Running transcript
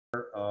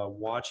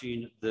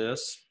Watching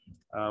this.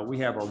 We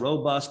have a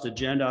robust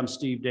agenda. I'm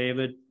Steve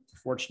David,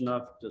 fortunate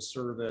enough to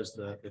serve as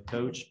the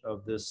coach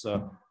of this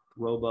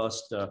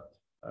robust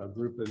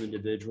group of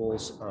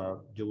individuals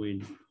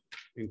doing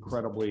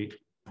incredibly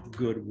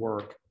good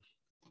work.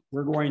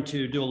 We're going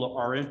to do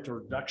our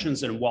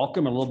introductions and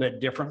welcome a little bit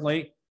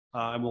differently,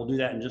 and we'll do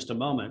that in just a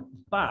moment.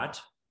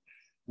 But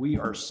we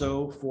are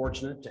so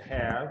fortunate to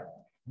have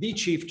the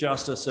Chief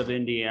Justice of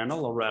Indiana,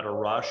 Loretta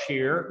Rush,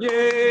 here.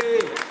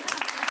 Yay!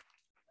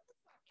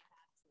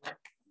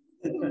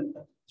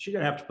 She's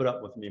gonna have to put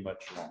up with me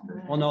much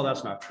longer. Well, no,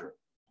 that's not true.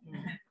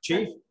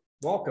 Chief,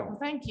 welcome. Well,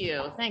 thank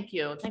you.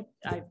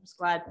 I was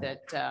glad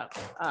that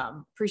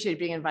appreciate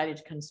being invited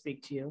to come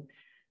speak to you.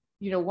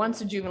 You know,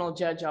 once a juvenile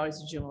judge, always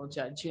a juvenile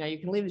judge. You know, you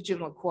can leave the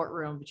juvenile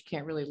courtroom, but you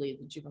can't really leave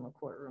the juvenile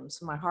courtroom.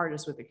 So my heart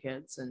is with the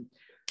kids. And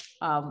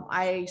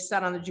I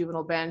sat on the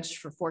juvenile bench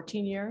for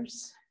 14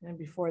 years. And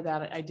before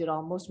that, I did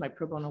most of my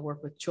pro bono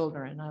work with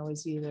children. I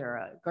was either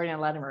a guardian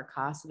ad litem or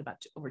accosted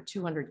about over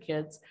 200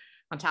 kids,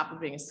 on top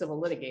of being a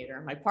civil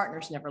litigator. My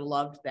partners never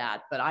loved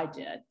that, but I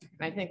did.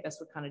 And I think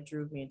that's what kind of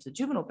drew me into the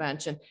juvenile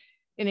bench. And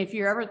if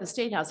you're ever at the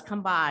State House,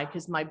 come by,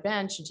 because my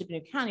bench in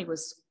Tippecanoe County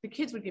was, the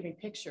kids would give me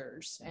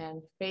pictures,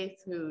 and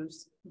Faith,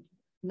 who's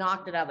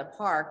knocked it out of the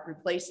park,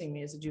 replacing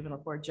me as a juvenile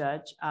court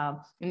judge. And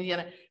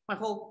Indiana, my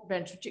whole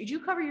bench, did you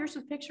cover yours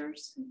with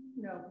pictures?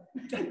 No.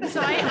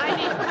 So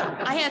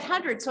I had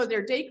hundreds, so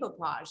they're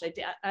decoupage.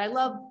 I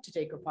love to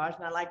decoupage,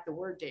 and I like the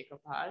word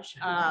decoupage.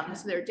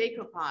 So they're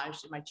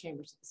decoupaged in my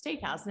chambers at the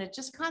State House, and it's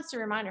just a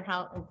constant reminder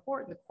how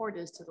important the court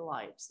is to the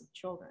lives of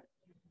children.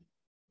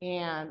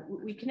 And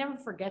we can never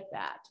forget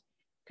that,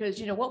 because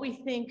you know what we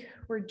think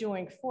we're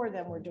doing for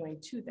them, we're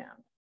doing to them.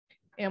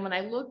 And when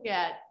I look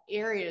at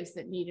areas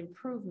that need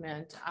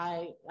improvement,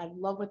 I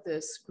love what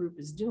this group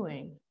is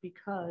doing,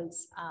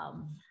 because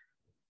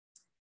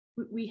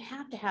we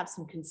have to have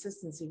some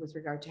consistency with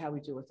regard to how we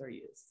deal with our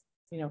youth.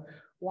 You know,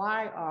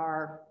 why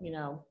are,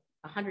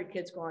 100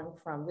 kids going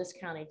from this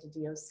county to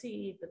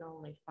DOC, but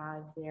only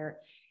 5 there?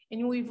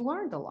 And we've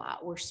learned a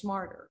lot. We're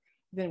smarter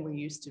than we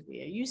used to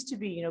be. It used to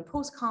be,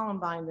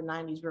 post-Columbine, the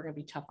 90s, we're going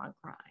to be tough on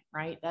crime,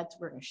 right?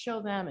 We're going to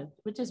show them, and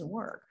it doesn't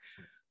work.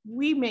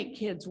 We make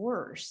kids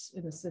worse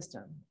in the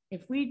system.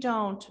 If we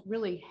don't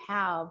really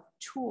have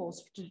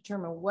tools to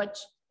determine what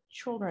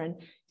children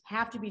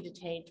have to be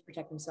detained to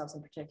protect themselves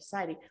and protect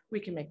society, we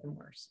can make them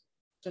worse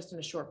just in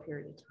a short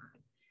period of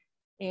time.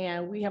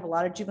 And we have a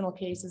lot of juvenile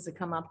cases that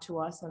come up to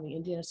us on the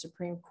Indiana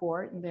Supreme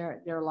Court, and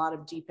there are a lot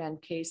of deep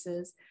end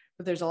cases,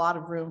 but there's a lot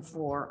of room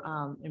for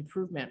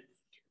improvement.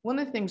 One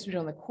of the things we do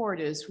on the court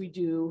is we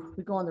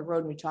go on the road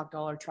and we talk to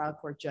all our trial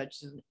court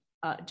judges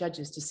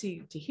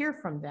to hear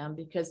from them,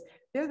 because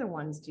they're the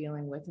ones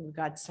dealing with, and we've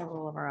got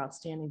several of our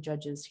outstanding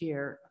judges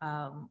here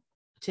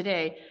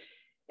today.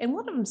 And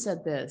one of them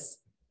said this: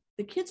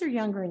 the kids are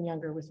younger and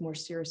younger with more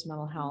serious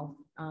mental health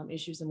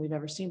issues than we've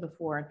ever seen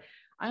before. And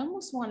I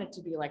almost want it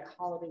to be like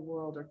Holiday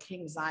World or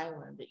Kings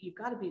Island, that you've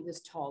got to be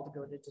this tall to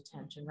go to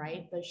detention,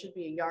 right? There should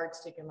be a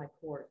yardstick in my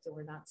court that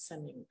we're not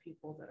sending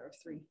people that are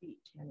 3 feet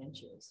 10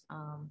 inches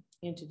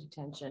into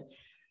detention.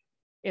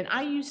 And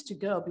I used to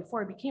go,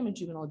 before I became a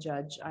juvenile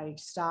judge, I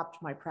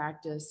stopped my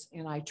practice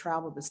and I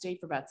traveled the state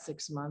for about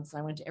 6 months.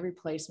 I went to every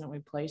placement. We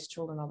placed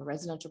children, all the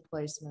residential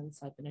placements.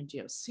 I've been in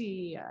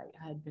DOC.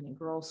 I had been in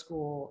girls'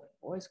 school,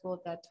 boys' school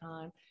at that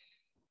time,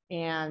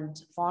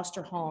 and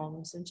foster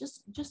homes, and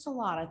just a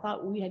lot. I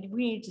thought we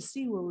needed to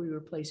see where we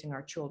were placing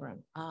our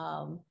children.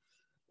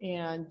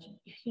 And,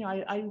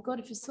 I go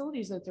to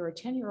facilities that there are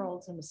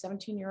 10-year-olds and a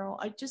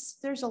 17-year-old.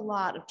 There's a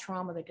lot of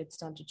trauma that gets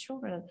done to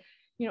children.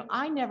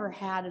 I never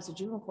had, as a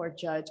juvenile court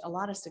judge, a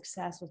lot of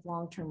success with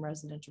long-term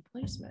residential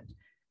placement.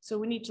 So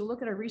we need to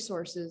look at our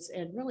resources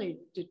and really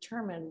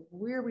determine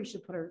where we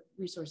should put our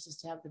resources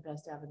to have the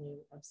best avenue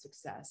of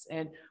success,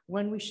 and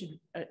when we should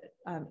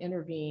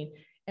intervene.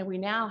 And we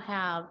now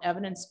have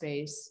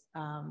evidence-based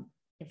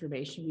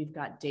information. We've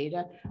got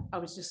data. I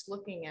was just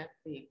looking at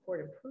the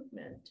court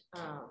improvement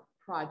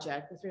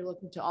project, as we're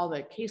looking to all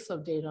the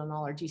caseload data on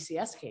all our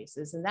DCS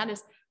cases, and that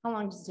is, how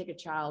long does it take a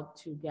child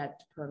to get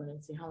to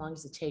permanency? How long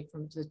does it take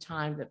from the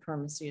time that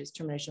permanency is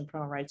termination of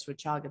parental rights to a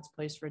child gets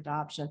placed for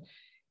adoption?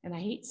 And I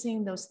hate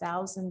seeing those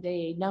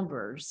 1,000-day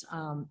numbers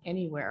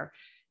anywhere.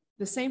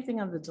 The same thing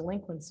on the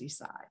delinquency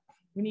side.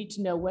 We need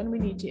to know when we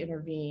need to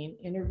intervene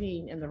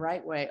in the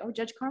right way. Oh,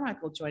 Judge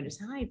Carmichael joined us.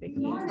 Hi,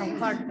 Vicki from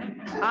Clark.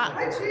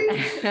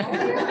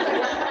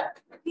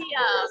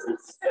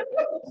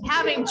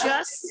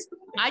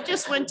 I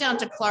just went down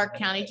to Clark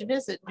County to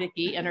visit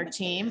Vicki and her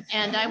team,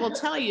 and I will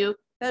tell you,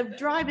 the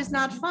drive is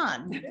not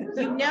fun.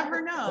 You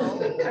never know,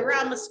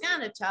 around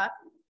Muscanatuck,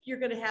 you're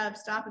going to have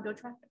stop and go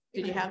traffic.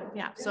 Did you have?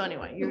 Yeah. So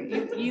anyway,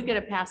 you get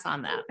a pass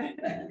on that.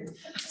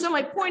 So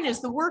my point is,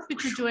 the work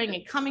that you're doing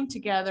and coming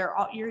together,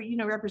 you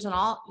represent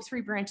all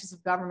 3 branches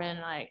of government,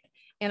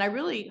 and I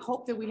really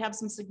hope that we have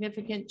some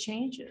significant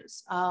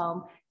changes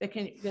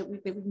that we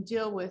can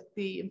deal with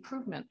the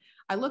improvement.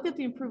 I look at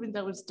the improvement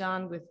that was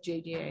done with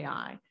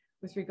JDAI.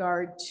 with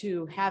regard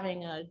to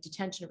having a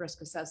detention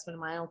risk assessment in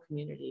my own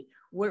community.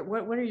 What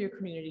are your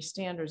community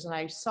standards? And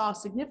I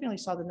significantly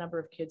saw the number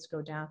of kids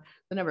go down,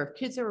 the number of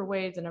kids that were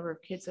waived, the number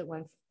of kids that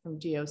went from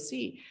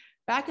DOC.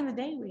 Back in the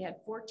day, we had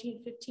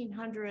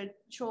 1,500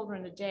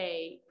 children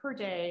per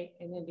day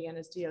in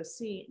Indiana's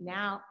DOC.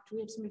 Now, do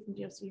we have somebody from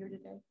DOC here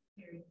today?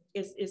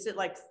 Is it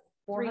like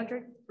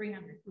 400?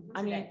 300.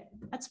 I mean,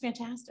 that's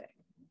fantastic.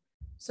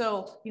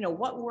 So, you know,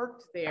 what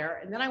worked there?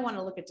 And then I want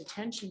to look at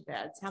detention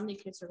beds. How many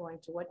kids are going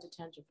to what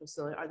detention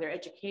facility? Are there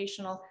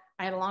educational?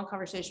 I had a long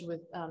conversation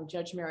with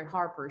Judge Mary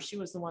Harper. She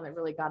was the one that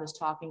really got us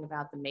talking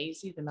about the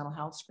MAISY, the mental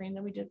health screen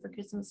that we did for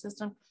kids in the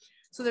system.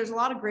 So there's a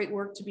lot of great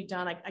work to be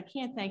done. I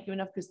can't thank you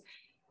enough because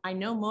I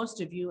know most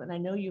of you, and I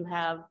know you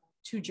have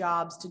 2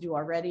 jobs to do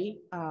already.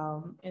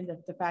 And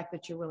the fact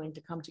that you're willing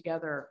to come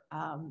together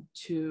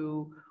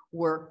to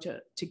work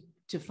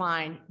to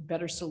find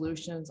better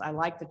solutions. I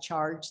like the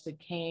charge that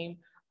came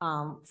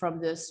from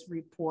this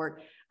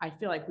report. I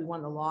feel like we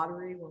won the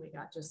lottery when we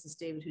got Justice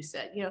David, who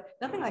said, you know,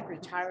 nothing like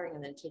retiring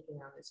and then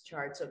taking on this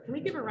charge. So can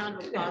we give a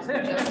round of applause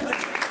for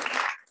Justice?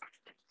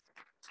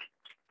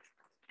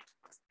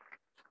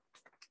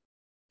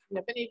 You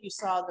know, if any of you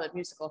saw the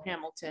musical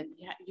Hamilton,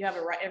 you have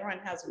a right, everyone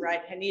has a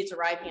right, needs a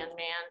right-hand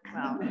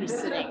man. Well, he's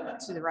sitting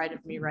to the right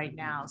of me right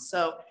now.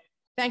 So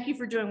thank you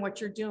for doing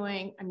what you're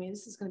doing. I mean,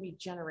 this is going to be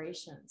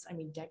generations, I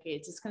mean,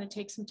 decades. It's going to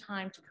take some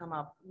time to come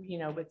up, you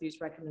know, with these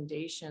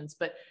recommendations,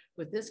 but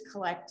with this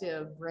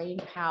collective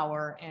brain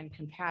power and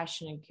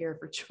compassion and care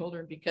for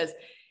children, because,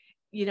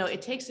 you know,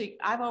 it takes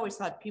I've always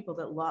thought people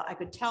that love, I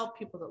could tell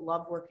people that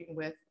love working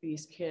with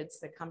these kids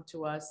that come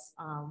to us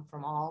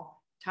from all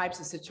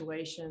types of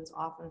situations,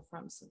 often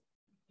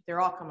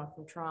they're all coming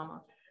from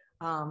trauma,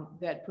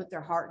 that put their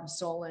heart and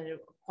soul in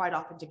it, quite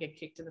often to get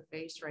kicked in the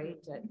face, right?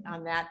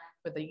 On that,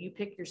 but that you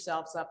pick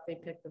yourselves up, they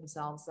pick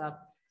themselves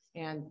up,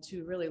 and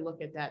to really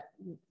look at that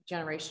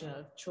generation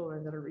of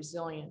children that are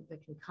resilient,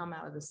 that can come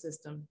out of the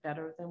system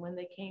better than when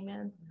they came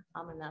in,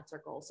 and that's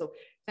our goal. So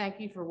thank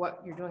you for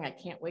what you're doing. I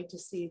can't wait to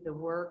see the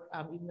work.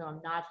 Even though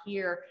I'm not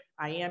here,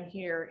 I am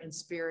here in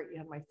spirit. You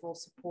have my full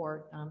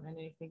support, and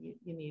anything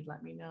you need,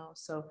 let me know.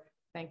 So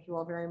thank you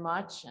all very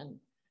much, and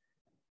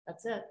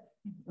that's it.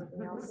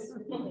 Anything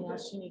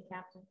else you need,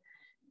 Captain?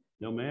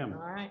 No, ma'am.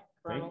 All right.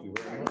 Thank you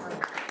very much.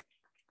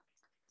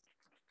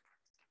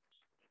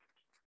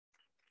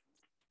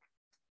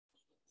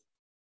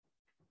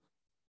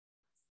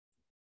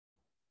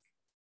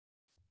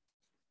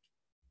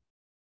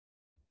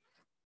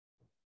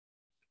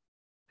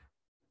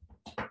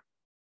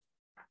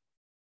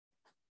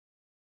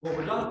 Well,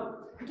 we're done.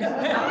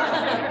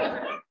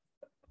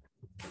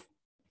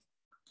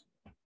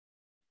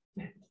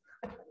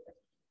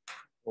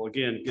 Well,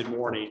 again, good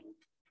morning.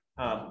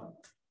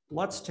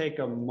 Let's take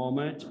a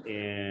moment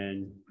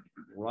and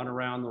run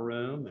around the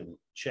room and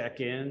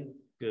check in.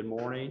 Good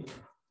morning.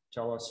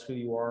 Tell us who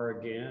you are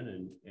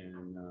again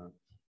and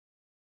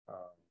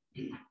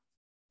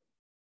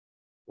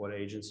what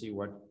agency,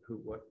 what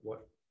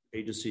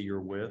agency you're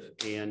with.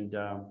 And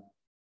I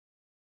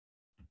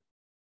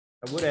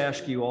would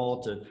ask you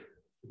all to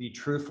be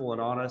truthful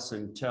and honest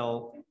and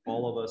tell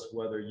all of us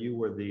whether you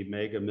were the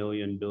mega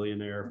million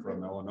billionaire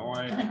from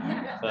Illinois,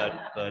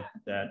 but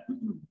that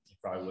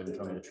probably wouldn't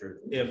tell me the truth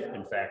if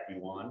in fact you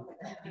won.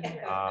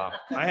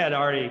 I had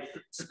already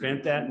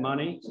spent that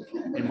money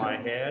in my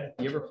head.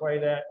 You ever play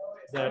that?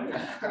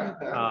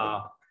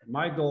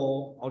 My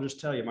goal, I'll just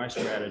tell you my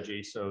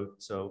strategy. So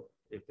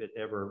if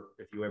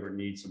you ever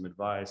need some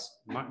advice,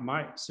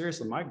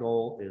 seriously, my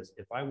goal is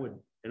if I would,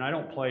 and I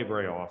don't play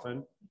very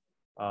often,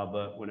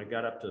 but when it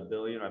got up to $1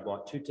 billion, I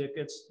bought 2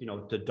 tickets, you know,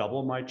 to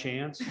double my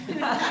chance.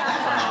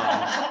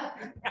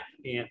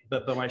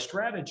 But my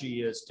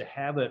strategy is to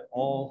have it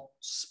all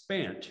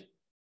spent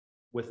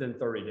within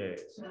 30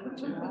 days.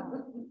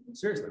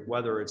 Seriously,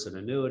 whether it's an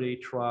annuity,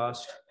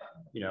 trust,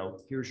 you know,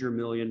 here's your $1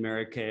 million,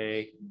 Mary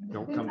Kay,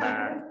 don't come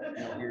back.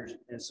 You know,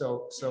 and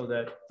so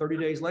that 30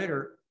 days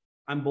later,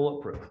 I'm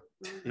bulletproof.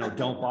 You know,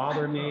 don't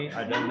bother me.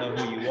 I don't know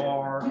who you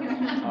are.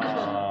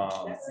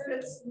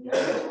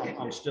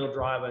 I'm still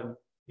driving,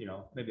 you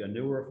know, maybe a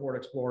newer Ford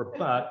Explorer,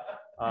 but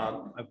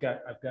I've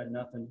got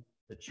nothing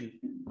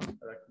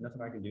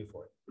nothing I can do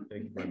for you.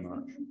 Thank you very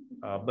much.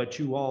 But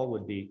you all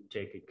would be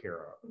taken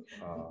care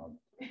of.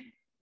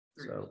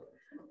 So,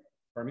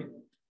 pardon me?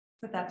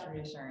 But that's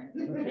reassuring.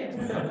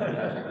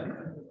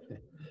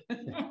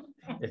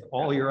 If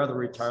all your other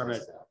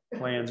retirement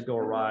plans go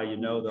awry, you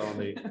know, the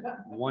only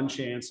one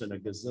chance in a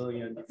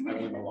gazillion I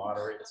win the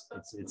lottery.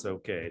 It's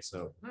okay.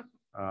 So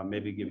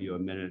maybe give you a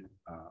minute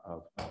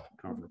of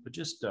comfort. But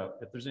just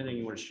if there's anything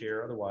you want to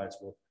share, otherwise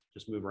we'll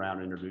just move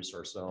around and introduce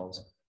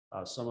ourselves.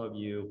 Some of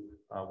you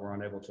were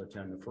unable to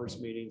attend the first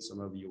meeting. Some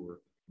of you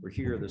were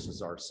here. This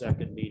is our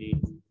second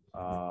meeting.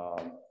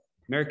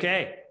 Mary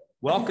Kay,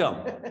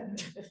 welcome.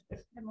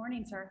 Good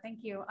morning, sir. Thank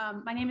you.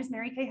 My name is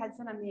Mary Kay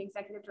Hudson. I'm the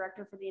Executive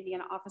Director for the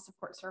Indiana Office of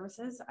Court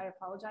Services. I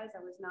apologize. I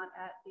was not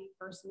at the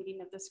first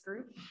meeting of this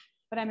group,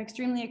 but I'm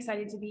extremely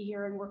excited to be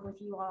here and work with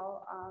you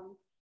all.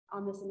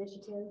 on this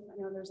initiative. I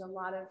know there's a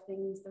lot of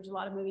things, there's a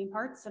lot of moving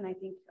parts, and I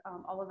think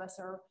all of us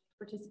are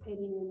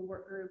participating in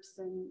work groups,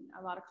 and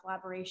a lot of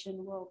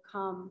collaboration will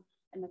come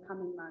in the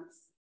coming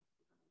months.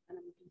 And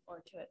I'm looking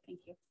forward to it. Thank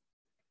you.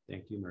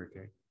 Thank you, Mary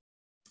Kay.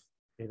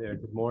 Hey there.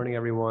 Good morning,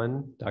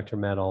 everyone. Dr.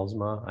 Matt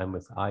Alsma. I'm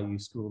with IU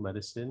School of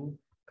Medicine.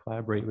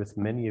 Collaborate with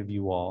many of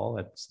you all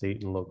at the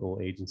state and local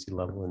agency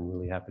level, and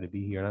really happy to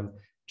be here. And I'm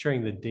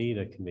chairing the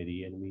data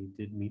committee, and we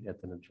did meet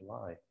at the end of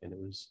July, and it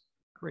was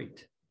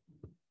great.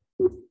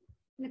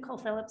 Nicole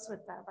Phillips with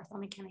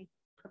Bartholomew County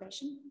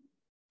Probation.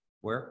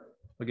 Where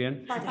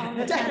again?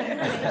 Bartholomew County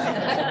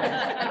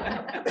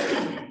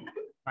Probation.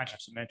 Might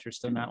have some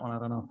interest in that one. I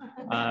don't know.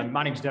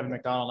 My name is Devin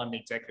McDonald. I'm the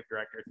executive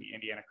director at the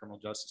Indiana Criminal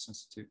Justice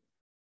Institute.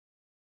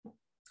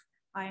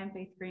 I am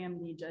Faith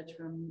Graham, the judge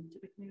from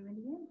Tippecanoe,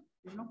 Indiana.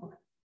 Regional Court.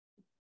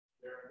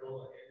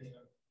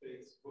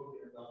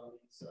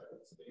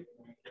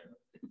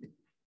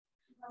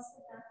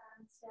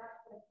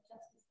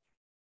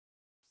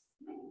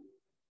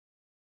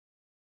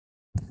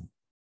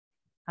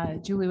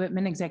 Julie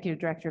Whitman, Executive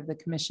Director of the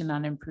Commission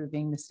on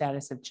Improving the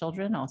Status of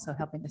Children, also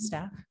helping the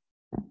staff.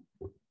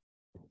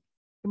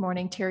 Good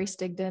morning, Terry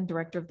Stigdon,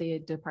 Director of the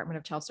Department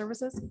of Child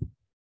Services.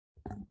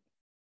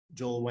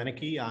 Joel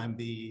Wenicky, I'm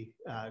the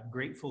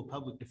grateful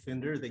public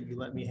defender that you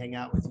let me hang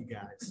out with you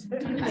guys.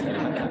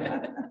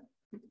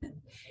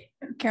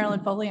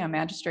 Carolyn Foley, I'm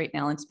Magistrate in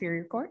Allen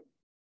Superior Court.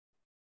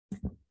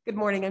 Good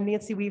morning, I'm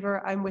Nancy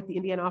Weaver. I'm with the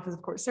Indiana Office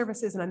of Court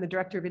Services, and I'm the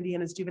Director of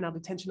Indiana's Juvenile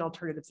Detention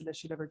Alternatives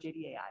Initiative, or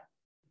JDAI.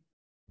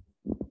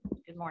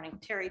 Good morning,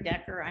 Terry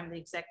Decker. I'm the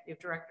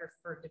Executive Director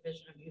for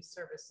Division of Youth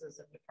Services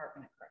of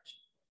Department of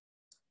Corrections.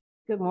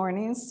 Good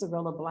morning,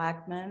 Cirilla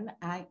Blackman.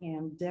 I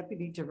am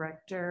Deputy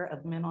Director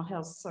of Mental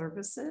Health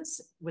Services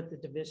with the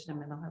Division of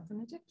Mental Health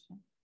and Addiction.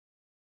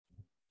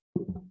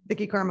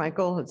 Vicki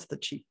Carmichael, as the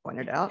chief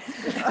pointed out.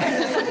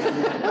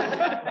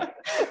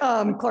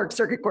 Clark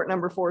Circuit Court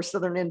number 4,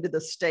 southern end of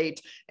the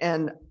state.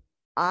 And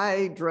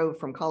I drove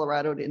from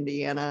Colorado to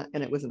Indiana,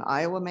 and it was an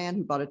Iowa man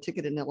who bought a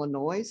ticket in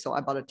Illinois. So I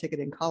bought a ticket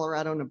in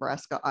Colorado,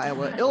 Nebraska,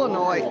 Iowa,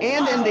 Illinois,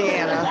 and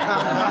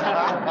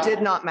Indiana.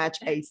 Did not match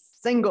a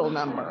single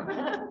number.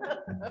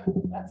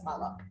 That's my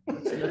luck.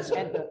 That's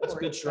a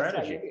good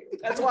strategy.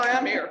 That's why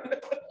I'm here.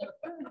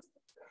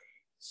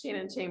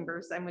 Shannon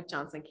Chambers. I'm with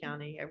Johnson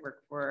County. I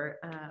work for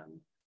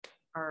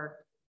our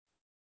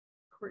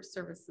Court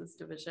Services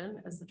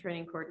Division as the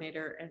training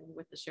coordinator and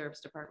with the Sheriff's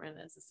Department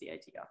as a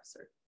CIT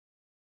officer.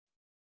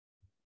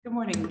 Good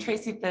morning,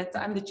 Tracy Fitz.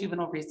 I'm the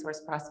Juvenile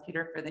Resource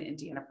Prosecutor for the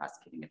Indiana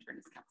Prosecuting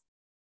Attorneys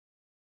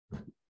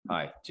Council.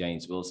 Hi,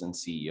 James Wilson,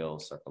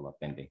 CEO, Circle Up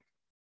Indy.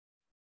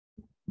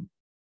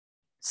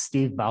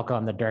 Steve Balco,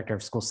 I'm the Director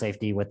of School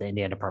Safety with the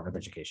Indiana Department of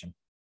Education.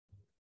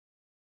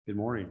 Good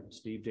morning,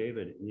 Steve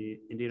David,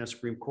 Indiana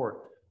Supreme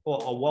Court.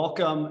 Well, a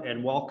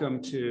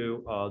welcome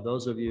to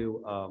those of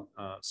you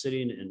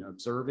sitting and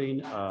observing,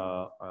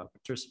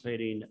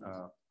 participating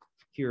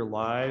here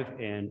live,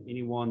 and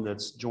anyone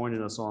that's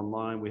joining us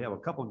online. We have a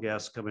couple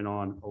guests coming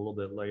on a little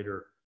bit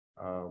later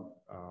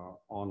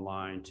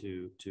online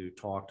to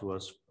talk to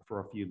us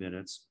for a few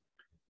minutes.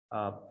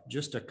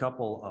 Just a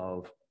couple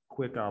of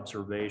quick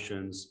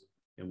observations,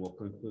 and we'll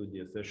conclude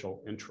the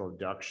official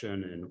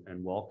introduction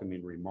and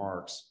welcoming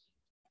remarks.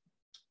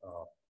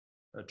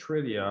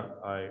 Trivia,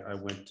 I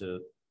went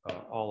to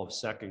all of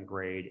 2nd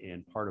grade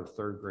and part of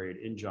 3rd grade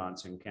in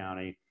Johnson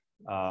County.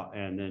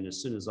 And then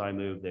as soon as I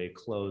moved, they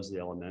closed the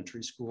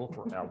elementary school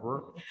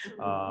forever.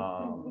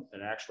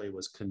 And actually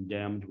was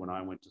condemned when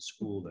I went to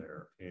school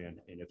there. And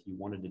if you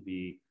wanted to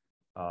be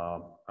a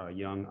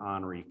young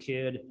honorary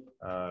kid,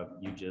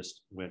 you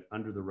just went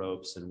under the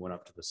ropes and went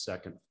up to the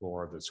 2nd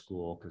floor of the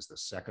school because the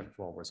 2nd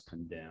floor was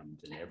condemned.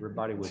 And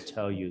everybody would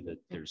tell you that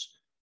there's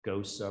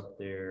ghosts up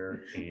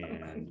there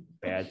and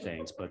bad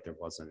things, but there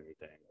wasn't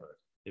anything, but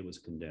it was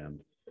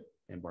condemned.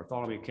 And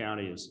Bartholomew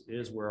County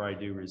is where I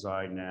do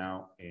reside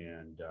now.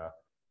 And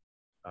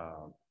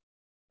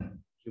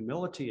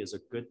humility is a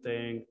good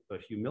thing, but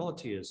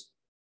humility is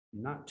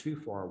not too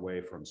far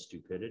away from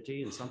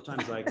stupidity. And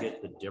sometimes I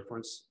get the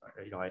difference.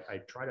 You know, I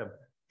try to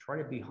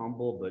be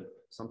humble, but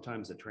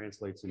sometimes it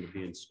translates into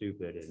being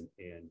stupid.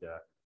 And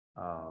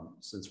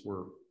since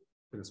we're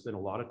going to spend a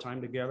lot of time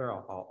together,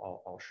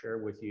 I'll share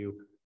with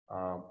you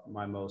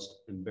my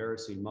most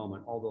embarrassing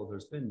moment, although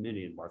there's been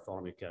many in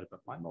Bartholomew County,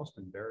 but my most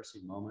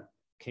embarrassing moment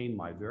came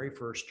my very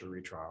first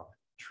jury trial.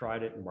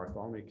 Tried it in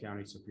Bartholomew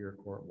County Superior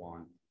Court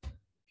 1,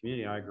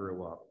 community I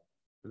grew up.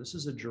 This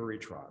is a jury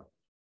trial,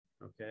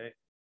 okay?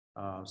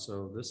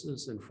 So this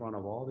is in front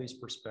of all these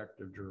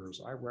prospective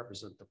jurors. I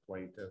represent the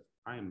plaintiff.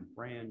 I am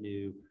brand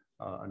new,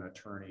 an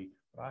attorney,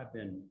 but I've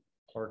been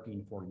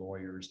clerking for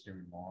lawyers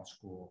during law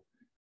school.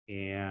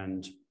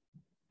 And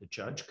the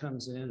judge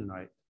comes in and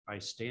I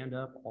stand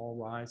up, all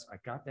rise. I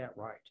got that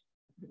right.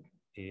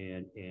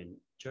 And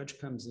judge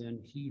comes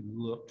in, he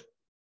looked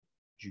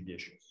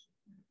judicious.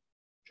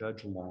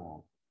 Judge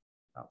Long,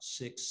 about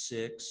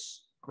 6'6",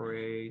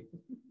 grade.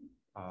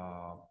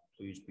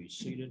 Please be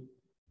seated.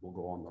 We'll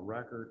go on the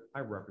record. I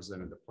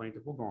represented the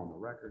plaintiff. We'll go on the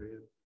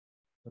record.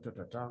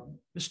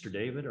 Mr.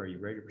 David, are you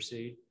ready to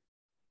proceed?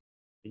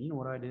 And you know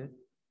what I did?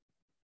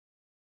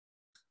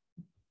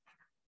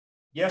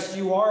 Yes,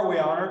 you are, we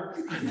honor.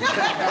 You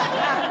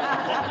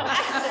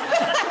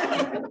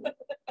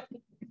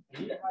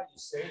know how you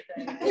say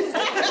things?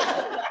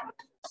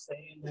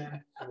 Saying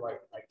that, you're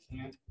like, I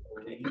can't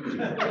believe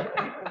you.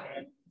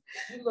 And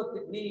you looked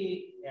at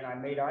me and I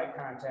made eye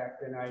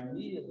contact and I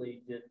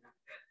immediately did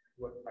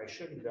what I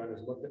should have done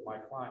is looked at my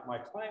client. My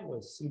client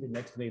was seated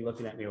next to me,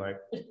 looking at me like,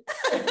 and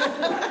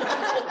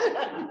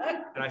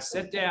I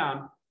sat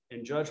down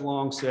and Judge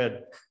Long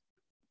said,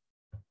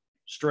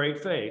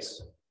 straight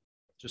face,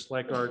 just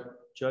like our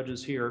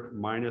judges here,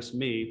 minus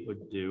me,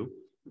 would do.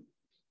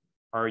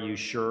 Are you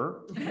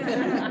sure?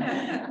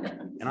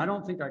 And I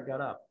don't think I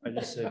got up. I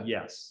just said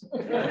yes.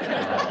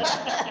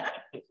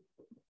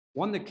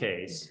 Won the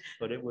case,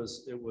 but it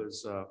was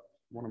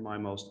one of my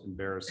most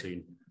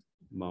embarrassing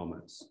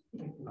moments.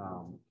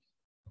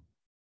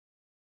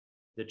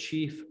 The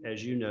chief,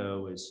 as you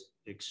know, is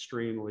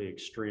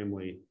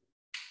extremely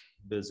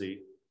busy.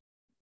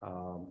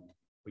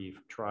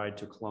 We've tried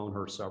to clone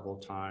her several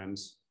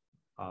times.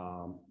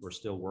 We're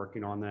still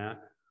working on that,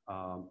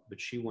 but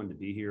she wanted to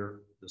be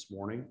here this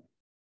morning.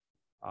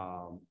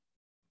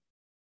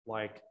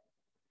 Like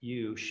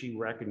you, she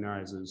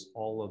recognizes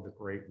all of the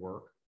great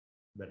work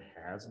that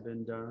has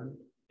been done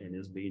and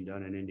is being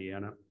done in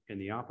Indiana, and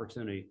the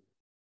opportunity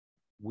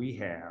we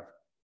have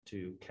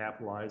to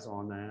capitalize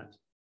on that.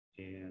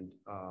 And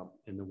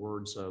in the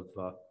words of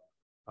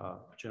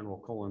General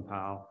Colin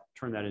Powell,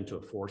 turn that into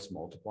a force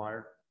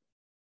multiplier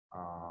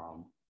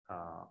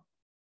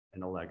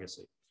and a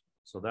legacy.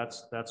 So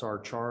that's our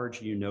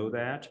charge. You know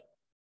that.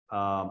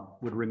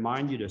 Would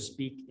remind you to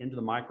speak into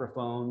the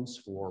microphones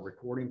for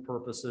recording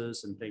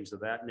purposes and things of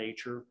that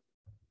nature.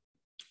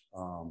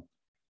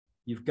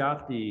 You've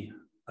got the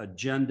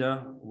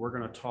agenda. We're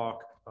going to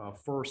talk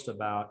first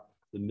about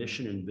the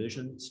mission and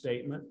vision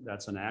statement.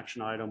 That's an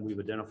action item we've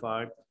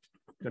identified.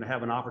 Going to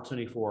have an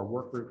opportunity for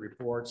work group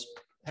reports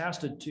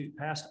passed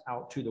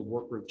out to the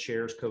work group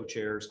chairs,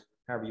 co-chairs,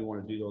 however you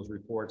want to do those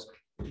reports.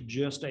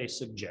 Just a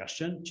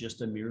suggestion,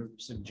 just a mere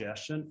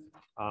suggestion,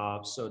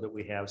 so that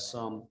we have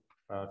some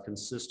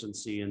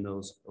consistency in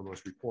those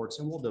reports,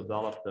 and we'll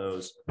develop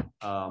those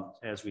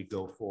as we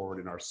go forward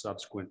in our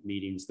subsequent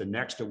meetings, the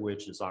next of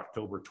which is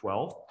October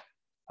 12th.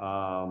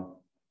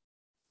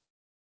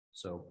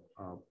 So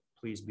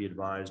please be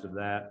advised of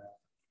that.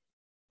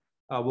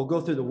 We'll go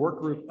through the work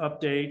group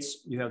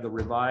updates. You have the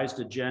revised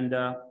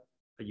agenda.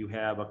 You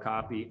have a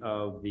copy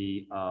of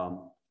the,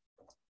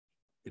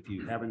 if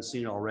you haven't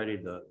seen it already,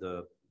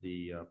 the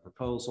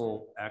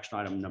proposal action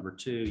item number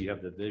 2. You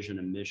have the vision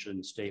and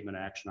mission statement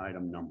action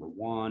item number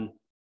 1.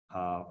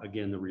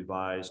 Again, the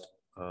revised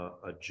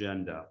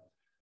agenda.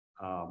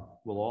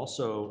 We'll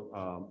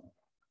also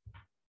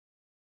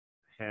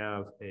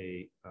have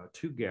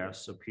two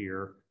guests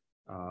appear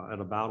at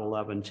about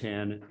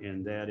 11:10,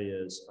 and that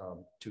is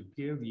to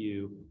give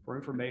you, for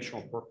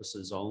informational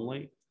purposes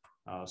only,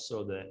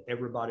 so that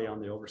everybody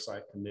on the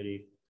Oversight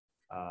Committee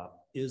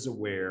is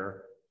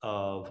aware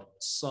of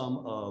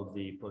some of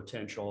the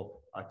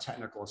potential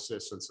technical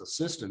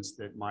assistance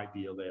that might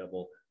be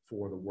available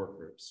for the work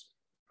groups.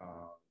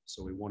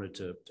 So we wanted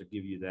to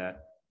give you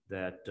that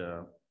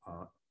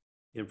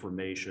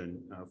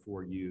information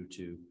for you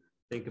to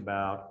think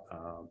about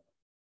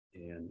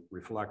and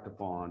reflect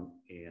upon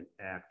and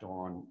act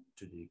on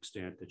to the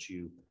extent that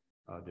you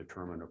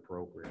determine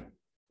appropriate.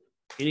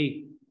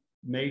 Any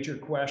major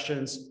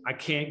questions? I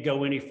can't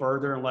go any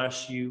further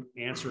unless you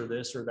answer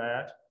this or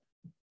that.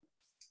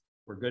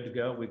 We're good to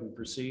go. We can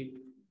proceed.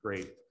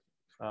 Great.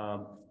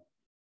 You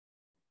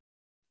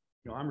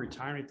know, I'm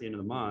retiring at the end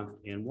of the month,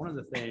 and one of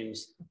the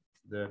things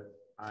that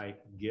I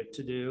get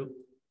to do,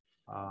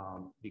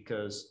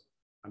 because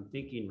I'm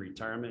thinking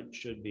retirement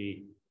should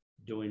be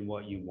doing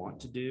what you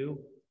want to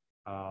do,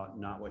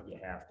 not what you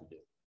have to do.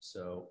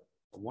 So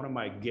one of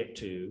my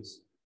get-tos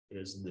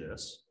is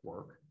this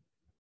work.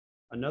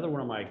 Another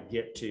one of my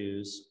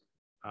get-tos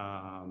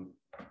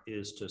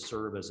is to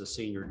serve as a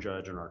senior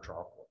judge in our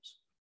trial courts.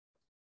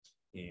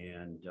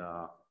 And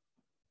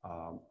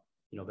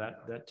you know,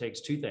 that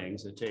takes two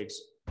things. It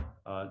takes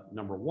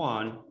number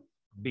one,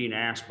 being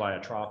asked by a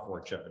trial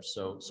court judge.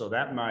 So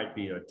that might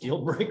be a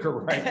deal breaker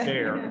right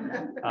there.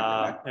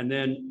 And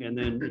then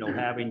you know,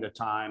 having the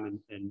time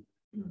and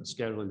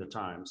scheduling the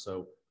time.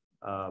 So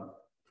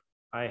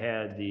I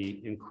had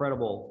the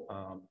incredible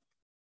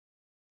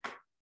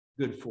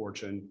good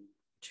fortune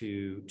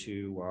to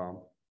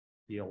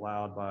be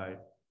allowed by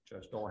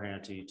Judge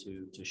Dorhanty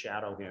to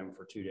shadow him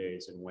for 2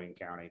 days in Wayne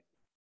County,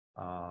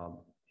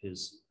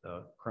 his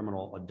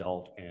criminal,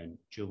 adult, and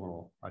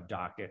juvenile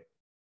docket,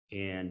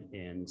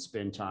 and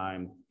spend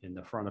time in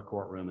the front of the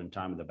courtroom and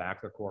time in the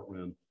back of the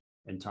courtroom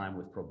and time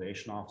with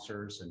probation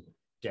officers and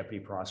deputy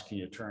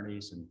prosecuting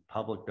attorneys and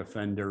public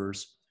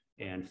defenders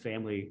and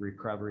family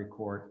recovery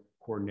court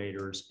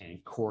coordinators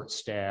and court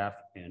staff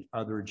and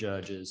other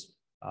judges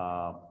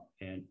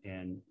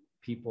and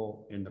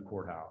people in the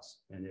courthouse.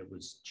 And it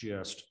was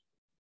just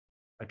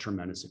a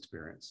tremendous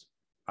experience.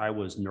 I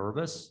was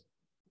nervous,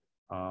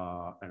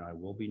 and I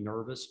will be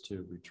nervous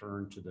to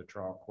return to the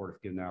trial court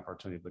if given the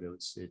opportunity, but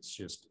it's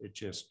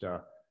just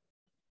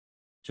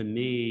to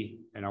me,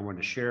 and I wanted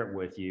to share it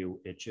with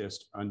you, it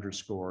just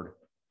underscored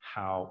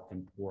how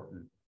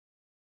important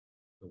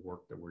the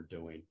work that we're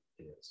doing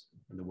is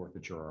and the work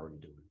that you're already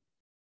doing.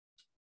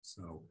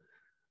 So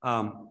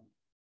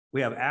we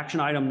have action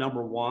item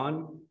number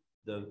 1,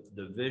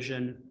 the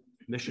vision,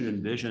 mission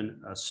and vision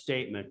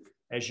statement.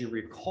 As you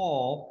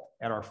recall,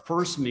 at our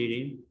first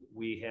meeting,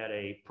 we had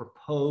a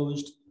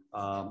proposed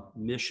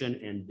mission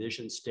and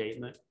vision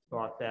statement.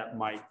 Thought that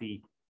might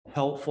be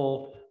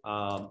helpful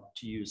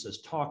to use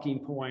as talking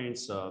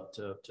points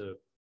to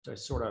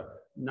sort of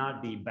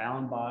not be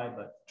bound by,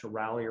 but to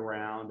rally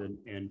around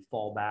and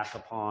fall back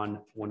upon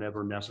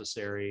whenever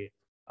necessary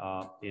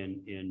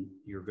in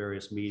your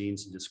various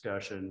meetings and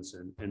discussions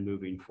and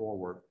moving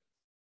forward.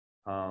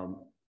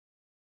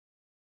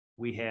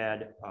 We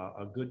had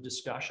a good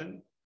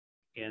discussion,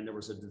 and there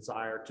was a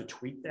desire to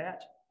tweak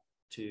that,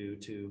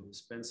 to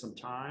spend some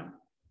time.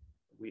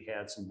 We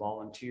had some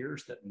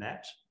volunteers that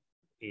met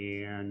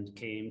and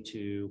came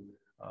to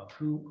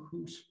who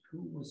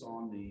was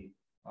on the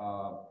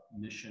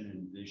mission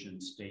and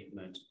vision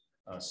statement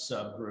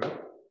subgroup.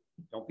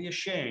 Don't be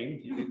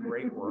ashamed, you did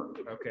great work.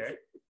 Okay.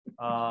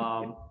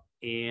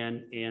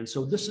 And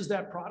so this is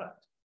that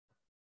product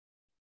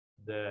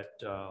that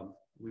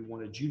we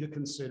wanted you to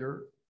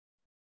consider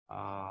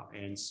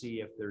and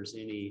see if there's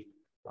any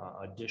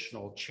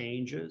additional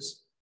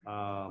changes,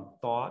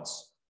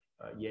 thoughts,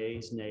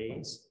 yays,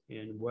 nays,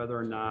 and whether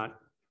or not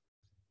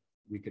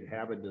we could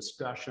have a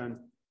discussion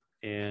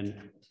and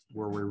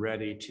were we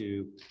ready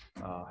to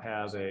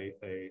have a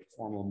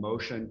formal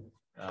motion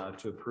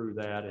to approve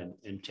that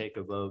and take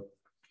a vote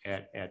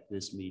at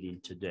this meeting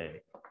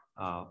today.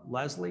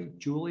 Leslie,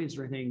 Julie, is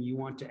there anything you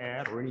want to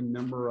add, or any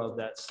member of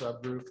that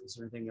subgroup? Is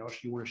there anything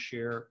else you want to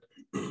share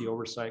with the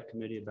Oversight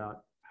Committee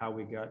about how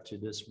we got to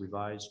this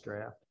revised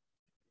draft?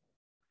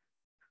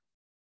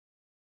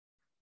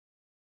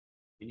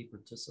 Any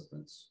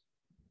participants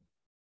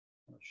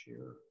want to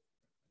share?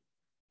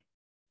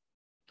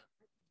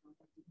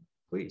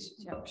 Please.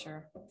 Yeah,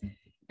 sure.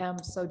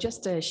 So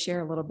just to share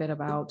a little bit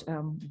about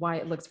why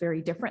it looks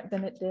very different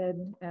than it did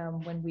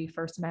when we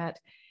first met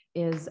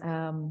is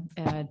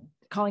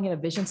calling it a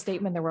vision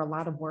statement. There were a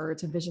lot of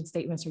words, and vision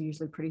statements are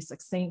usually pretty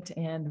succinct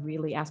and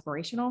really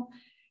aspirational.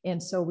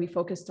 And so we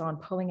focused on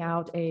pulling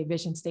out a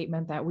vision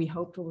statement that we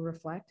hoped will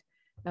reflect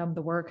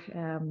the work.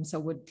 So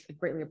would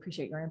greatly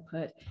appreciate your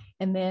input.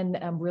 And then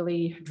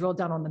really drilled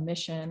down on the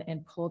mission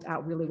and pulled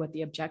out really what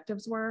the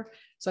objectives were.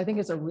 So I think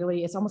it's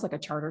it's almost like a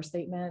charter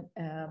statement.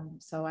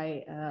 So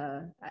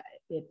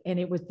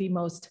it was the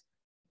most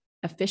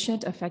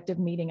efficient, effective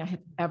meeting I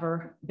have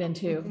ever been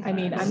to. I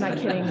mean, I'm not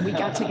kidding. We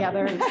got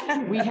together,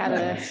 we had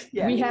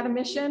a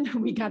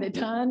mission, we got it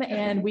done,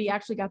 and we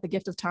actually got the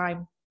gift of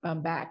time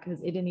back because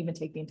it didn't even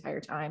take the entire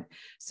time.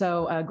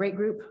 So a great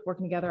group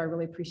working together. I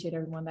really appreciate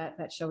everyone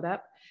that showed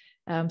up.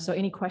 So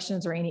any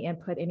questions or any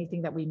input,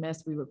 anything that we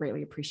missed, we would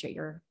greatly appreciate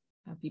your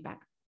feedback.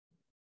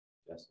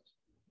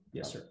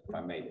 Yes, sir. If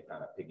I may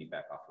kind of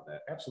piggyback off of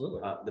that.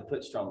 Absolutely. To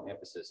put strong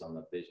emphasis on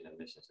the vision and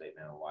mission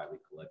statement and why we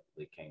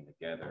collectively came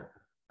together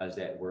is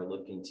that we're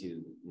looking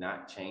to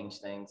not change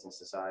things in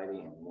society,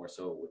 and more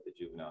so with the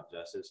juvenile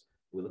justice,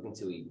 we're looking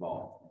to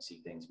evolve and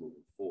see things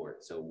moving forward.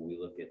 So when we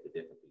look at the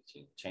difference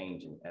between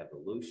change and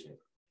evolution,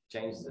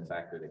 change is a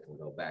factor that can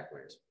go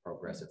backwards,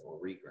 progressive or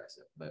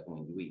regressive. But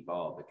when you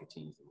evolve, it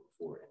continues to move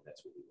forward, and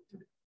that's what we want to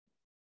do.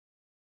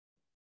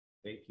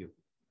 Thank you.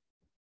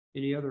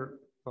 Any other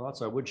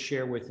thoughts? I would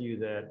share with you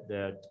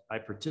that I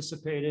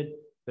participated,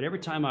 but every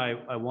time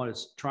I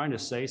was trying to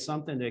say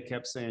something, they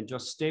kept saying,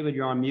 "Just David,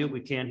 you're on mute.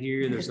 We can't hear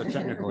you. There's a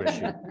technical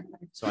issue."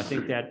 So I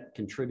think that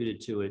contributed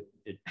to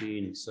it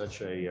being such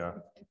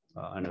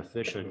an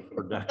efficient,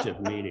 productive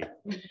meeting.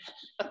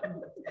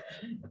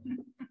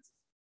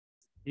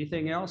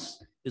 Anything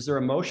else? Is there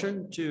a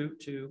motion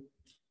to?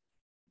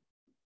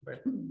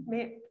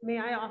 May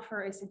I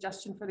offer a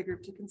suggestion for the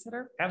group to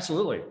consider?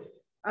 Absolutely.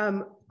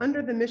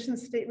 Under the mission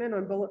statement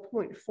on bullet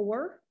point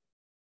 4,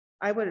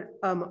 I would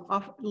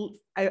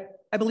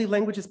I believe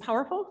language is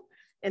powerful,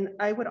 and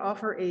I would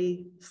offer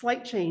a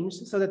slight change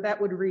so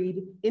that would read: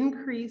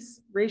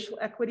 increase racial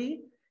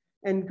equity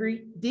and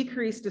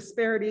decrease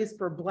disparities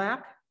for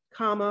Black,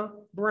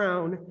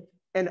 brown,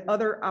 and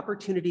other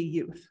opportunity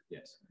youth.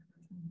 Yes.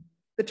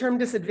 The term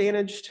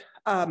disadvantaged,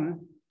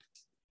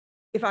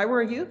 if I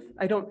were a youth,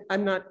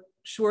 I'm not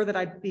sure that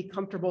I'd be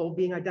comfortable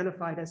being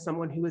identified as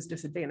someone who is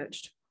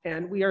disadvantaged.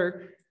 And we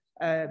are,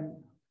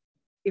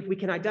 if we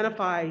can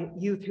identify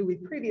youth who we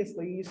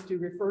previously used to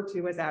refer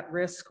to as at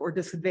risk or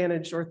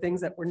disadvantaged or things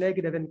that were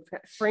negative, and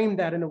frame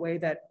that in a way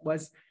that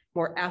was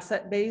more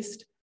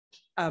asset-based,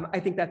 I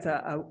think that's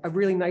a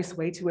really nice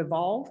way to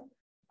evolve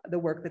the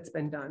work that's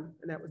been done.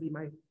 And that would be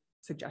my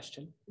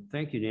suggestion.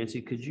 Thank you,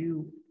 Nancy. Could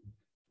you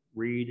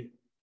read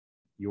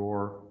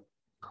your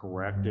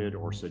corrected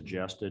or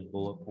suggested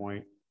bullet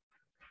point?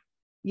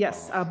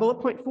 Yes, bullet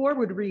point 4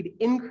 would read: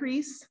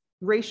 increase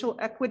racial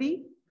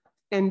equity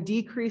and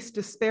decrease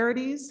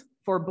disparities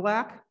for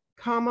Black,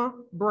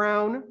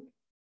 brown,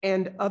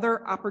 and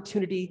other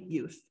opportunity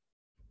youth.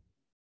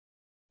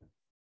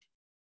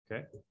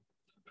 Okay.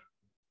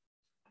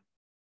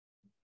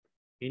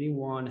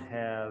 Anyone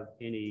have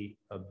any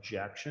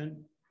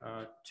objection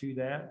to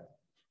that?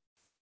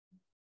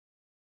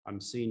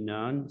 I'm seeing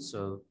none,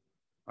 so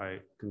I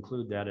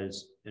conclude that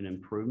as an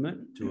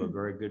improvement to a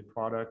very good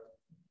product.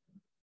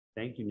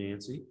 Thank you,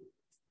 Nancy.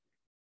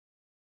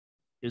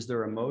 Is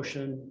there a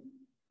motion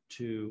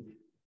to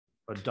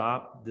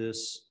adopt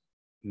this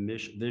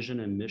vision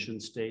and mission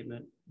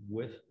statement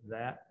with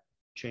that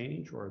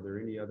change, or are there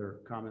any other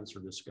comments or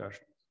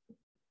discussions?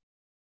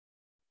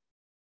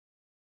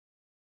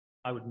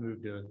 I would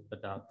move to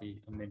adopt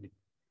the amended.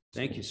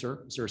 Thank you,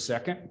 sir. Is there a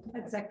second?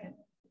 A second.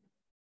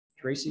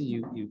 Tracy,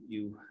 you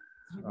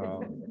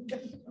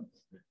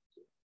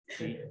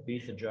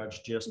beat the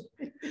judge just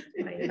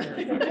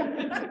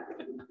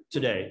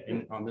today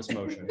on this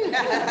motion.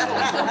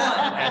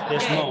 At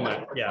this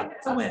moment, yeah.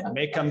 It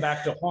may come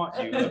back to haunt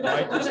you, but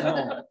right this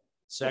moment.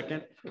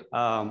 Second,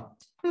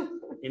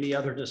 any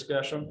other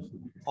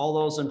discussion? All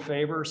those in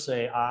favor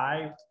say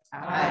aye.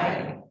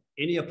 Aye.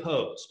 Any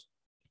opposed?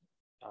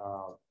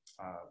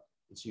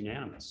 It's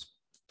unanimous.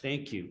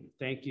 Thank you.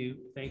 Thank you.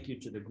 Thank you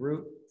to the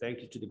group.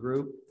 Thank you to the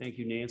group. Thank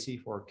you, Nancy,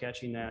 for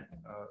catching that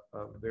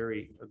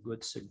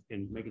good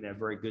and making that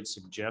very good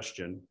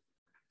suggestion.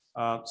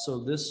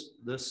 So this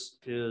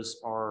is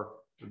our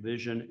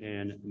vision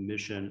and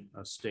mission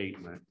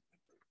statement.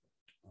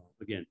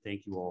 Again,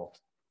 thank you all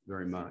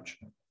very much.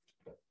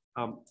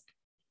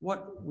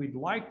 What we'd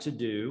like to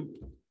do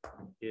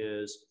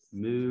is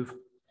move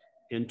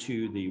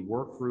into the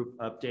work group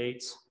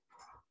updates.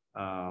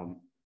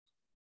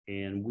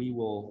 And we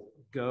will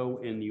go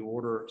in the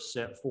order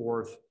set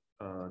forth,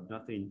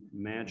 nothing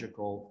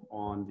magical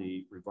on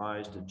the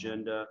revised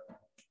agenda.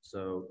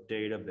 So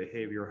data,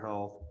 behavioral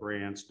health,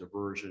 grants,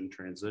 diversion,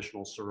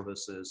 transitional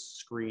services,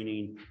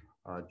 screening,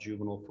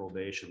 juvenile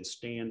probation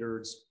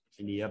standards,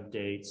 and the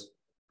updates.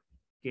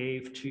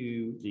 Gave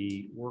to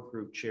the work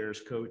group chairs,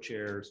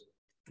 co-chairs,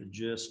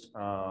 just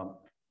a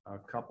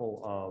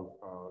couple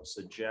of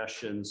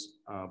suggestions,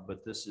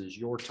 but this is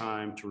your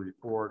time to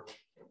report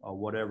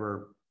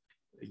whatever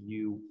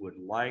you would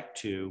like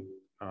to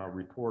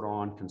report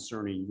on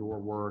concerning your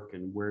work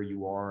and where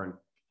you are and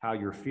how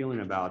you're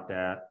feeling about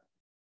that.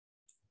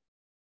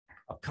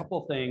 A couple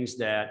things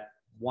that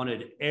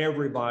wanted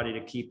everybody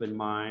to keep in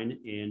mind,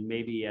 and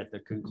maybe at the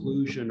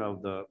conclusion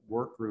of the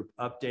work group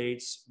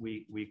updates,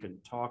 we can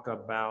talk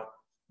about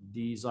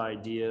these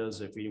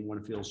ideas if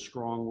anyone feels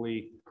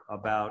strongly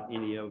about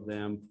any of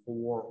them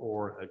for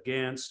or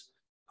against,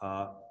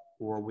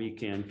 or we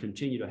can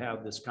continue to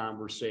have this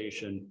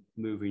conversation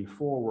moving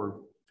forward.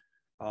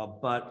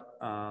 But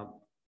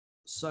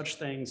such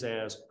things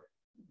as,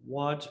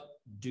 what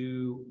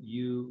do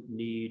you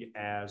need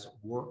as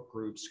work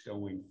groups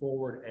going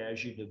forward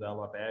as you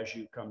develop, as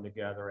you come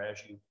together,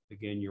 as you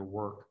begin your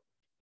work?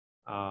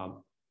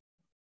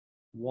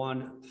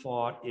 One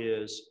thought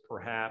is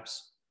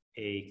perhaps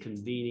a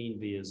convening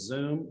via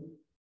Zoom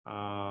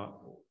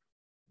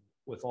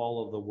with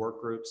all of the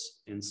work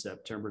groups in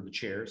September, the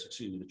chairs,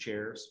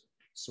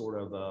 sort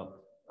of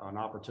an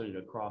opportunity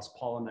to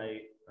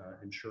cross-pollinate,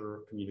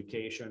 ensure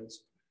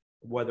communications,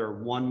 whether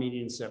one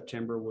meeting in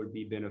September would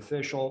be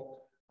beneficial,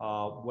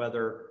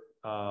 whether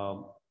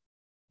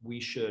we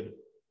should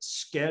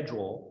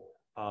schedule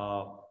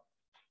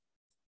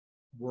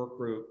work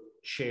group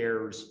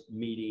chairs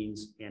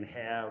meetings and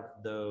have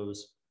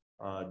those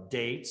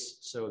dates,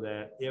 so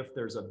that if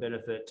there's a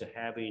benefit to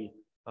having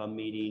a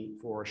meeting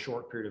for a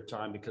short period of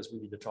time, because we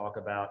need to talk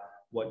about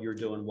what you're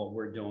doing, what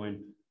we're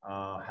doing,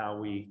 how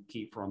we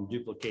keep from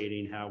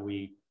duplicating, how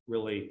we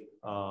really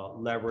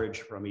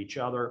leverage from each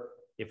other.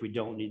 If we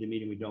don't need a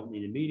meeting, we don't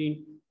need a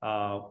meeting.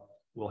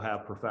 We'll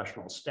have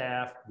professional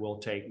staff. We'll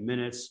take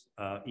minutes,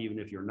 even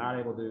if you're not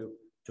able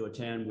to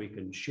attend, we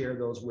can share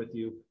those with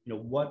you. You know,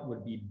 what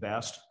would be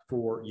best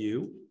for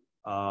you?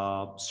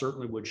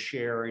 Certainly would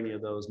share any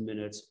of those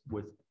minutes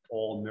with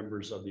all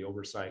members of the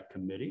Oversight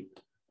Committee.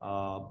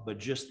 But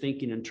just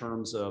thinking in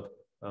terms of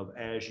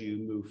as you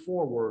move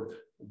forward,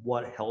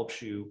 what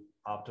helps you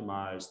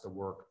optimize the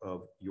work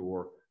of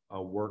your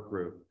work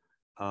group.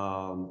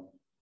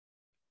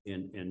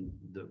 And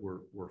that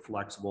we're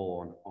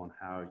flexible on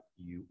how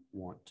you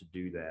want to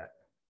do that.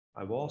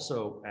 I've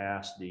also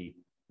asked the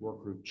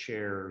work group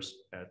chairs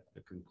at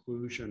the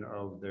conclusion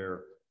of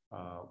their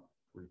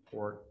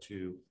report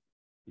to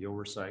the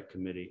Oversight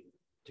Committee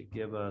to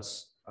give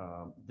us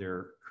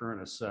their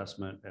current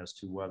assessment as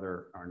to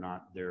whether or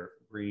not they're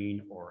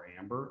green or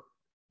amber.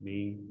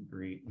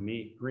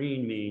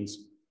 Green means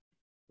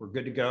we're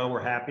good to go,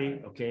 we're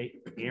happy, okay?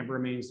 Amber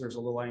means there's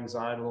a little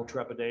anxiety, a little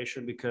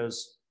trepidation,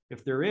 because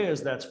if there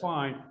is, that's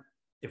fine.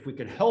 If we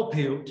can help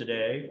you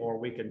today, or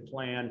we can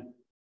plan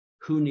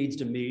who needs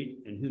to meet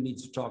and who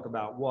needs to talk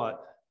about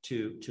what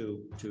to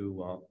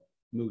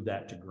move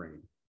that to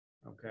green,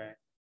 okay?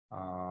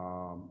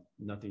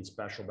 Nothing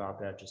special about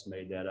that, just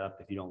made that up.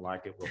 If you don't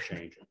like it, we'll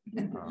change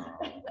it.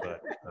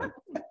 But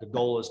the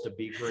goal is to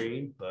be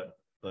green, but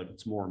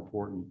it's more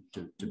important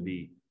to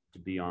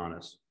be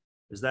honest.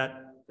 Is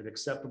that an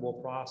acceptable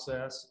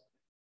process?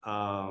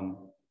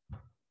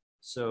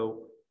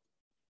 So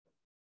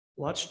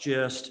let's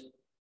just,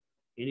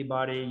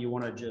 anybody, you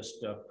want to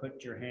just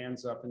put your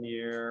hands up in the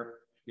air,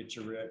 get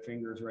your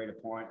fingers ready to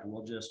point, and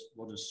we'll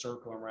just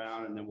circle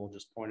around, and then we'll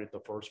just point at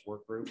the first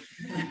work group.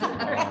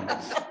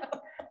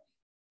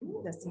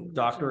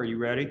 Doctor, are you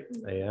ready?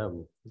 I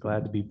am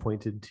glad to be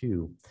pointed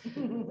to.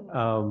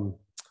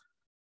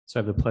 So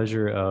I have the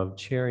pleasure of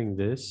chairing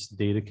this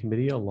data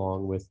committee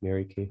along with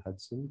Mary Kay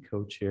Hudson,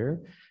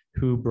 co-chair,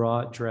 who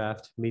brought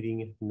draft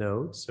meeting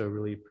notes. So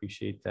really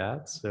appreciate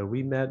that. So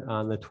we met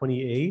on the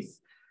 28th.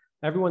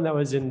 Everyone that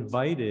was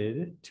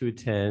invited to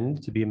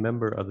attend to be a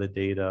member of the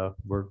data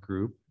work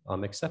group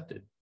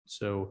accepted.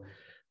 So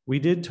we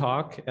did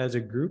talk as a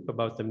group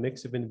about the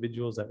mix of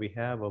individuals that we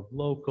have, of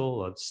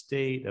local, of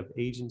state, of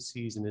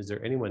agencies, and is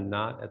there anyone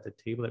not at the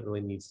table that really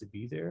needs to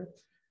be there?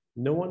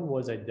 No one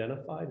was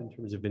identified in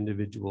terms of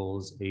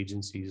individuals,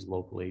 agencies,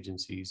 local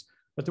agencies,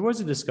 but there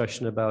was a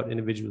discussion about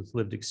individuals with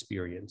lived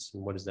experience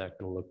and what is that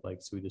going to look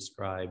like. So we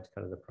described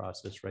kind of the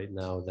process right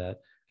now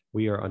that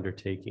we are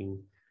undertaking.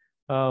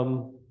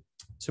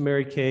 So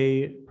Mary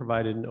Kay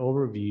provided an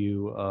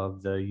overview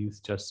of the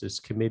Youth Justice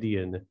Committee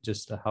and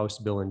just the House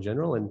bill in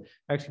general, and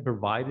actually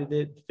provided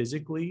it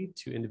physically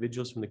to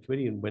individuals from the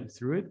committee and went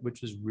through it,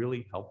 which was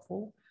really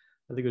helpful.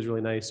 I think it was a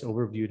really nice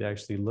overview to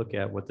actually look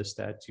at what the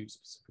statute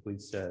specifically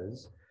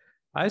says.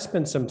 I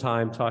spent some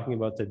time talking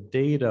about the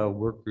data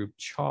work group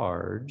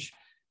charge,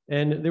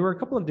 and there were a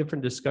couple of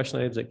different discussion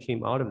items that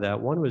came out of that.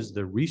 One was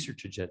the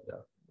research agenda.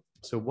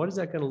 So what is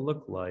that going to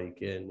look like?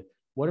 And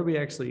what are we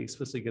actually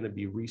explicitly going to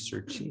be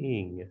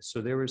researching?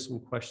 So there were some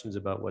questions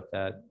about what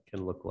that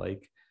can look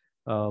like.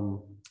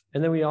 And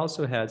then we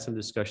also had some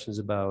discussions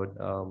about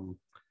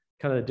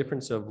kind of the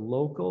difference of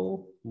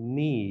local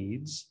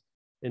needs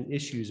and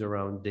issues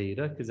around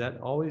data, because that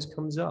always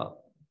comes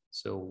up.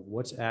 So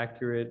what's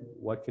accurate,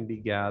 what can be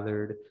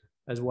gathered,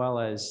 as well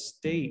as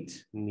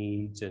state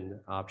needs and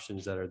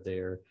options that are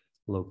there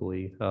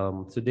locally.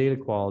 So data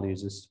quality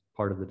is just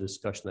part of the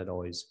discussion that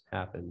always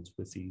happens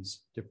with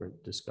these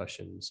different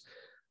discussions.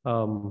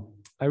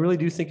 I really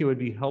do think it would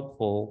be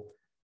helpful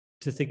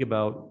to think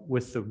about,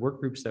 with the work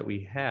groups that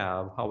we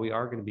have, how we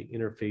are going to be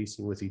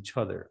interfacing with each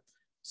other.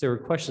 So there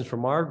were questions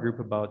from our group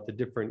about the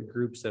different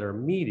groups that are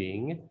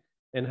meeting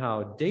and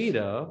how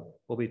data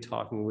will be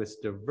talking with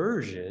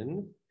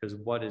diversion, because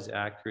what is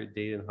accurate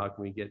data and how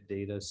can we get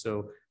data?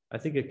 So I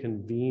think a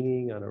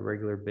convening on a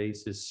regular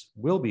basis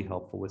will be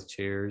helpful with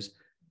chairs,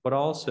 but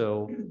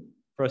also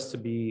for us to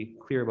be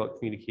clear about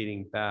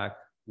communicating back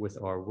with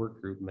our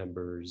work group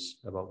members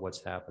about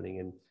what's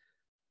happening. And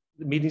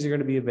the meetings are going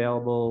to be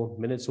available,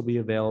 minutes will be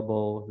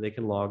available, they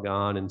can log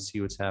on and see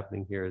what's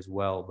happening here as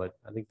well. But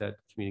I think that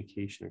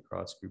communication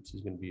across groups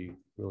is going to be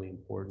really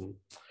important.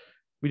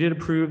 We did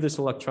approve this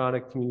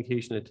electronic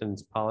communication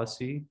attendance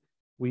policy.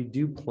 We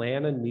do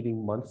plan on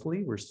meeting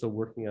monthly. We're still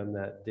working on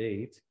that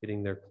date,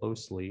 getting there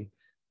closely.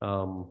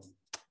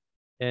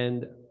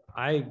 And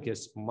I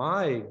guess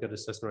my good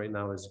assessment right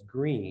now is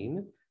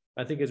green.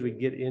 I think as we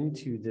get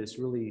into this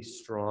really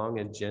strong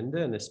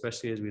agenda, and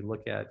especially as we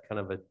look at kind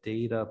of a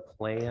data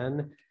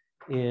plan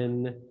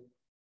in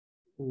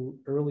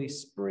early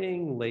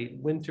spring, late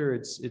winter,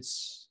 it's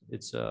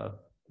a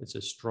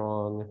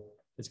strong,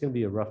 it's going to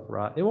be a rough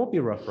ride. It won't be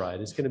a rough ride.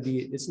 It's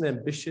an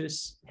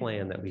ambitious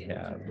plan that we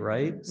have,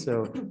 right?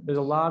 So there's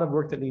a lot of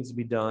work that needs to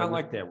be done. I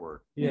like that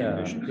word. Yeah,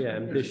 Ambitious. yeah,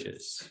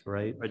 ambitious,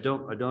 right? I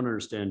don't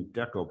understand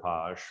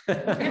decoupage.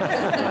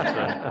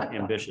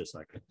 Ambitious,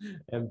 I can.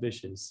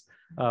 Ambitious.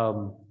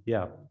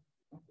 Yeah.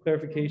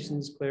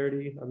 Clarifications,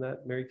 clarity on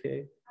that, Mary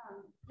Kay?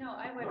 No,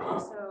 I would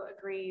also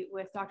agree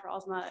with Dr.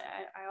 Alsma.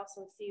 I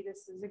also see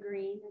this as a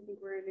green. I think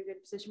we're in a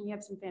good position. We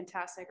have some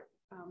fantastic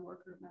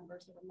work group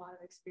members with a lot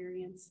of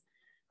experience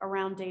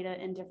around data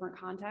in different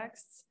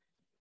contexts.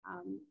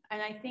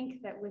 And I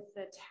think that with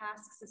the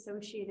tasks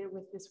associated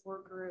with this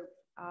work group,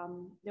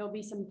 there'll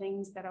be some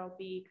things that'll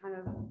be kind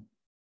of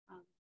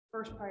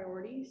first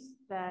priorities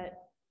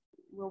that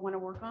we'll want to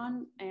work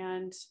on,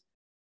 and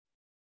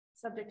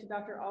subject to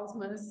Dr.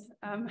 Alsma's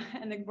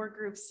and the work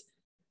group's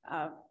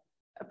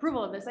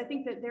approval of this. I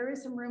think that there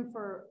is some room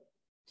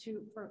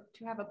to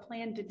have a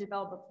plan, to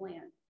develop a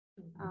plan,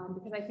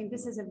 because I think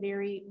this is a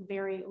very,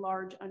 very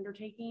large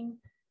undertaking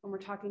when we're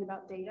talking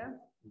about data.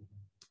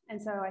 And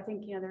so I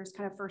think, there's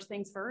kind of first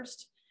things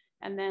first,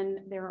 and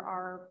then there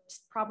are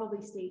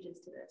probably stages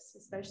to this,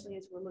 especially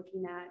as we're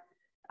looking at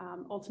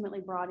ultimately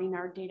broadening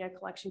our data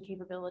collection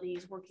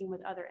capabilities, working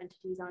with other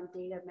entities on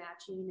data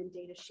matching and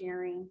data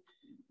sharing.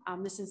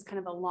 This is kind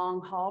of a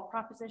long haul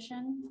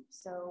proposition.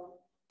 So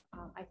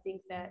I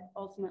think that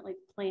ultimately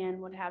plan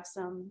would have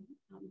some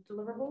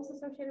deliverables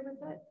associated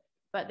with it,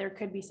 but there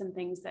could be some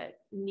things that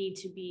need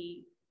to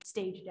be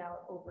staged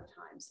out over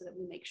time so that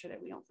we make sure that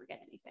we don't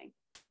forget anything.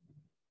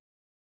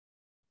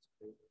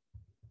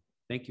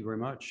 Thank you very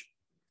much.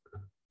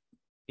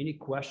 Any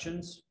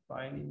questions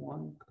by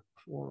anyone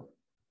for?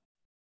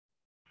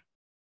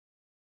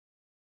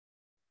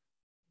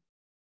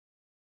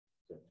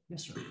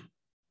 Yes, sir.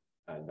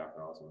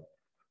 Dr. Osmond,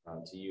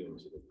 to you and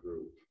to the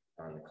group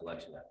on the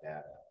collection of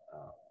data.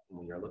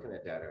 When you're looking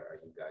at data, are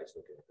you guys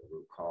looking at the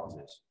root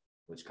causes,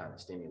 which kind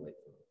of stimulate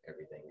from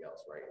everything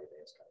else, right?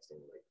 Everything's kind of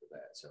stimulate for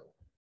that. So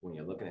when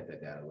you're looking at that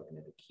data, looking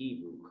at the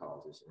key root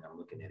causes, and I'm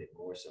looking at it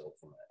more so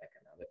from an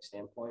economic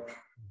standpoint.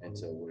 And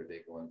so what are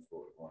they going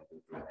for? Going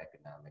through an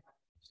economic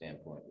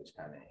standpoint, which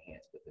kind of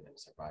enhance within the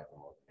survival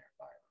mode in their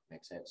environment.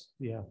 Make sense?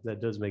 Yeah, that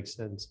does make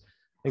sense.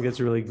 I think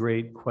that's a really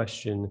great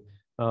question.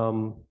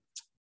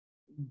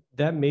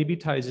 That maybe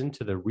ties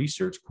into the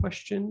research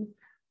question,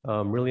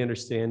 really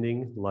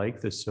understanding like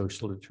the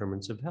social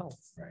determinants of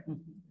health. Right.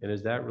 And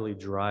is that really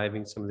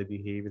driving some of the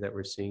behavior that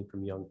we're seeing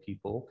from young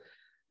people?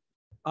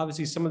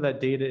 Obviously, some of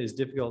that data is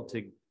difficult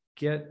to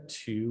get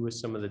to with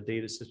some of the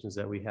data systems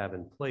that we have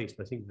in place,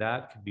 but I think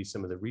that could be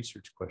some of the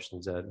research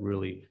questions that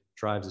really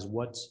drives is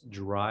what's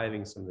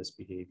driving some of this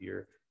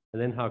behavior,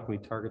 and then how can we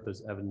target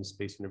those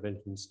evidence-based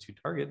interventions to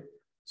target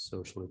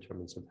social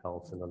determinants of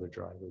health and other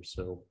drivers.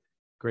 So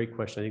great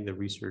question. I think the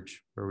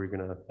research where we're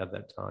going to have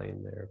that tie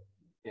in there.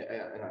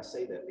 Yeah, and I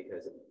say that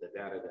because of the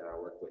data that I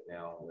work with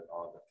now with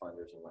all the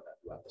funders and whatnot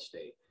throughout the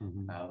state.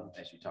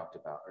 As you talked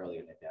about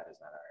earlier, the data is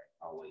not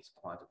always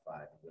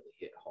quantified and really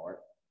hit hard.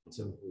 And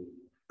so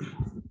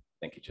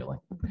thank you, Julie.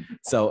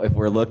 So if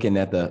we're looking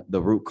at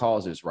the root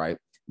causes, right,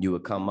 you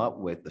would come up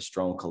with the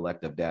strong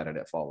collective data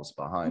that falls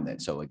behind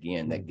that. So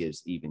again, that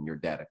gives even your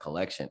data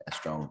collection a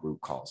strong root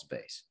cause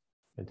base.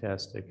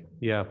 Fantastic.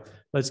 Yeah,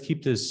 let's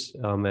keep this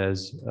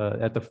as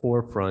at the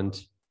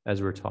forefront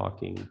as we're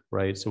talking,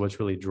 right? So what's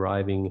really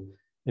driving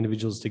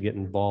individuals to get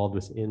involved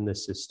within the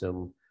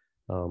system?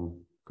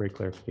 Great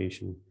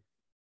clarification.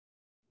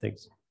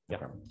 Thanks.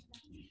 Yeah.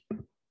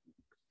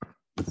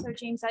 So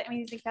James, I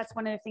mean, I think that's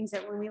one of the things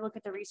that when we look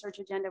at the research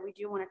agenda, we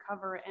do want to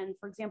cover. And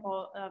for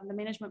example, the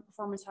Management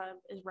Performance Hub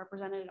is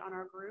represented on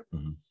our group,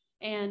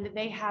 and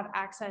they have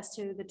access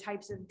to the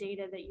types of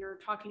data that you're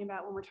talking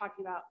about when we're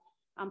talking about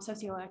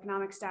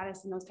socioeconomic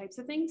status and those types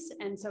of things.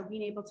 And so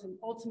being able to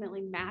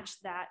ultimately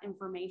match that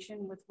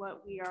information with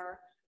what we are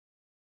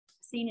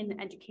seeing in the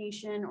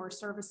education or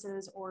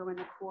services or in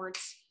the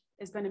courts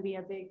is going to be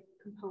a big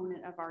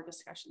component of our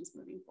discussions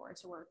moving forward.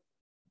 So we're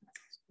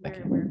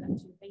very aware of that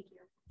too. Thank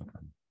you.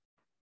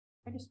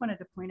 I just wanted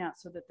to point out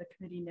so that the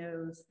committee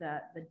knows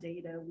that the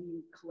data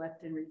we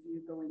collect and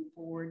review going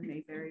forward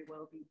may very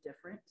well be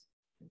different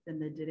than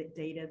the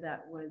data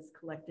that was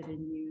collected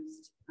and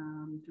used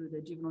through the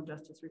Juvenile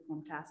Justice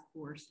Reform Task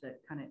Force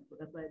that kind of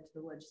led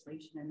to the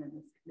legislation and then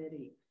this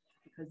committee,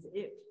 because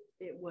it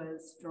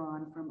was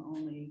drawn from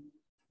only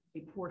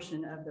a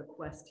portion of the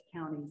Quest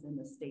counties in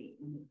the state,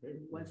 and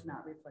it was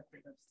not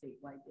reflective of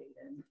statewide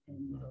data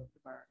in both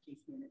of our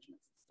case management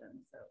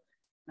systems. So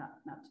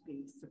not to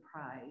be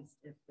surprised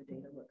if the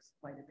data looks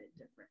quite a bit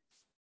different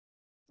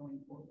going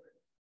forward.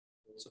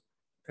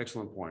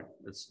 Excellent point.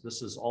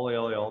 This is all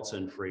else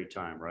in free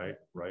time, right?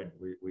 Right.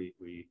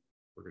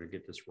 We're going to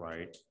get this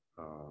right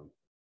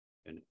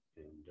and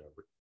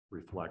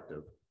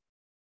reflective.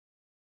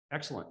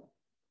 Excellent.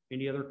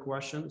 Any other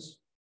questions?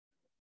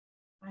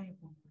 I have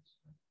one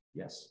question.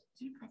 Yes.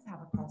 Do you guys have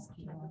a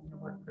prosecutor in your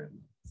work group?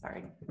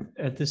 Sorry.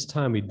 At this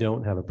time, we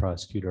don't have a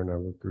prosecutor in our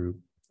work group.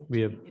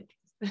 We have.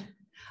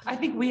 I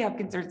think we have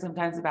concerns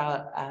sometimes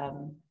about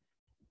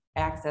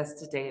access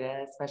to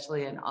data,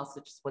 especially, and also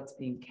just what's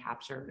being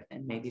captured.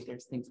 And maybe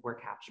there's things we're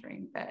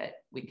capturing that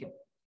we could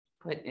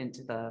put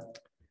into the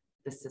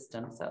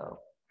system. So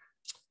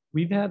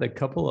We've had a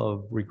couple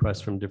of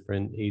requests from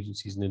different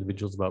agencies and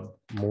individuals about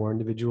more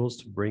individuals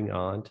to bring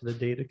on to the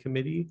data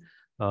committee.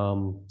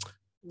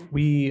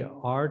 We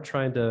are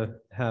trying to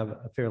have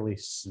a fairly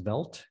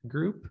svelte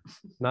group,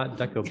 not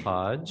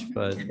decoupage,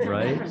 but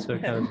right. So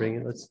kind of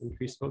let's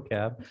increase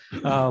vocab.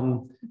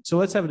 So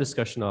let's have a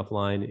discussion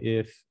offline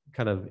if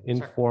kind of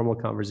informal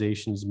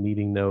conversations,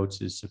 meeting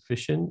notes is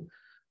sufficient,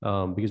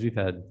 because we've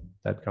had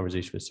that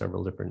conversation with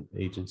several different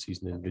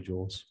agencies and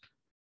individuals.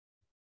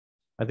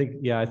 I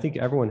think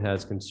everyone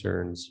has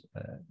concerns,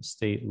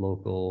 state,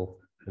 local,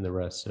 and the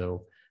rest.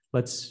 So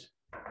let's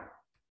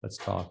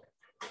talk.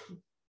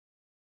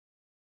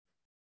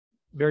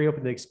 Very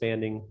open to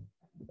expanding.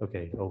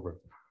 Okay,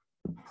 over.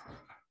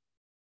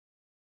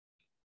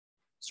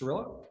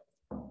 Cirilla?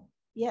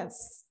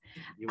 Yes.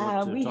 You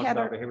want to we talk had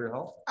about our behavioral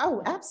health?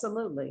 Oh,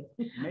 absolutely.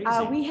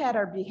 We had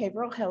our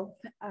behavioral health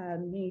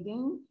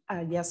meeting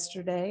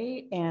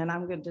yesterday, and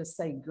I'm going to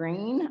say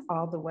green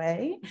all the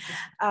way.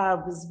 I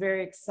was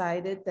very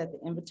excited that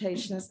the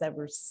invitations that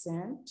were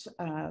sent,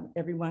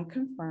 everyone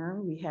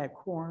confirmed. We had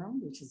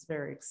quorum, which is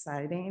very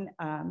exciting.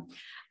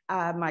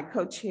 My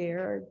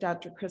co-chair,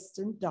 Dr.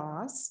 Kristen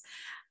Doss,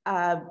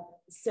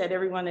 set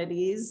everyone at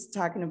ease,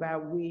 talking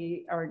about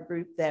we are a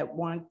group that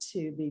want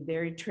to be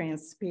very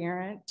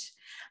transparent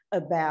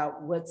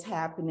about what's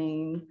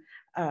happening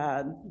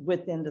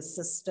within the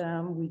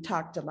system. We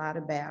talked a lot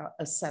about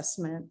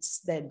assessments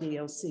that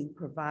DOC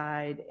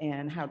provide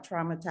and how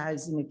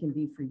traumatizing it can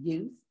be for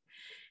youth,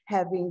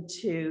 having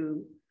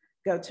to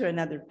go to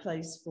another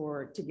place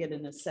to get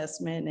an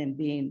assessment and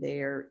being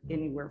there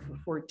anywhere from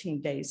 14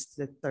 days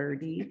to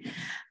 30.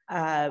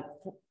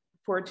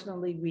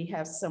 Fortunately, we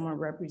have someone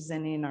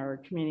representing our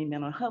community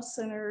mental health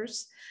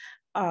centers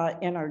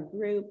in our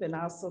group, and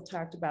also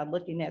talked about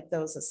looking at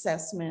those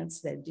assessments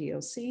that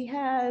DOC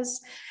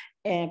has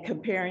and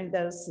comparing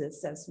those to the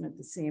assessment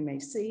the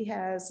CMAC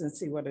has and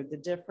see what are the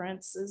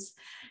differences.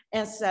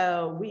 And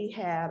so we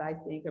had, I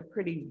think, a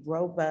pretty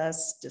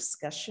robust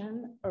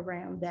discussion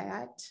around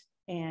that,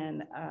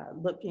 and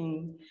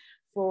looking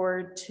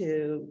forward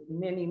to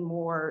many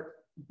more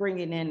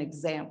bringing in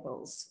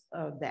examples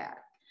of that.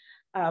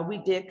 We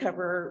did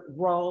cover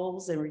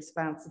roles and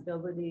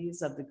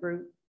responsibilities of the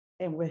group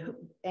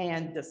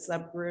and the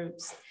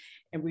subgroups,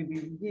 and we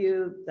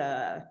reviewed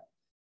the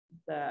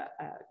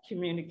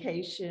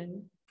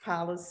communication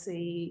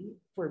policy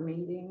for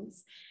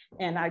meetings.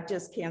 And I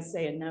just can't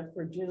say enough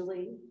for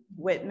Julie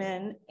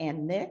Whitman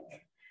and Nick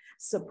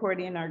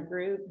supporting our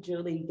group.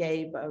 Julie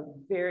gave a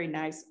very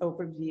nice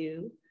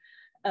overview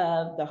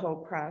of the whole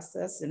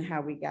process and how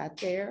we got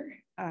there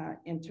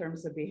in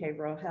terms of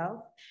behavioral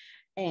health.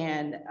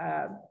 And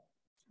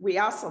we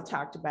also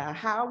talked about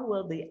how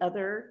will the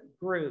other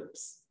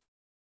groups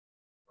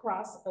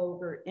cross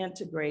over,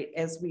 integrate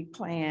as we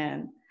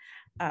plan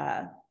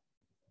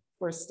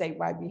for a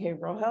statewide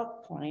behavioral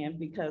health plan,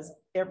 because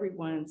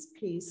everyone's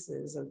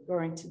pieces are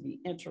going to be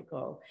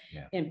integral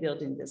in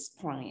building this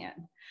plan.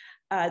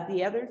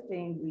 The other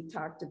thing we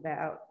talked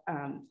about,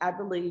 I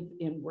believe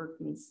in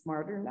working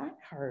smarter, not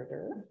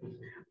harder.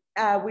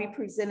 We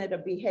presented a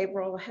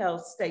behavioral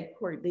health state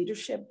court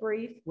leadership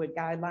brief with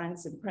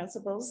guidelines and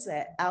principles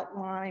that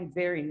outline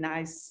very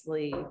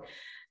nicely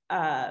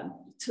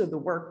to the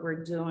work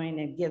we're doing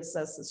and gives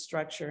us a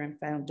structure and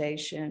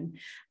foundation.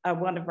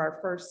 One of our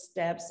first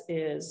steps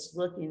is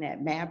looking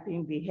at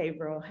mapping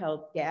behavioral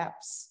health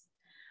gaps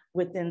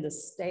within the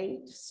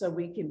state so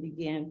we can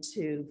begin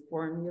to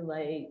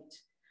formulate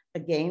a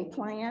game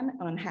plan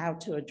on how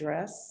to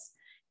address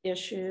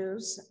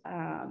issues.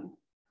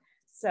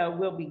 So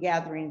we'll be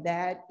gathering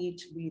that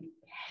each week.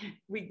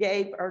 We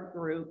gave our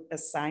group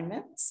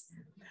assignments.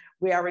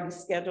 We already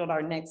scheduled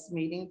our next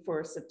meeting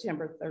for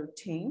September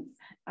 13th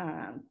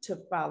to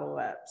follow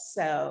up.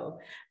 So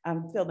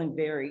I'm feeling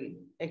very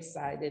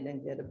excited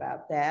and good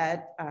about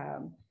that.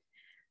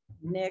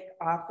 Nick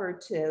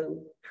offered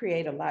to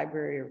create a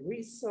library of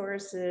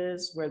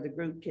resources where the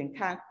group can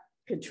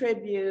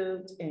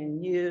contribute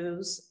and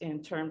use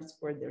in terms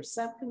for their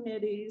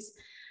subcommittees.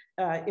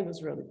 It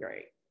was really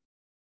great.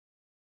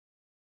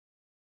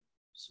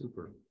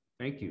 Super,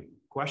 thank you.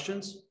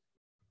 Questions?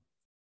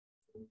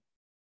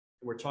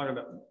 We're talking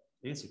about,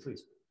 Nancy,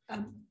 please.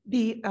 I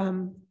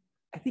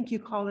think you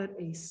call it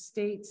a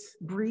state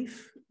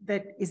brief.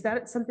 Is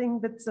that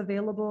something that's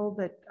available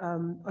that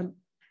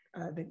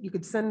that you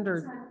could send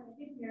or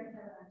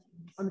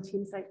on the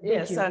team site?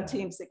 Yes, on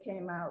Teams. It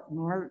came out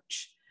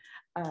March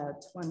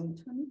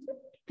 2022.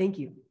 Thank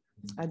you.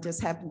 I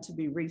just happened to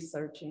be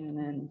researching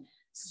and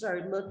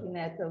started looking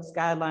at those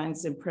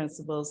guidelines and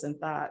principles and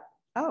thought,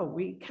 oh,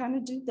 we kind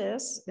of do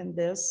this and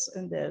this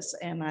and this.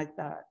 And I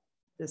thought,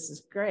 this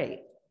is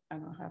great. I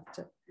don't have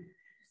to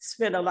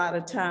spend a lot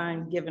of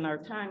time given our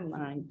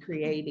timeline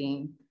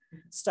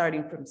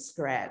starting from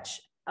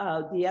scratch.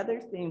 The other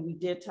thing we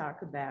did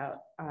talk about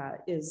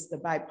is the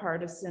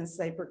Bipartisan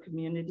Safer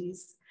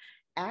Communities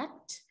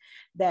Act,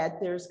 that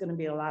there's going to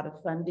be a lot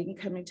of funding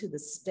coming to the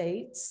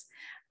states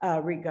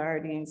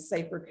regarding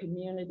safer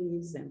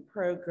communities and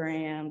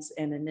programs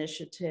and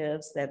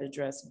initiatives that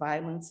address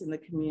violence in the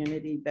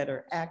community,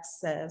 better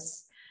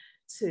access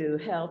to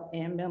health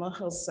and mental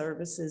health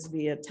services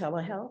via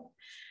telehealth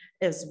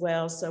as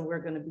well. So we're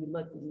going to be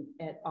looking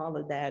at all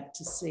of that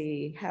to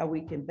see how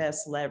we can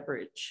best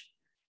leverage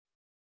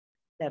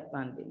that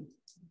funding.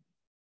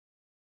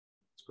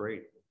 It's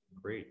great,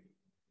 great.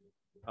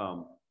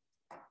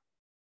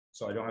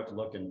 So I don't have to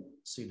look and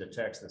see the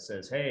text that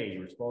says, hey,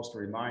 you're supposed to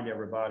remind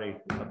everybody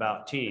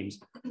about Teams.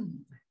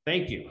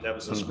 Thank you. That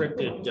was a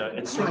scripted,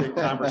 inserted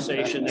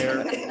conversation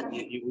there.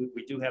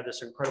 We do have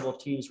this incredible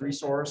Teams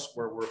resource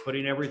where we're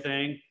putting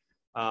everything.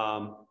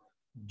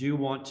 Do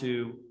want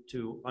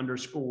to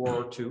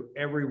underscore to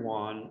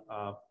everyone,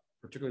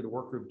 particularly the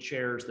work group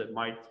chairs that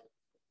might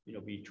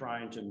be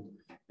trying to,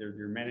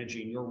 you're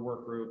managing your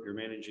work group, you're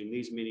managing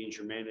these meetings,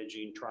 you're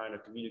managing, trying to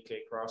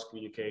communicate,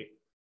 cross-communicate.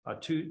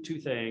 Two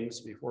things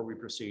before we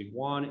proceed.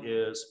 One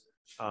is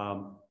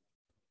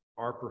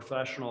our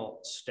professional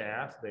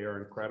staff. They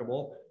are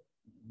incredible.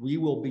 We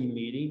will be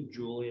meeting,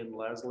 Julie and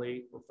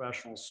Leslie,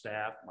 professional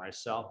staff,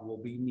 myself will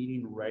be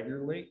meeting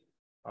regularly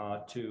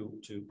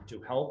to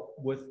help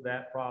with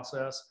that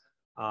process.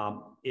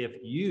 If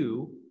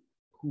you,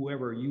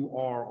 whoever you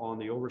are on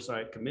the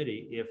oversight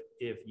committee,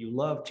 if you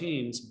love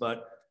Teams,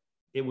 but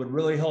it would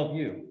really help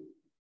you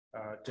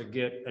to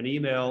get an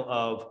email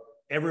of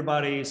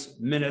everybody's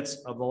minutes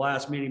of the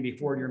last meeting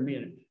before your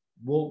meeting.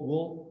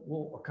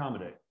 We'll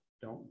accommodate.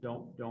 Don't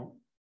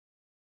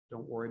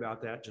worry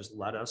about that. Just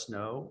let us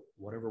know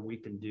whatever we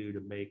can do to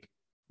make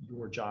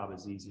your job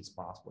as easy as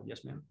possible.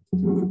 Yes, ma'am.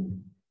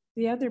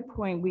 The other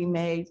point we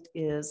made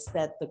is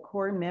that the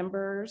core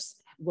members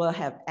will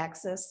have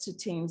access to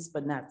teams,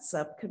 but not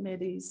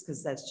subcommittees,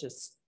 because that's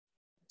just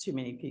too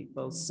many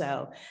people.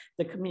 So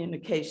the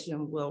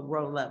communication will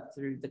roll up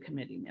through the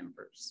committee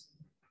members.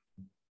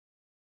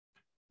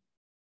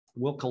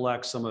 We'll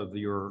collect some of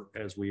your,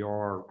 as we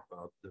are,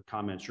 the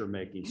comments you're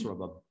making, sort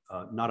of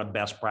a, not a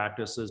best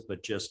practices,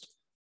 but just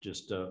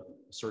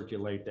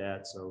circulate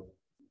that. So,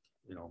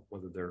 you know,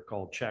 whether they're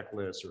called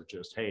checklists or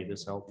just, hey,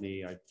 this helped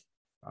me,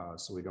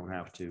 so we don't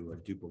have to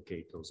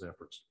duplicate those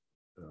efforts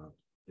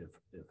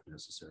if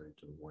necessary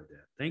to avoid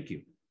that. Thank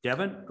you.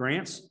 Devin,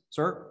 Grants,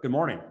 sir, good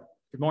morning.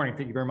 Good morning.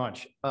 Thank you very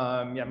much.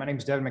 Yeah, my name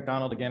is Devin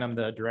McDonald. Again, I'm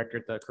the director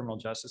at the Criminal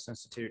Justice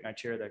Institute, and I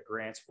chair the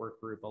grants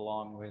work group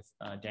along with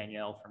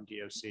Danielle from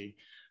DOC.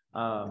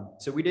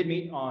 So we did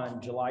meet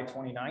on July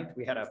 29th.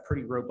 We had a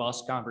pretty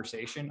robust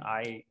conversation.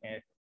 I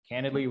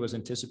candidly was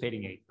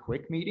anticipating a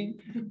quick meeting.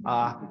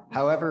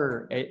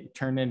 However, it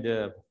turned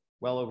into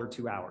well over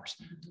 2 hours.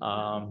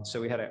 So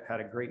we had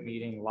a great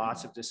meeting,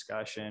 lots of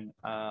discussion.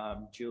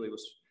 Julie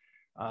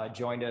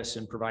joined us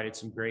and provided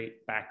some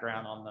great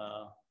background on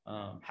the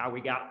how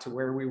we got to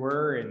where we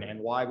were and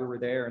why we were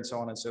there and so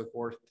on and so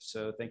forth.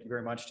 So thank you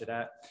very much to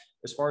that.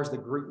 As far as the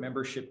group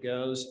membership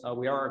goes,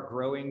 we are a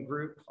growing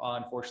group.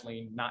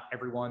 Unfortunately, not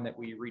everyone that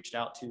we reached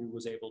out to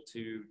was able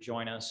to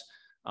join us.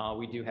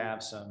 We do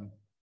have some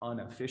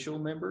unofficial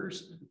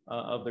members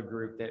of the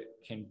group that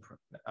can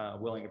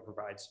willing to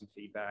provide some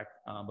feedback,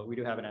 but we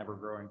do have an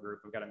ever-growing group.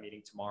 We've got a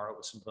meeting tomorrow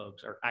with some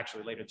folks, or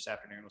actually later this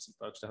afternoon with some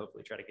folks, to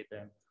hopefully try to get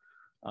them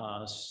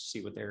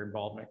see what their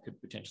involvement could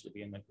potentially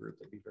be in the group.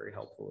 That'd be very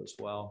helpful as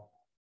well.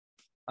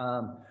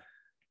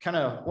 Kind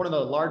of one of the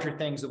larger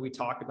things that we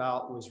talked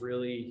about was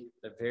really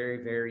the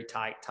very, very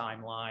tight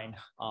timeline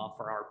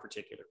for our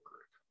particular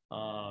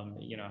group.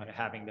 You know,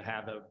 having to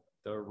have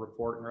the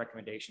report and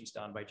recommendations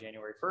done by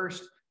January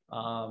 1st.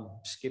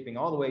 Skipping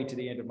all the way to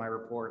the end of my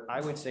report,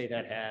 I would say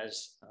that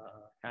has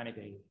kind of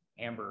a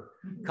amber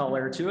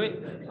color to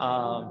it.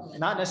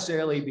 Not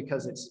necessarily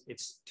because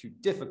it's too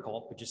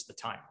difficult, but just the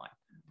timeline.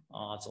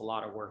 It's a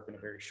lot of work in a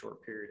very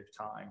short period of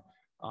time.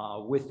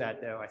 With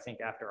that, though, I think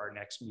after our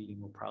next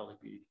meeting, we'll probably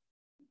be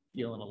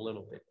feeling a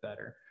little bit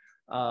better.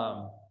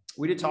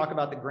 We did talk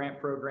about the grant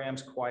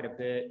programs quite a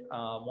bit.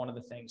 One of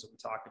the things that we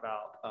talked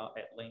about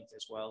at length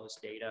as well is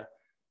data,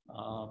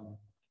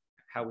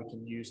 how we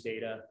can use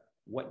data,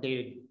 what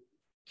data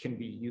can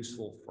be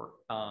useful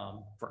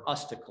for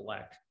us to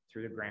collect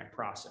through the grant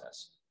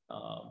process.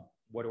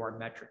 What do our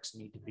metrics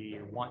need to be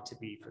or want to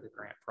be for the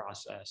grant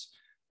process?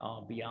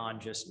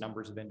 Beyond just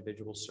numbers of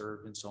individuals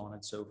served and so on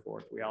and so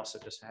forth. We also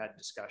just had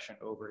discussion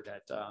over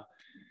that,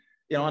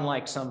 you know,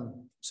 unlike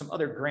some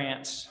other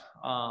grants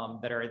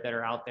that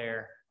are out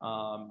there,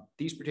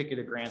 these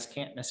particular grants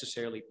can't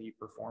necessarily be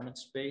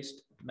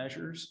performance-based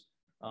measures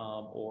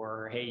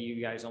or, hey,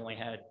 you guys only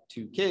had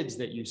 2 kids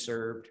that you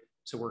served,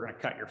 so we're going to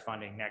cut your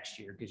funding next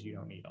year because you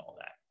don't need all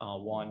that.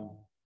 One,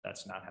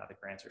 that's not how the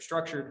grants are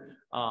structured.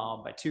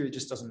 But 2, it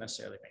just doesn't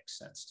necessarily make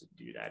sense to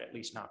do that, at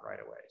least not right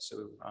away.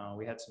 So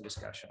we had some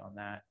discussion on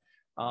that.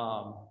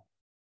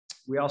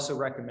 We also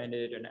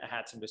recommended and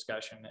had some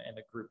discussion, and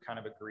the group kind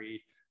of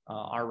agreed.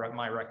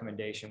 My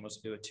recommendation was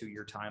to do a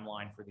 2-year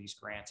timeline for these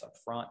grants up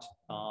front.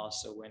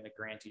 So when the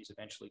grantees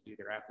eventually do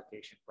their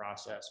application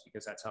process,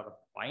 because that's how the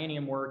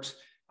biennium works,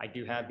 I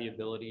do have the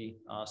ability,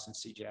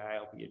 since CJI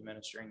will be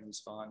administering these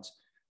funds,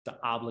 to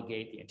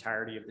obligate the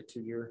entirety of the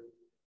 2-year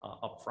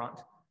up front.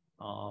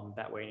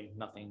 That way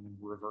nothing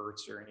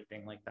reverts or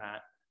anything like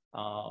that.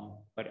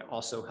 But it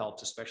also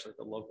helps, especially at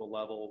the local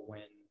level,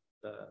 when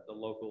the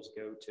locals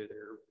go to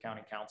their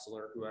county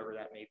councilor, whoever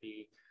that may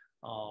be,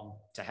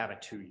 to have a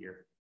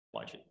 2-year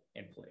budget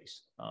in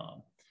place.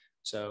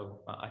 So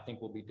I think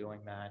we'll be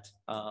doing that.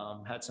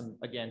 Had some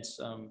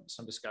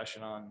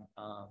discussion on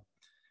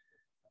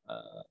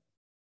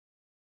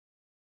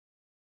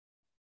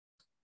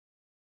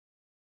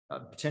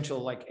potential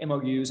like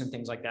MOUs and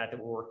things like that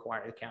will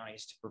require the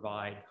counties to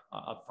provide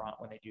upfront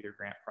when they do their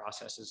grant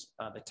processes.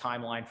 The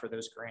timeline for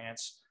those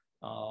grants,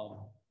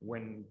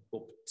 when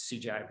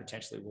CJI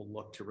potentially will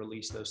look to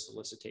release those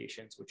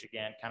solicitations, which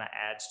again kind of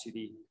adds to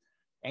the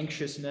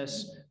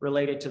anxiousness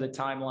related to the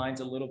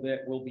timelines a little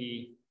bit. Will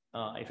be,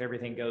 if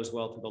everything goes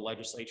well through the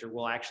legislature,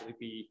 we'll actually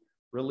be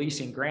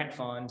releasing grant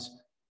funds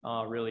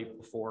really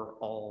before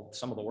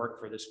some of the work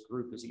for this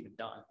group is even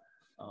done.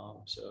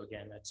 So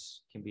again,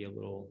 can be a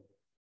little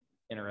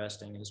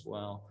interesting as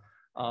well.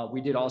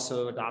 We did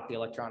also adopt the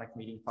electronic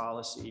meeting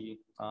policy,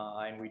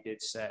 and we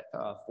did set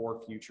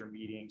 4 future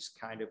meetings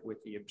kind of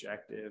with the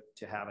objective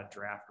to have a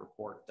draft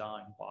report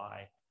done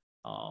by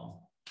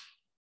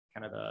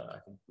I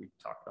think we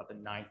talked about the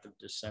 9th of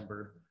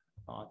December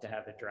to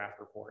have the draft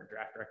report and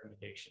draft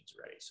recommendations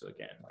ready. So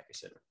again, like I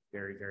said,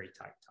 very, very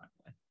tight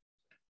timeline.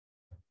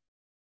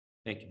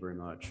 Thank you very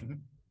much.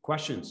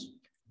 Questions?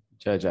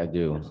 Judge, I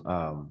do.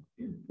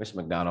 Mr.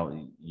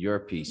 McDonald, your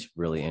piece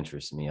really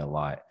interests me a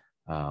lot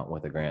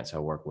with the grants. I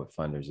work with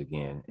funders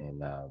again,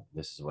 and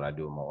this is what I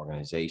do in my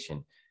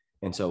organization.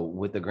 And so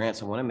with the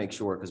grants, I want to make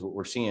sure, because what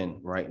we're seeing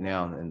right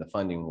now in the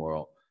funding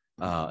world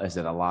is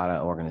that a lot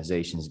of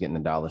organizations getting the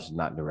dollars is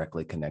not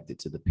directly connected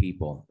to the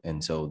people.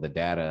 And so the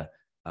data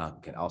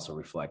can also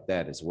reflect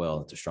that as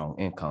well, to strong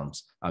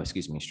incomes,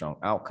 strong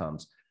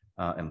outcomes,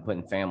 and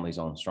putting families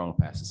on strong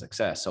paths to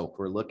success. So if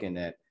we're looking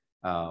at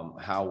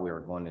how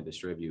we're going to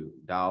distribute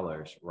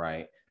dollars,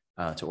 right,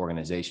 to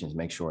organizations,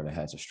 make sure that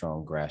has a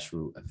strong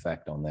grassroots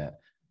effect on that,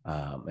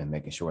 and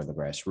making sure the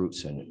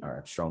grassroots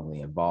are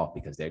strongly involved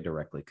because they're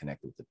directly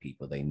connected with the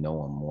people. They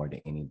know them more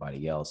than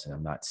anybody else. And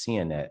I'm not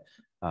seeing that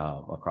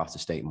across the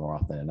state more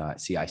often than not.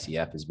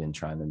 CICF has been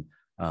trying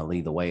to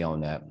lead the way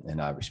on that,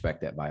 and I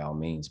respect that by all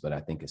means, but I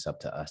think it's up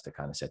to us to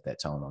kind of set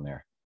that tone on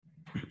there.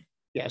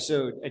 Yeah,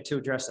 so to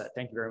address that,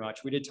 thank you very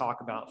much. We did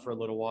talk about for a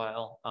little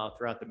while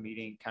throughout the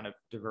meeting, kind of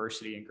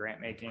diversity in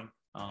grant making,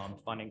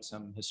 funding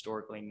some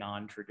historically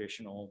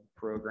non-traditional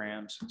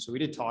programs. So we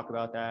did talk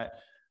about that.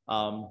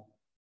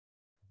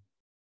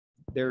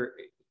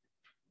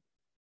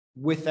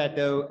 With that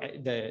though,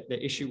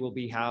 the issue will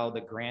be how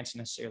the grants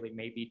necessarily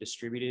may be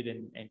distributed,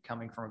 and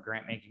coming from a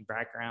grant making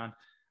background,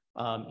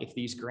 if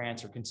these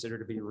grants are considered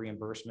to be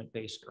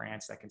reimbursement-based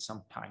grants, that can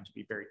sometimes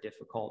be very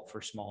difficult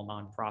for small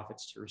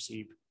nonprofits to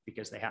receive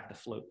because they have to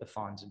float the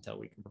funds until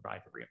we can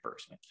provide the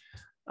reimbursement.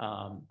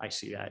 I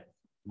see that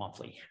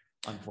monthly,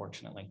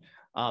 unfortunately.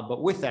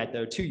 But with that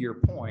though, to your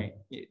point,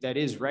 that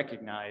is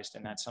recognized,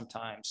 and that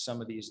sometimes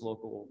some of these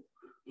local,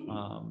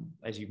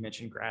 as you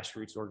mentioned,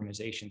 grassroots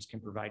organizations can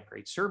provide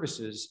great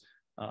services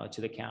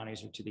to the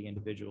counties or to the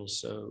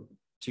individuals. So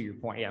to your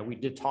point, yeah, we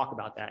did talk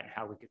about that and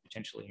how we could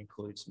potentially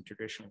include some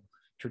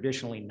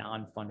traditionally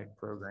non-funded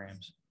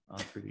programs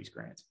through these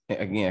grants.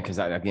 Again, because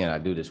I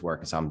do this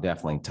work, so I'm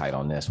definitely tight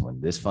on this one.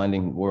 This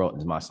funding world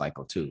is my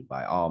cycle too,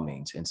 by all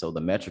means. And so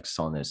the metrics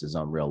on this is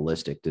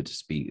unrealistic, to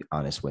just be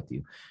honest with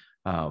you.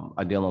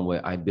 I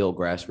build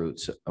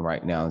grassroots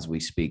right now as we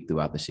speak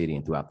throughout the city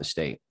and throughout the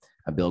state.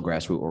 I build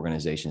grassroots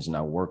organizations, and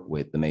I work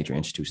with the major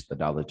institutions the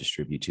dollars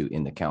distribute to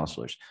in the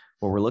counselors.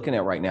 What we're looking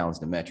at right now is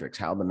the metrics,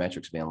 how the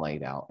metrics being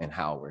laid out and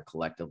how we're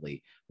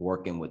collectively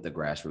working with the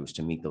grassroots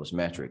to meet those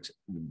metrics.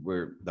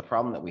 The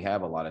problem that we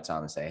have a lot of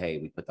times say, hey,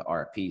 we put the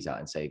RFPs out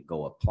and say,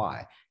 go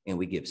apply. And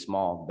we give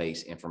small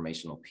base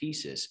informational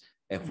pieces.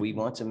 If we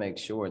want to make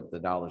sure that the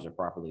dollars are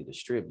properly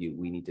distributed,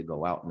 we need to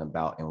go out and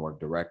about and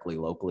work directly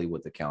locally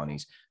with the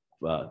counties,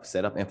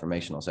 set up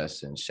informational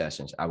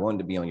sessions. I wanted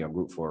to be on your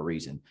group for a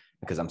reason,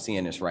 because I'm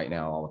seeing this right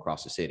now all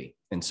across the city.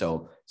 And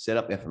so set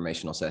up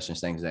informational sessions,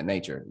 things of that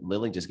nature.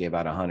 Lilly just gave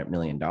out $100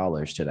 million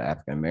to the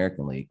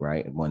African-American League,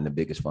 right? One of the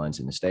biggest funds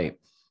in the state.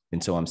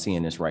 And so I'm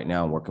seeing this right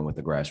now, working with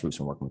the grassroots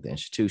and working with the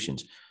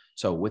institutions.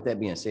 So with that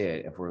being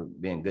said, if we're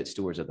being good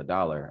stewards of the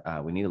dollar,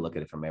 we need to look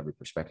at it from every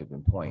perspective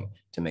and point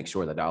to make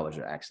sure the dollars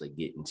are actually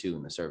getting to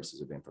and the services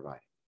are being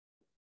provided.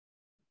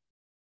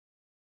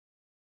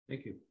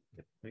 Thank you.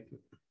 Thank you.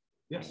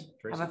 Yes.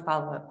 I have a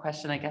follow-up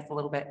question, I guess, a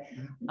little bit,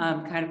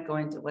 kind of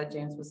going to what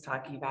James was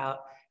talking about.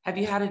 Have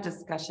you had a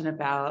discussion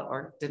about,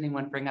 or did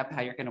anyone bring up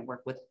how you're going to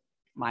work with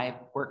my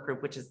work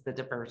group, which is the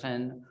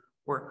diversion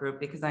work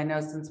group? Because I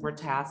know since we're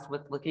tasked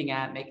with looking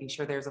at making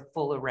sure there's a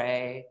full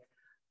array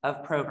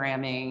of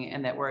programming,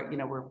 and that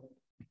we're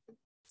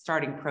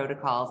starting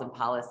protocols and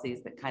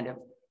policies that kind of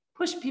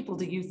push people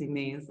to using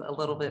these a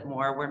little bit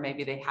more where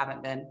maybe they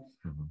haven't been.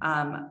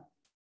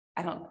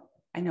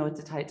 I know it's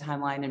a tight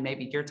timeline, and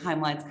maybe your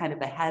timeline's kind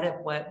of ahead of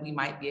what we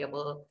might be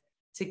able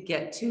to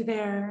get to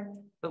there,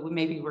 but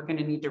maybe we're going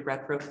to need to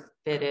retrofit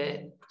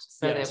it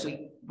so that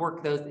we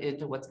work those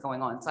into what's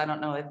going on. So I don't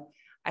know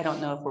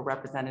if we're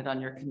represented on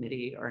your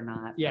committee or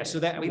not. Yeah, so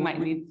that we might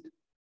need.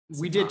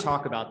 We did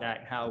talk about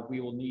that and how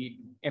we will need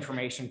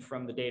information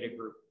from the data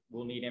group.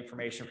 We'll need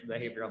information from the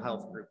behavioral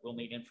health group. We'll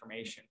need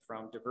information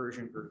from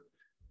diversion group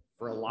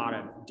for a lot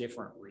of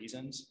different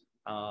reasons.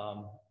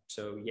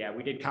 So yeah,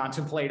 we did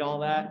contemplate all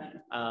that.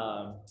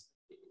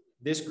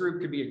 This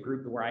group could be a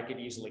group where I could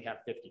easily have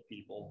 50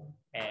 people.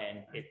 And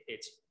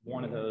it's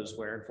one of those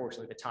where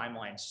unfortunately the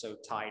timeline's so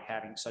tight,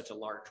 having such a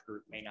large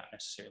group may not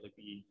necessarily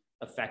be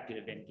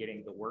effective in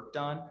getting the work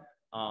done.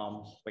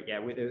 But yeah,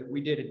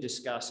 we did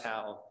discuss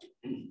how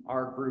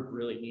our group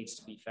really needs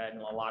to be fed,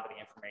 and a lot of the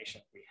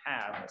information we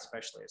have,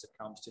 especially as it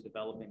comes to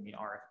developing the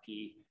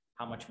RFP,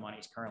 how much money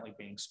is currently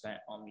being spent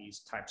on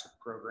these types of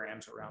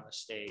programs around the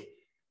state.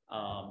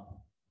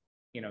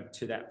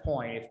 To that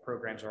point, if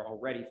programs are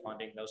already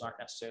funding, those aren't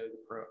necessarily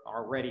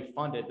already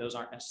funded. Those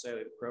aren't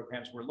necessarily the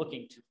programs we're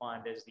looking to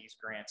fund as these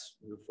grants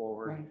move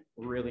forward. Right.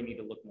 We really need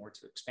to look more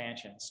to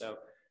expansion. So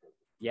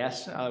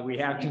yes, we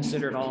have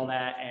considered all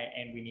that,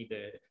 and we need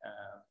to,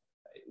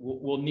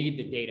 we'll need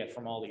the data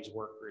from all these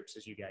work groups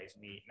as you guys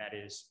meet. And that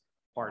is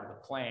part of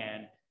the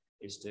plan,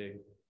 is to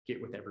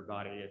get with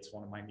everybody. It's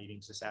one of my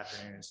meetings this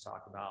afternoon, is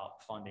talk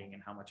about funding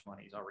and how much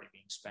money is already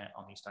being spent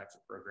on these types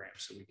of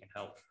programs, so we can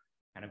help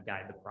kind of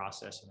guide the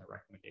process and the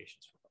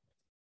recommendations.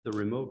 The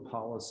remote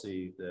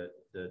policy that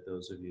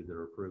those of you that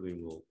are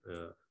approving will,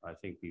 I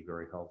think, be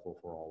very helpful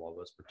for all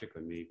of us,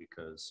 particularly me,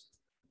 because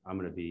I'm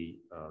going to be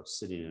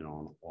sitting in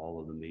on all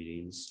of the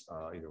meetings,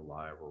 either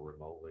live or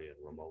remotely, and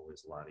remotely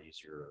is a lot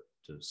easier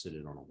to sit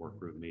in on a work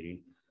group meeting.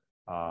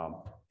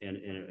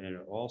 And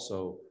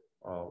also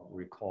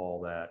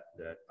recall that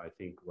I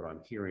think what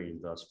I'm hearing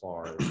thus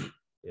far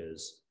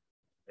is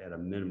at a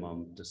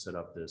minimum to set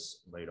up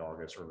this late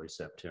August, early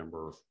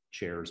September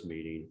chairs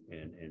meeting,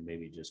 and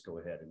maybe just go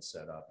ahead and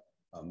set up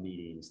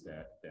meetings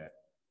that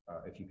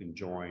if you can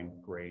join,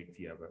 great. If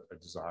you have a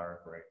desire,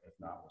 great. If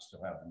not, we'll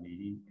still have the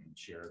meeting and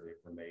share the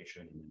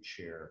information and then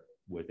share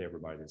with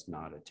everybody that's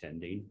not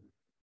attending.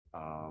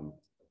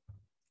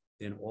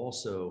 And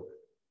also,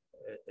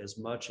 as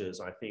much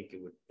as I think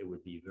it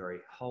would be very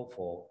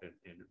helpful and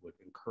it would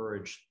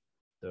encourage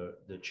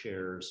the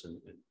chairs and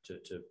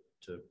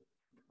to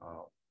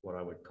what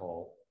I would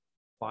call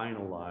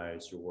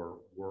finalize your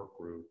work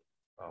group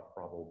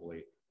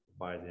probably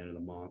by the end of the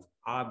month.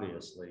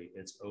 Obviously,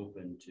 it's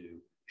open to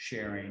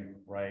sharing,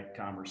 right,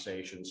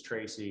 conversations.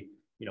 Tracy,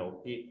 you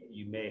know,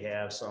 you may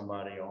have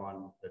somebody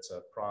on that's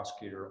a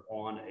prosecutor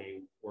on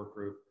a work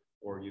group,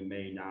 or you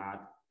may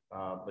not,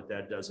 but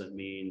that doesn't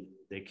mean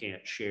they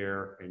can't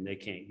share and they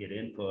can't get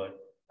input,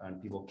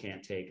 and people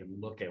can't take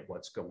and look at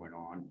what's going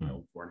on, you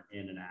know, for an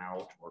in and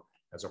out, or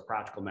as a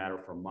practical matter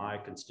from my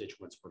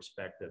constituents'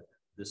 perspective,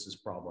 this is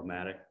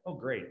problematic. Oh,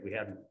 great. We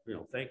haven't, you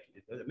know,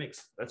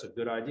 that's a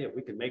good idea.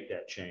 We can make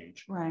that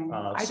change. Right.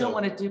 I don't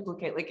want to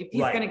duplicate, like if he's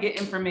Right. going to get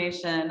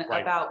information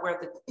Right. about where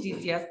the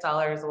DCS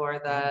dollars or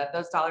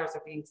those dollars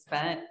are being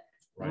spent,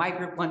 Right. my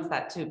group wants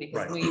that too,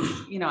 because Right.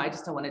 we, you know, I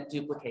just don't want to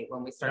duplicate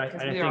when we start,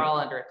 because I we think- are all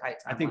under a tight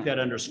timeline. I think that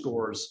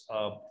underscores,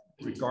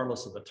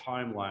 regardless of the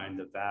timeline,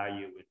 the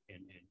value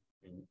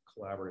in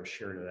collaborative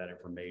sharing of that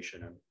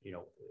information. And, you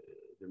know,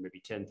 there may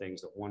be 10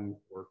 things that one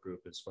work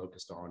group is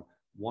focused on.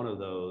 One of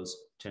those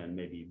 10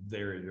 may be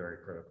very, very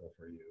critical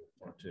for you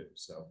or two.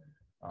 So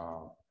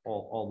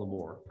all the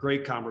more.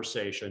 Great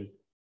conversation.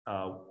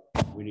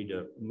 We need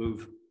to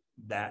move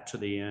that to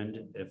the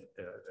end if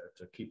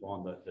to keep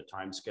on the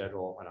time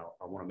schedule. And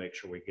I want to make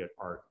sure we get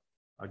our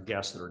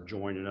guests that are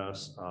joining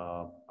us,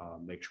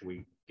 make sure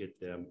we get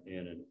them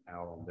in and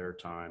out on their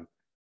time.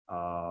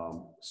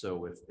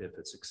 So if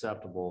it's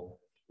acceptable,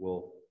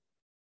 we'll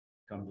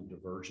come to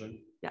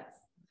diversion.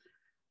 Yes.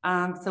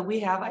 So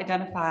we have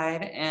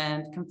identified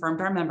and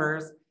confirmed our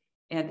members,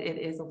 and it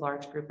is a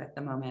large group at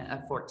the moment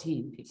of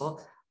 14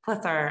 people,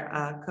 plus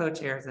our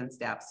co-chairs and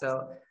staff.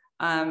 So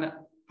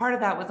part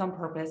of that was on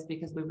purpose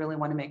because we really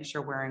want to make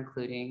sure we're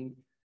including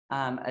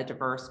a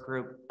diverse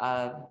group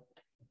of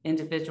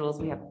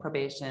individuals. We have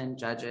probation,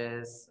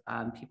 judges,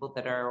 people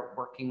that are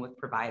working with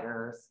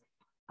providers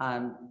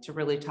to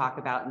really talk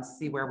about and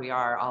see where we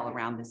are all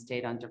around the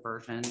state on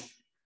diversion.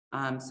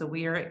 So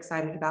we are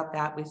excited about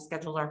that. We've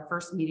scheduled our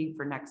first meeting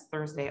for next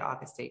Thursday,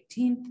 August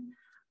 18th.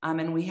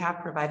 And we have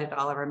provided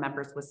all of our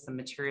members with some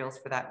materials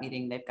for that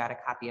meeting. They've got a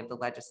copy of the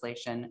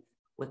legislation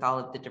with all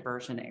of the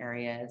diversion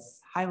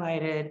areas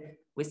highlighted.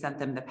 We sent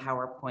them the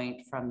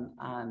PowerPoint from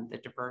the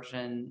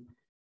diversion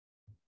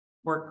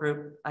work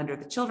group under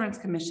the Children's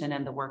Commission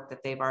and the work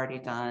that they've already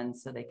done,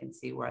 so they can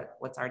see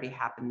what's already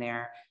happened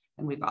there.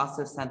 And we've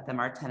also sent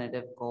them our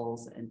tentative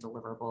goals and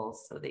deliverables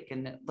so they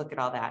can look at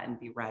all that and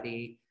be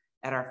ready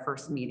at our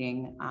first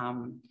meeting.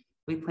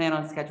 We plan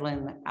on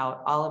scheduling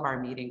out all of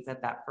our meetings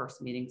at that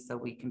first meeting so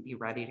we can be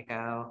ready to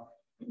go,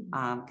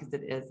 because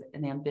it is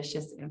an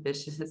ambitious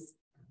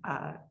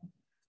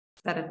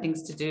set of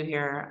things to do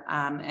here.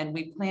 And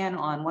we plan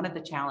on, one of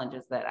the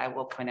challenges that I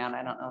will point out,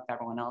 I don't know if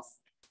everyone else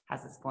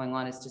has this going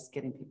on, is just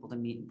getting people to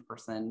meet in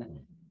person.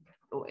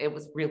 It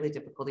was really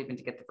difficult even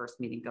to get the first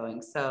meeting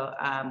going. So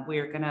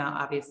we're gonna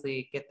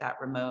obviously get that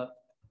remote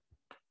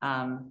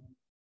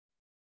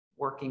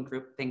working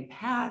group thing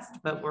passed,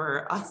 but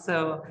we're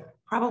also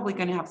probably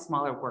going to have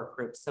smaller work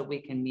groups so we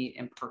can meet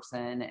in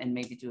person and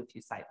maybe do a few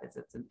site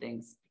visits and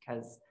things,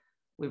 because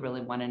we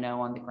really want to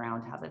know on the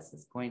ground how this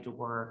is going to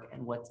work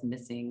and what's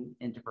missing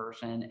in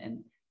diversion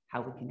and how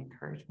we can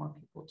encourage more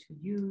people to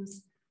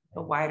use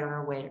a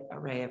wider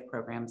array of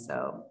programs.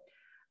 So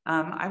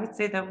I would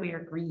say that we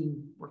are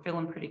green. We're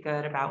feeling pretty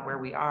good about where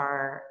we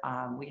are.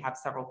 We have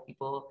several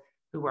people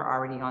who were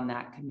already on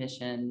that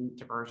commission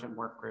diversion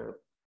work group.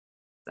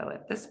 So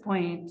at this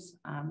point,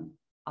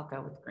 I'll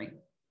go with green.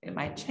 It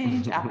might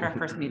change after our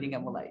first meeting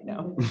and we'll let you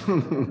know.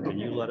 Can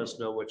you let us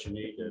know what you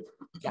need to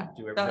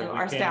do everything our we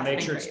can to staff's make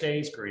been sure it great.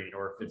 stays green,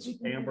 or if it's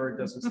amber, it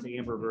doesn't stay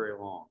amber very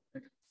long.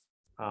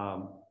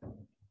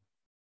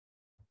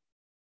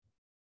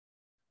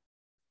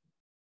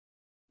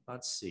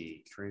 Let's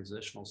see,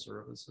 transitional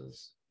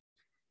services.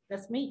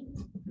 That's me.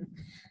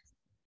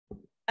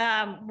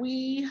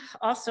 We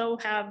also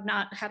have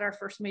not had our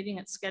first meeting.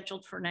 It's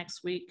scheduled for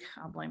next week.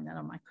 I'll blame that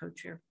on my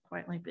co-chair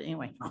quietly, but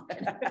anyway.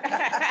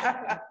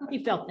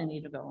 He felt the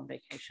need to go on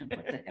vacation.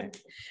 What the heck?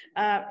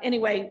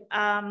 Anyway,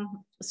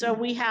 so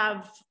we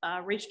have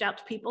reached out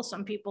to people.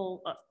 Some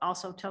people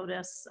also told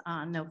us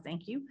no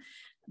thank you,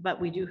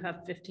 but we do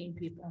have 15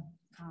 people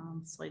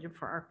slated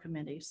for our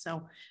committee.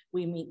 So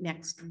we meet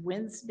next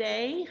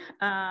Wednesday.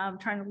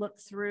 Trying to look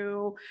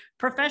through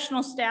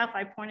professional staff.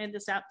 I pointed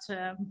this out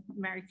to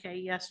Mary Kay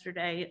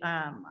yesterday.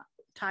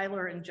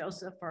 Tyler and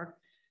Joseph are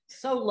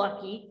so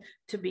lucky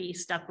to be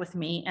stuck with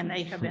me, and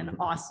they have been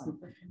awesome.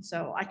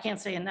 So I can't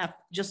say enough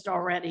just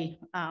already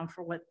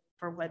for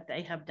what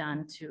they have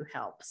done to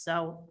help.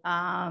 So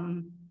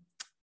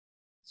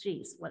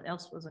geez, what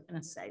else was I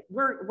going to say?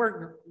 We're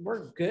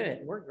good.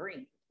 We're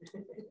green.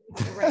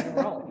 We're ready to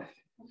roll.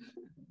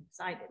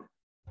 Excited.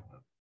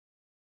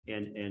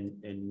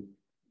 And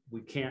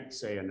we can't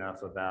say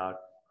enough about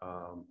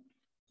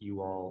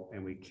you all,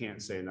 and we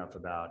can't say enough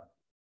about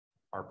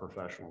our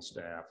professional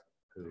staff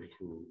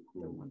who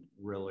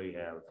really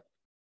have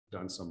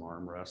done some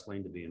arm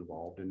wrestling to be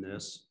involved in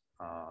this,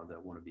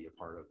 that want to be a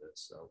part of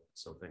this.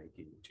 So thank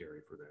you, Terry,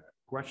 for that.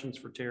 Questions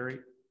for Terry?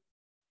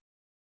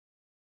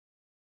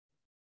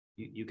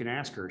 You can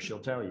ask her, she'll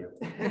tell you.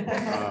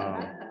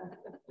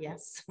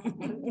 Yes.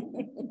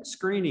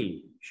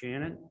 Screening,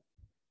 Shannon.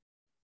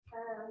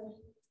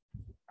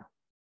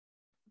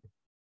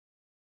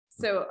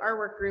 So our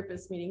work group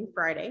is meeting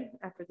Friday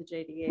after the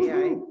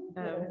JDAI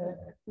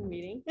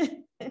meeting.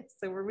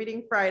 So we're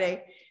meeting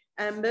Friday.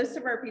 Most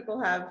of our people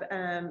have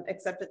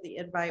accepted the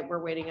invite.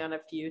 We're waiting on a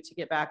few to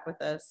get back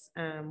with us.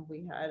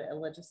 We had a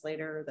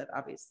legislator that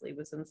obviously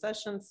was in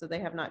session, so they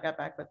have not got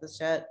back with us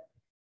yet.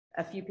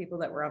 A few people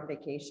that were on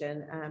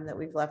vacation that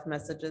we've left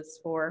messages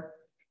for.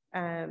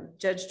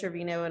 Judge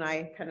Trevino and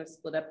I kind of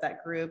split up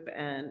that group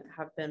and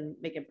have been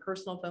making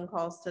personal phone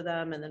calls to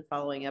them and then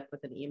following up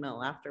with an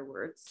email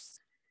afterwards.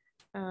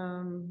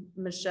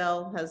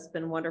 Michelle has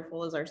been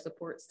wonderful as our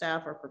support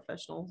staff, our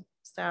professional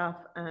staff.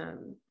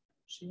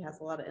 She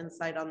has a lot of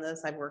insight on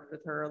this. I've worked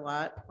with her a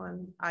lot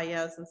on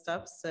IAS and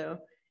stuff. So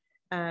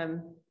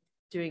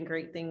doing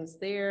great things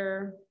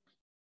there.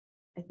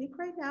 I think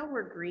right now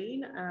we're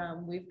green.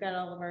 We've got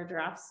all of our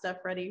draft stuff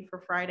ready for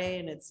Friday,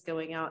 and it's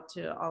going out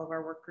to all of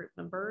our work group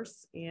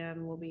members,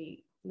 and we'll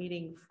be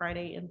meeting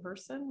Friday in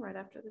person right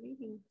after the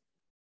meeting.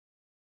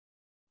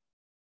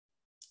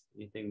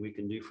 Anything we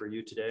can do for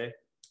you today?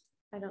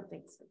 I don't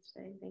think so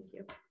today. Thank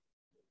you.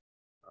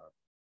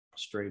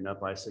 Straighten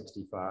up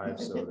I-65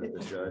 so that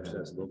the judge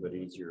has a little bit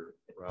easier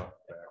route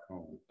back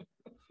home.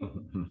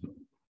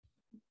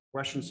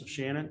 Questions of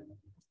Shannon?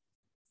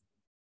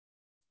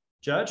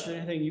 Judge,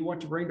 anything you want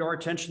to bring to our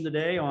attention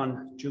today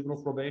on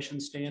juvenile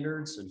probation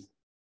standards? And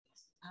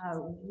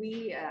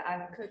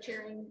I'm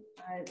co-chairing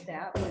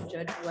that with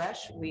Judge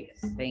Wesh.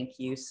 Thank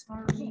you,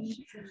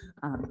 sorry.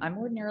 I'm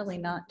ordinarily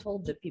not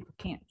told that people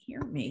can't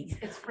hear me.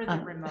 It's for the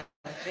remote.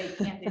 They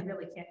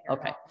really can't hear.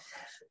 Okay.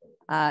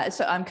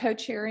 So I'm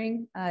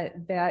co-chairing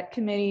that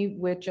committee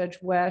with Judge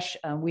Wesh.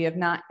 We have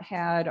not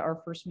had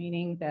our first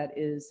meeting that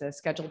is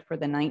scheduled for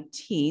the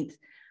 19th.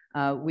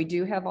 We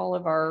do have all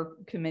of our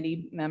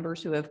committee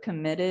members who have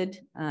committed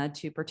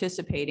to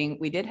participating.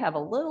 We did have a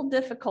little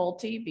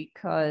difficulty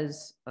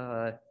because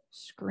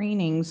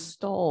screening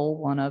stole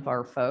one of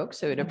our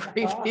folks who had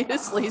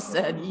previously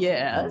said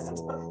yes,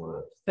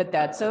 but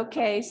that's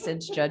okay.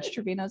 Since Judge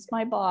Trevino's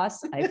my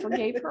boss, I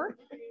forgave her.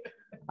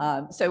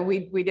 So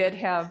we did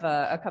have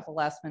a couple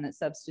last minute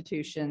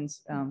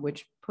substitutions,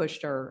 which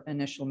pushed our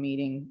initial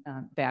meeting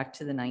back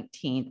to the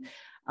 19th.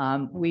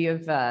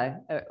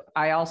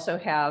 I also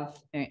have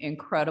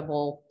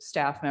incredible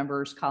staff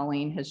members.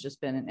 Colleen has just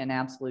been an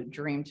absolute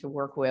dream to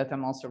work with.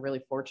 I'm also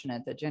really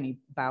fortunate that Jenny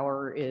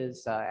Bauer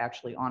is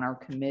actually on our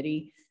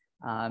committee.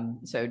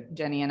 So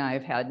Jenny and I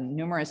have had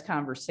numerous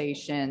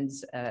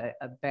conversations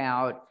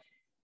about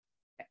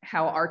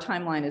how our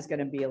timeline is going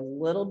to be a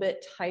little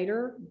bit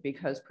tighter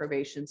because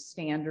probation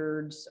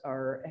standards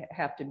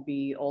have to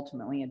be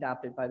ultimately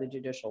adopted by the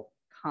judicial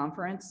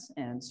conference.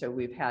 And so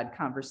we've had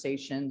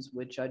conversations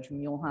with Judge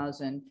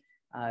Muehlhausen,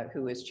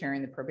 who is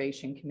chairing the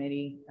probation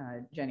committee.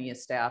 Jenny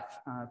is staff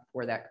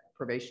for that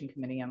probation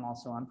committee. I'm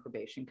also on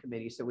probation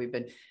committee. So we've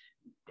been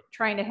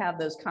trying to have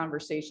those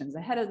conversations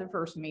ahead of the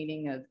first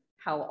meeting of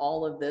how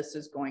all of this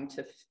is going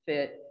to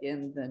fit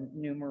in the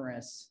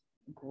numerous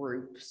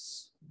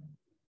groups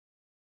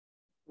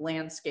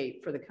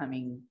landscape for the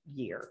coming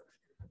year.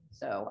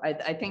 So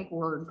I think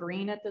we're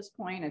green at this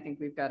point. I think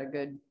we've got a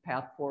good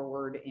path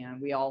forward, and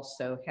we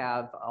also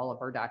have all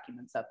of our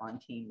documents up on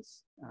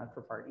Teams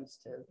for parties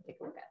to take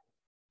a look at.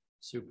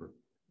 Super,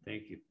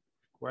 thank you.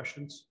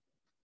 Questions?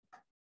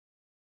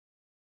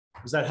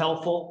 Is that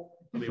helpful?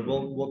 I mean,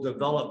 we'll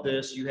develop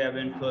this. You have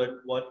input.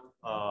 What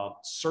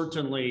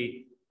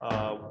certainly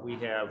we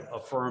have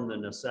affirmed the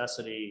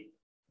necessity,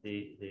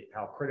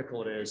 how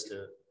critical it is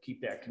to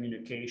keep that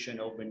communication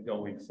open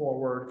going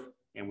forward.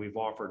 And we've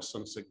offered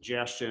some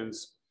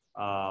suggestions.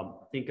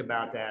 Think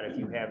about that if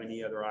you have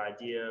any other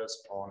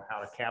ideas on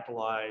how to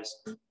capitalize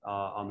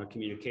on the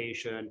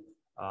communication.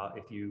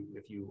 If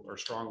you are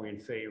strongly in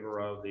favor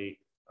of the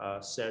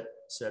set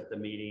the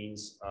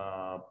meetings,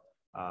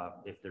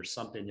 if there's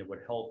something that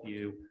would help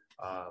you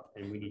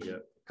and we need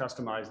to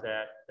customize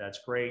that, that's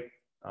great.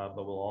 But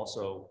we'll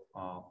also,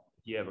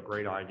 if you have a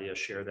great idea,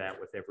 share that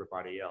with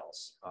everybody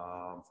else.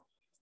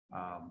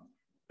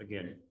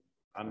 Again,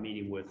 I'm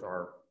meeting with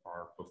our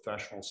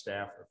professional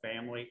staff or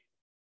family,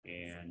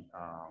 and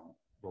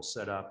we'll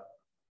set up,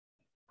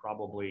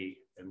 probably,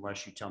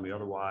 unless you tell me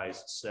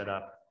otherwise, set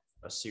up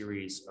a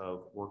series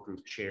of work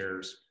group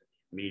chairs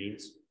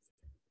meetings.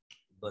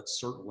 But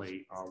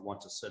certainly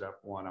want to set up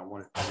one. I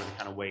want to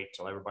kind of wait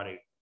till everybody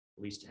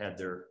at least had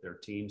their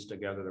teams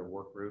together, their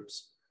work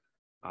groups.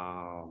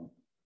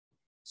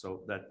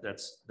 So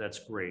that's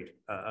great.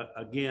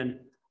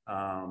 Again,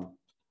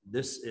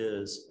 this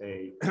is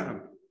a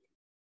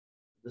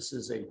this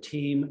is a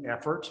team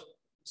effort.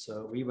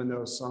 So even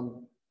though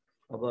some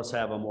of us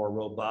have a more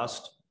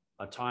robust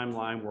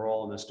timeline, we're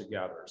all in this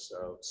together.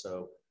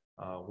 So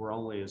we're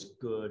only as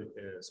good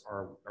as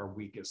our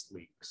weakest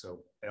link. So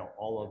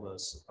all of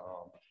us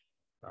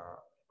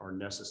are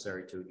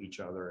necessary to each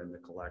other in the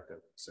collective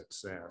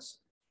success.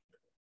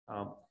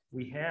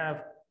 We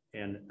have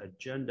an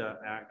agenda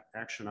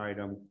action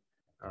item,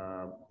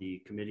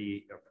 the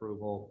committee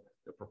approval,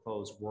 the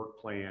proposed work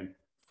plan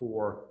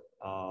for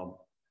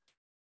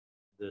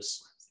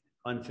this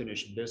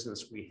unfinished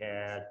business we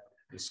had,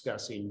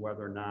 discussing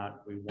whether or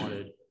not we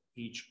wanted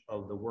each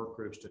of the work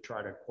groups to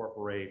try to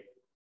incorporate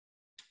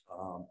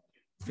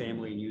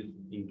family and youth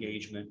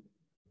engagement,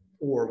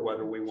 or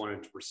whether we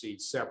wanted to proceed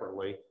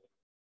separately.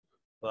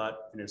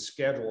 But in its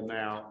schedule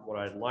now, what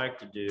I'd like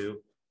to do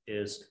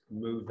is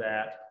move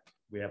that.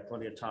 We have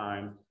plenty of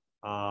time.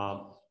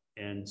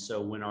 And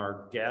so when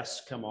our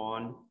guests come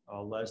on,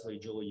 Leslie,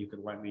 Julie, you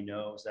can let me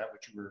know. Is that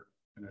what you were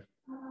going to?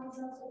 I was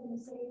also going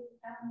to say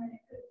that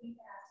it could be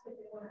asked if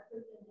they want to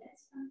put the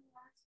minutes from the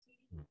last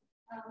meeting.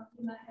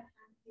 You might have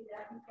time to do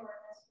that before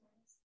our next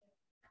minutes.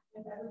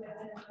 If everybody,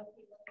 I don't know if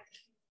people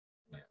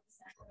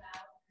sent them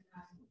out.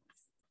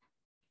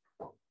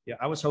 Yeah,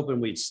 I was hoping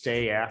we'd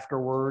stay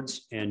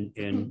afterwards and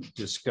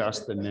discuss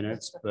the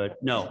minutes,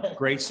 but no,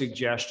 great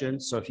suggestion.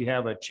 So if you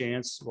have a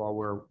chance while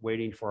we're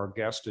waiting for our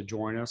guests to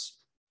join us,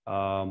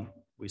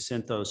 we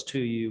sent those to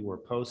you. We're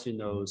posting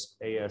those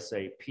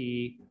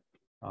ASAP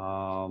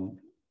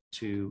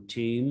to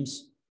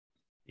teams.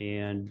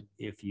 And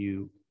if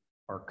you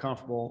are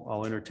comfortable,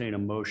 I'll entertain a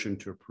motion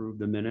to approve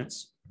the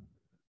minutes.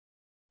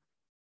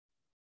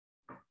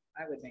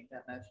 I would make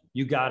that motion.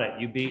 You got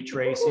it. You beat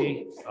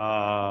Tracy.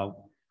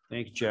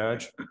 Thank you,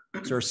 Judge.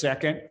 Is there a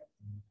second?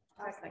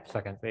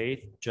 Second.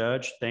 Faith,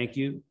 Judge, thank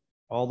you.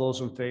 All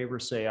those in favor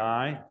say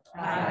aye.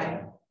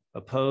 Aye.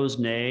 Opposed,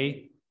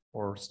 nay,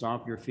 or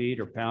stomp your feet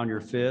or pound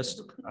your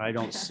fist. I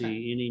don't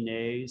see any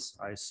nays.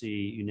 I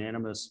see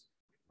unanimous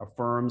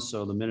affirms,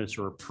 so the minutes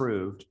are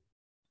approved.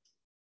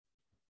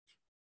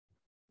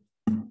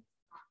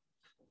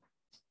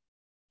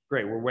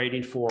 Great, we're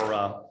waiting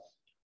for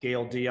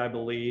Gail D, I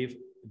believe.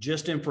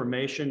 Just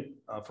information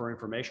for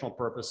informational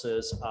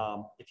purposes.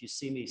 If you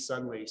see me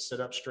suddenly sit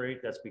up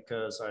straight, that's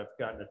because I've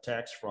gotten a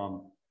text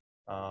from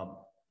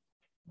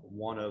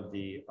one of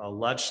the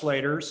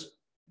legislators.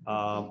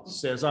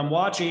 Says I'm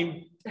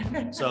watching.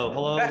 So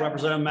hello,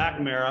 Representative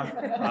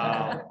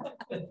McNamara.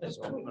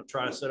 So I'm gonna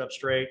try to sit up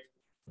straight.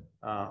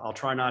 I'll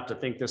try not to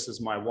think this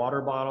is my water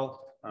bottle.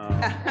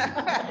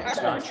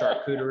 It's not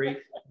charcuterie.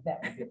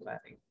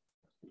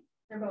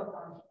 They're both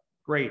on.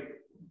 Great.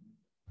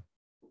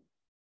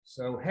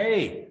 So,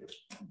 hey,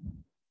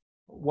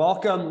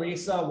 welcome,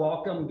 Lisa.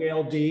 Welcome,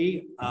 Gail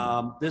D.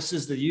 This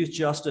is the Youth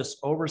Justice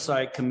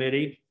Oversight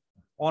Committee.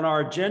 On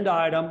our agenda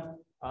item,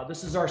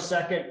 this is our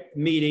second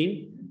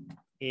meeting.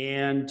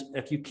 And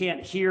if you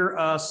can't hear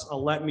us,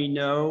 let me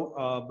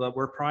know. But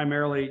we're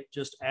primarily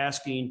just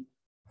asking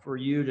for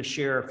you to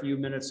share a few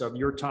minutes of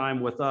your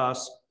time with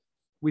us.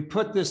 We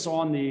put this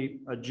on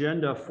the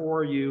agenda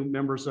for you,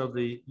 members of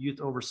the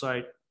Youth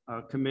Oversight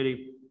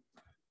Committee,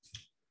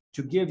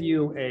 to give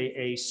you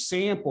a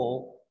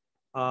sample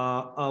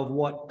of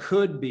what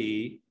could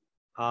be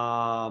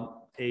a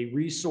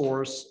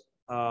resource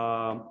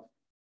that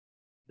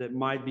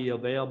might be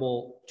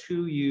available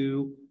to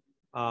you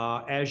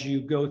as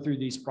you go through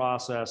these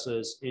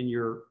processes in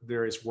your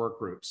various work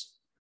groups.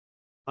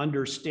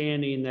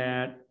 Understanding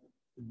that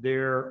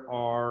there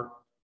are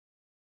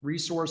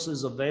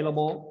resources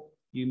available,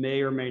 you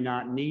may or may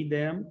not need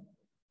them.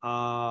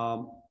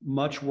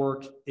 Much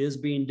work is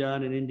being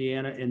done in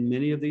Indiana in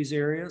many of these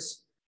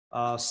areas.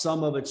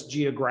 Some of it's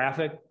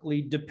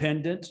geographically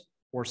dependent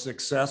or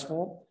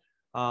successful.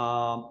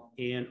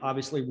 And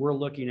obviously we're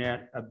looking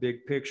at a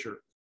big picture.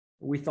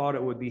 We thought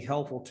it would be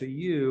helpful to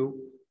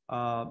you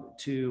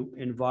to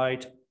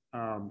invite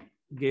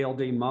Gail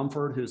D.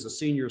 Mumford, who's a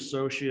senior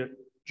associate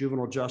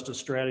juvenile justice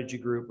strategy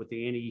group with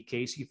the Annie E.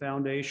 Casey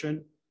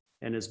Foundation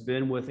and has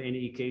been with Annie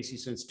E. Casey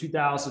since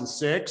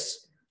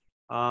 2006.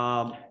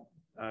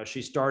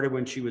 She started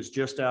when she was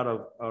just out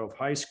of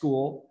high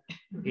school.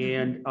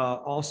 And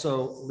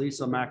also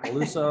Lisa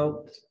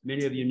Macaluso.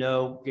 Many of you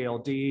know Gail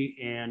D.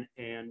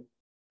 and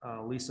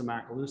Lisa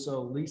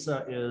Macaluso.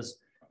 Lisa is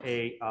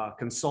a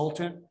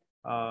consultant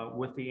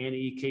with the Annie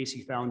E.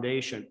 Casey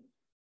Foundation.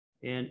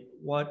 And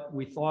what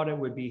we thought it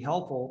would be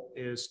helpful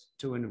is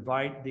to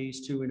invite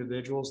these two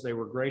individuals. They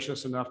were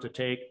gracious enough to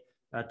take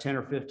 10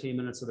 or 15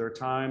 minutes of their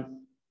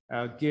time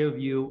give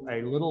you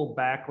a little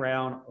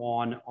background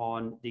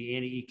on the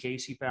Annie E.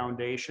 Casey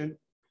Foundation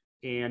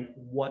and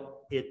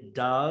what it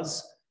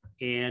does.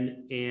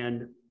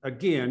 And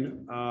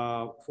again,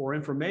 for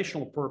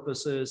informational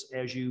purposes,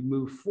 as you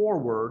move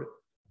forward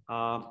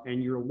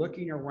and you're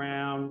looking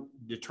around,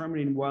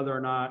 determining whether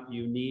or not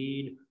you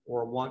need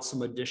or want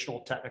some additional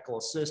technical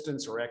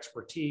assistance or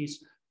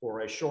expertise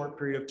for a short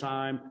period of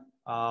time,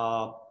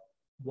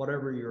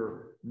 whatever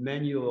your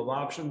menu of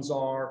options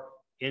are,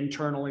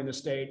 internally in the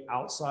state,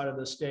 outside of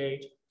the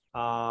state,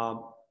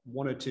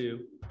 wanted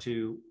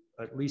to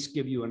at least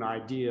give you an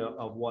idea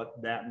of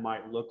what that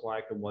might look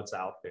like and what's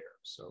out there.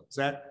 So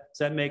does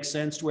that make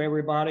sense to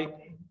everybody?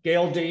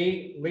 Gail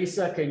D,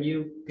 Lisa, can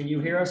you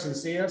hear us and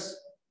see us?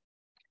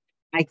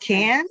 I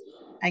can,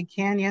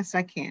 yes,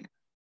 I can.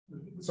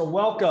 So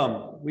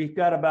welcome. We've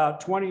got about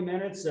 20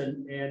 minutes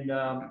and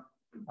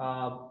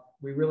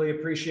we really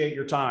appreciate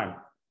your time.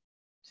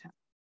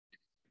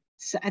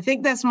 So I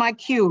think that's my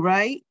cue,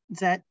 right? Is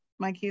that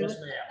my cue? Yes,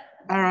 ma'am.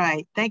 All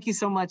right. Thank you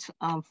so much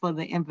for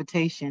the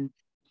invitation.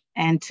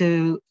 And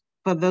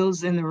for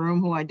those in the room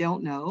who I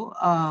don't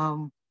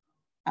know,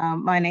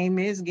 my name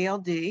is Gail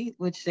D,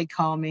 which they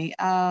call me.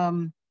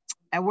 I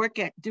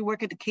do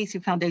work at the Casey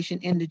Foundation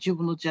in the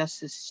Juvenile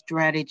Justice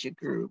Strategy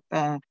Group.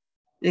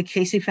 The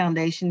Casey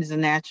Foundation is a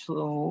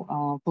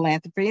national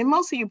philanthropy, and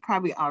most of you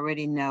probably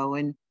already know.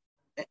 And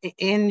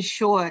in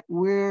short,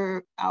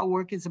 our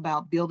work is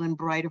about building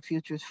brighter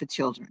futures for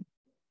children,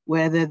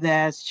 whether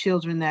that's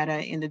children that are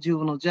in the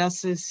juvenile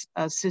justice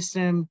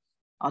system,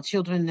 or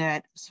children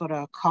that sort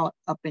of caught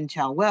up in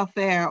child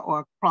welfare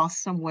or cross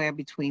somewhere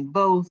between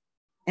both,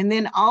 and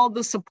then all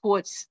the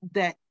supports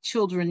that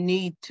children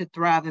need to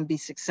thrive and be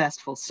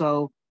successful.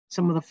 So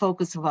some of the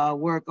focus of our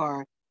work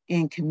are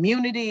in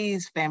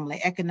communities,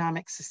 family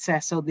economic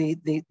success. So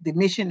the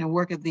mission and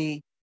work of the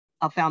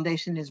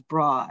foundation is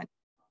broad.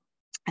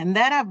 And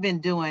that I've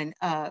been doing,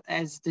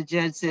 as the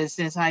judge says,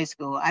 since high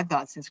school. I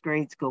thought since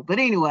grade school. But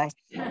anyway,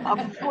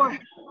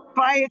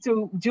 prior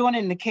to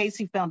joining the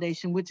Casey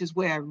Foundation, which is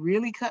where I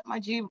really cut my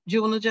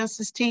juvenile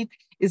justice teeth,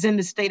 is in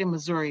the state of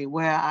Missouri,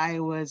 where I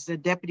was the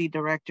deputy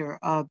director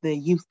of the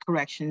youth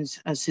corrections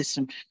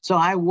system. So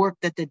I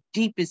worked at the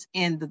deepest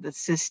end of the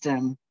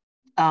system,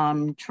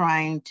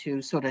 trying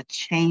to sort of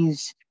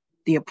change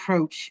the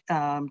approach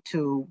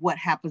to what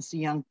happens to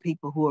young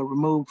people who are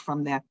removed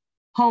from their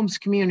homes,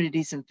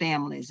 communities, and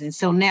families. And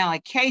so now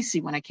at Casey,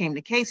 when I came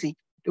to Casey,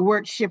 the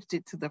work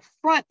shifted to the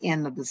front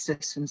end of the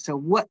system. So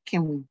what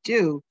can we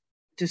do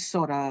to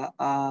sort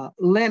of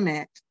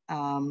limit,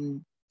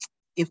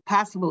 if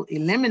possible,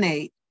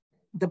 eliminate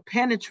the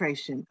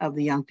penetration of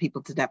the young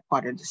people to that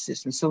part of the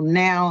system? So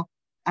now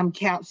I'm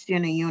couched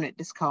in a unit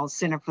that's called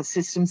Center for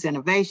Systems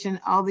Innovation.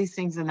 All these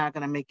things are not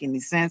going to make any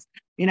sense.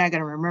 You're not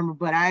going to remember,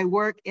 but I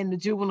work in the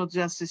Juvenile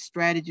Justice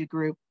Strategy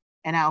Group,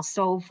 and our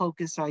sole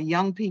focus are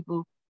young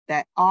people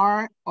that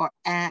are or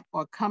at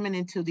or coming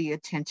into the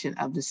attention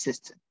of the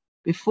system.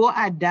 Before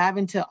I dive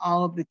into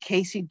all of the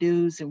Casey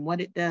do's and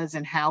what it does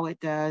and how it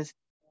does,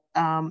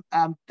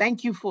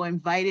 thank you for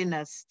inviting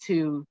us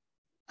to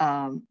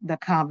the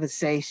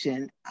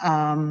conversation.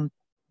 I've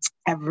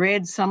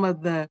read some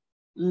of the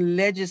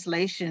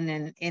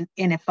legislation and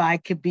if I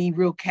could be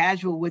real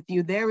casual with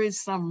you, there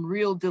is some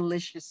real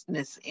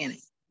deliciousness in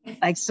it,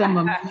 like some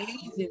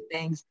amazing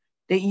things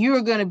that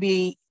you're going to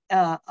be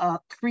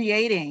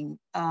creating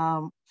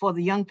for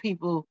the young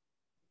people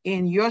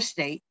in your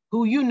state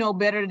who you know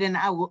better than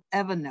I will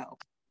ever know.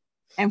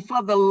 And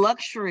for the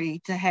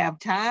luxury to have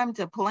time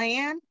to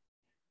plan,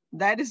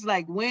 that is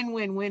like win,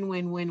 win, win,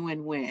 win, win,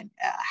 win, win.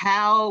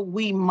 How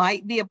we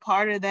might be a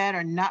part of that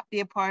or not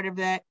be a part of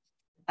that,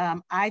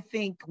 I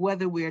think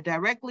whether we're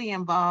directly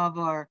involved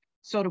or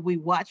sort of we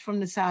watch from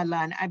the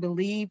sideline, I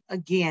believe,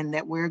 again,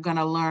 that we're going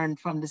to learn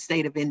from the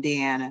state of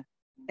Indiana.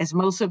 As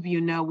most of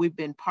you know, we've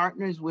been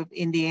partners with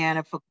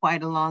Indiana for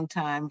quite a long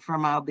time,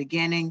 from our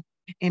beginning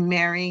in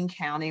Marion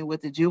County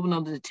with the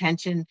juvenile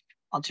detention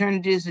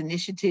alternatives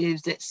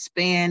initiatives that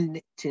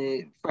span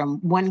from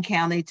one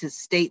county to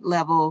state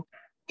level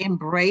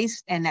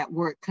embrace, and that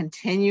work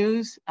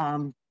continues.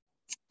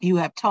 You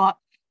have taught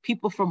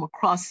people from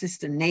across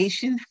the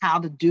nation how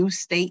to do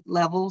state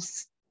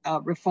levels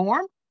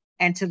reform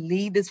and to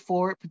lead this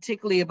forward,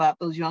 particularly about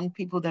those young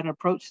people that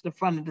approach the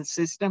front of the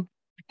system.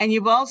 And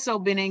you've also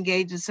been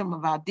engaged in some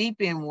of our deep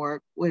end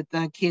work with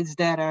kids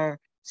that are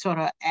sort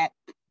of at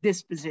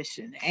this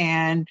position.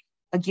 And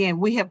again,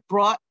 we have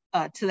brought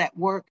to that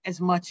work as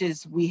much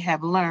as we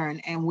have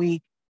learned, and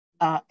we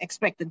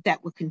expect that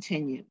that will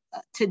continue.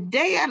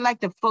 Today, I'd like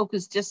to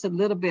focus just a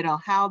little bit on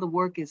how the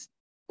work is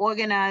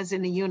organized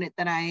in the unit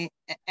that I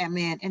am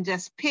in, and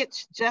just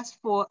pitch just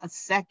for a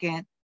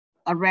second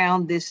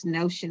around this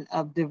notion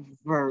of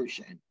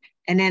diversion.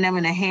 And then I'm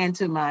going to hand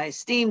to my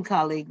esteemed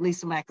colleague,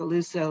 Lisa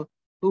Macaluso,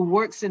 who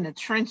works in the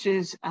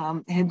trenches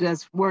and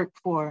does work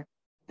for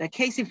the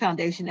Casey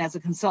Foundation as a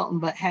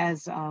consultant, but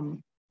has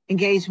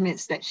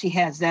engagements that she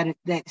has that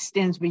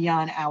extends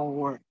beyond our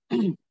work.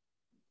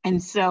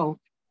 And so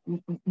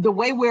the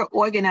way we're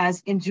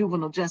organized in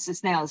juvenile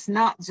justice now is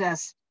not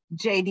just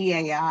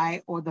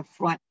JDAI or the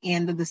front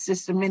end of the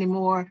system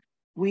anymore.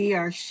 We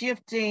are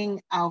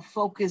shifting our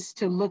focus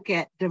to look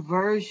at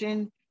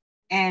diversion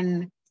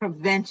and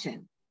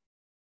prevention.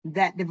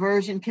 That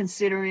diversion,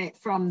 considering it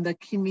from the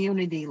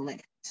community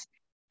lens.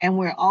 And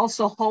we're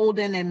also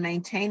holding and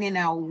maintaining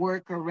our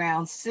work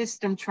around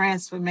system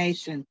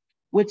transformation,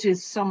 which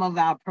is some of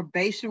our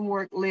probation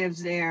work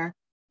lives there,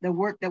 the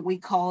work that we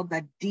call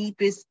the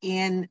deepest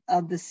end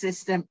of the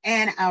system,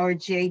 and our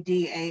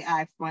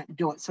JDAI front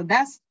door. So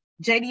that's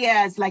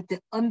JDAI is like the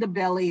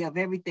underbelly of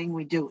everything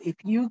we do. If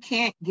you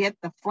can't get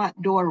the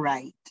front door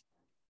right,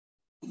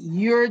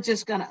 you're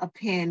just going to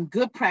append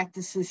good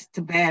practices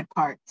to bad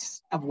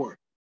parts of work.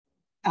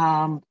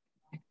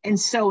 And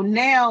so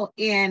now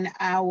in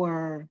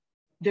our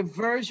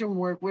diversion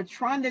work, we're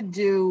trying to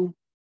do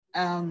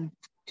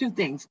two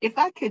things. If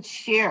I could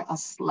share a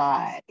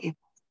slide,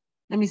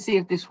 let me see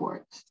if this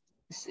works.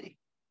 Let's see.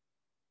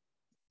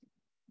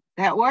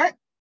 That work?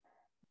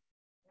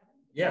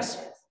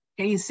 Yes.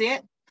 Can you see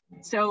it?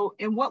 So,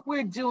 and what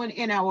we're doing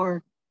in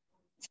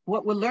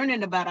what we're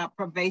learning about our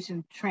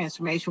probation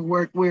transformation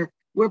work, we're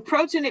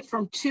approaching it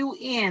from two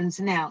ends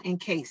now in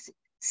Casey.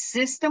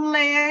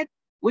 System-led,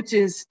 which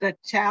is the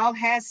child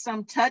has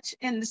some touch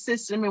in the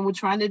system, and we're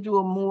trying to do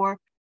a more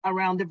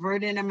around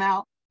diverting them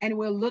out. And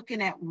we're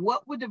looking at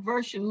what would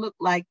diversion look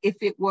like if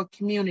it were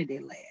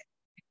community-led.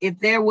 If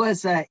there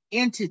was an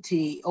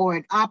entity or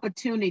an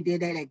opportunity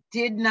that it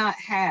did not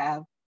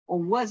have or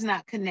was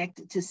not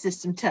connected to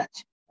system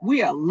touch.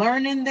 We are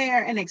learning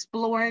there and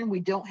exploring.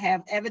 We don't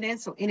have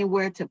evidence or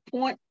anywhere to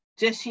point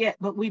just yet,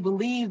 but we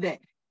believe that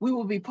we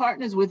will be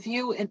partners with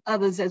you and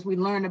others as we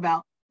learn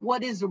about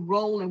what is the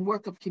role and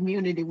work of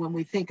community when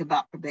we think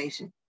about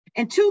probation.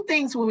 And two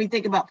things when we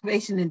think about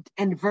probation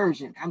and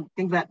diversion. I'm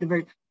thinking about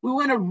diversion. We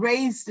want to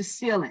raise the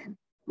ceiling.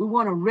 We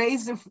want to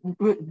raise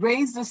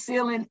the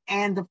ceiling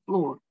and the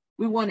floor.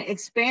 We want to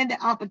expand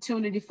the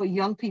opportunity for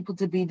young people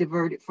to be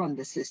diverted from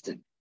the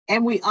system.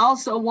 And we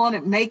also want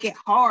to make it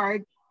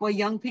hard for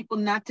young people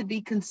not to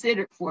be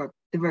considered for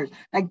diversion.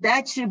 Like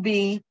that should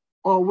be,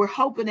 or we're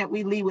hoping that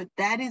we lead with,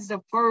 that is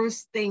the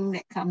first thing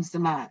that comes to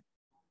mind.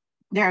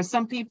 There are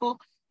some people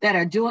that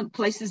are doing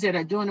places that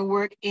are doing the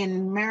work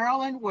in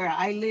Maryland, where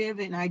I live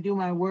and I do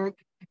my work.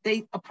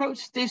 They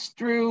approach this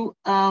through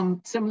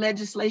some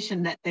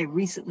legislation that they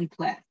recently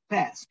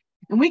passed.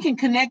 And we can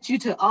connect you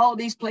to all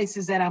these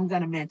places that I'm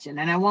going to mention,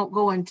 and I won't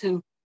go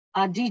into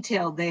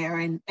detail there.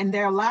 And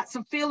there are lots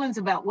of feelings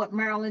about what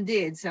Maryland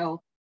did.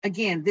 So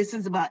again, this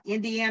is about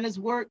Indiana's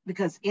work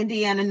because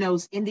Indiana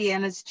knows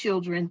Indiana's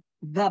children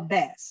the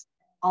best.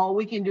 All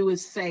we can do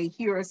is say,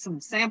 here are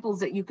some samples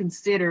that you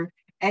consider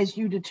as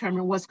you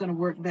determine what's going to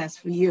work best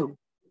for you.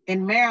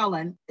 In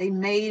Maryland, they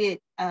made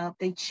it,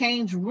 they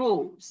changed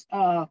rules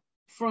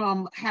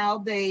from how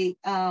they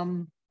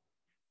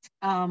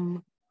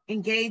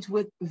engage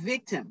with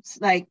victims,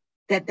 like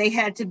that they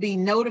had to be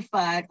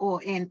notified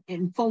or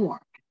informed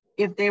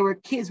if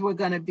kids were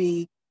going to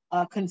be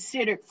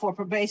considered for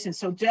probation.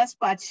 So just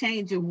by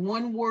changing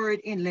one word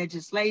in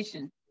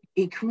legislation,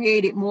 it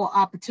created more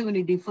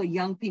opportunity for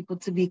young people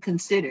to be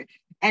considered.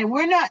 And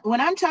when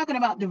I'm talking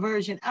about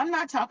diversion, I'm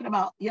not talking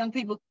about young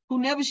people who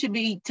never should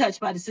be touched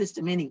by the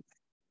system anyway.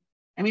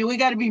 I mean, we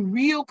got to be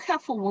real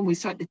careful when we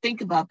start to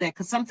think about that,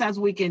 because sometimes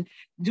we can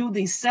do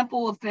these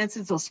simple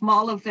offenses or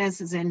small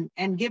offenses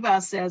and give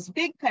ourselves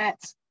big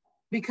pats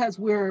because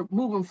we're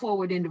moving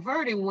forward in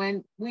diverting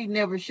when we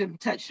never should have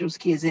touched those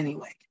kids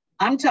anyway.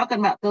 I'm talking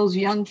about those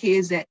young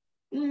kids that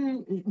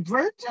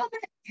verge on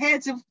the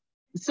heads of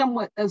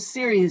somewhat of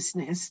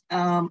seriousness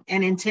and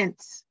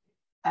intense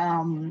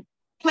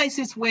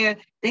places where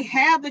they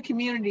have the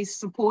community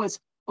supports,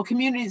 or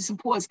community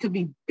supports could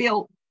be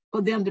built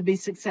for them to be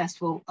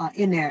successful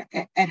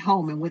at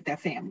home and with their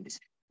families.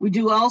 We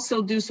do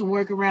also do some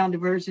work around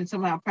diversion.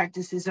 Some of our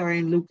practices are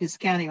in Lucas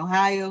County,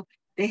 Ohio.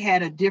 They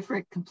had a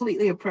different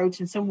completely approach,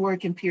 and some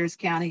work in Pierce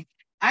County.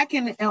 I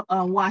can,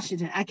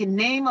 Washington, I can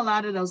name a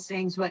lot of those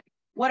things, but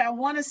what I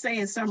want to say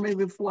in summary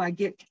before I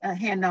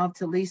hand off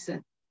to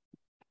Lisa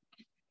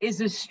is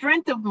the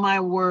strength of my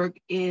work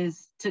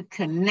is to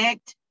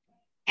connect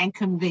and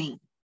convene.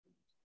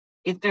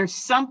 If there's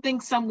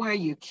something somewhere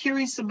you're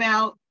curious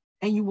about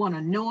and you want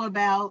to know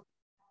about,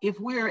 if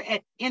we're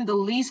in the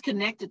least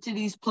connected to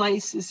these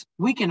places,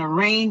 we can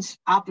arrange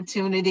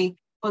opportunity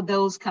for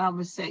those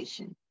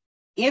conversations.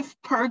 If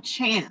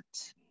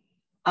perchance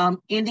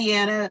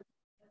Indiana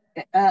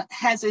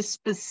has a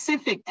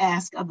specific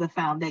ask of the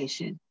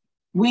foundation,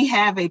 we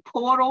have a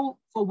portal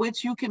for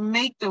which you can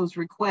make those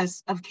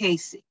requests of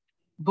Casey,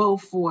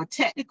 both for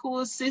technical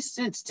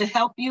assistance to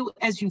help you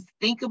as you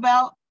think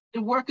about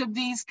the work of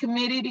these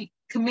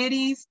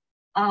committees,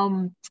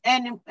 and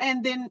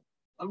then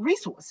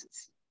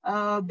resources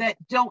that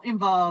don't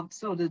involve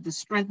sort of the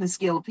strength and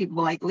skill of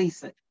people like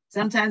Lisa.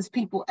 Sometimes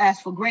people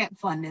ask for grant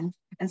funding,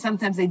 and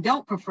sometimes they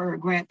don't prefer a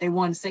grant. They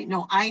want to say,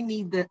 no, I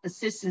need the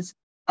assistance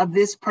of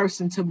this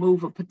person to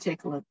move a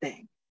particular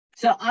thing.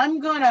 So I'm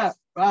gonna,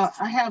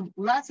 I have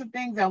lots of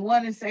things I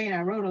want to say, and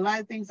I wrote a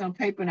lot of things on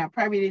paper, and I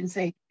probably didn't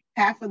say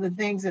half of the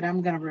things that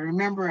I'm going to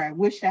remember, I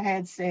wish I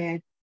had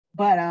said,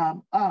 but I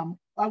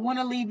want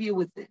to leave you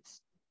with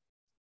this.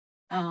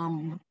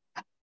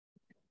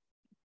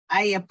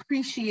 I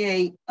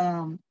appreciate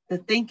the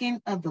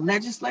thinking of the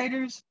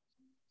legislators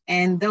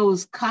and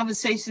those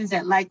conversations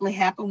that likely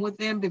happened with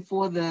them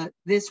before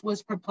this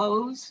was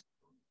proposed.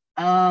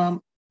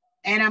 And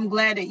I'm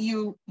glad that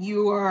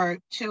you are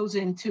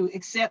chosen to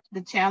accept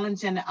the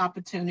challenge and the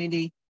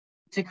opportunity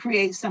to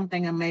create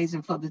something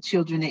amazing for the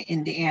children in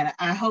Indiana.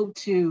 I hope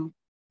to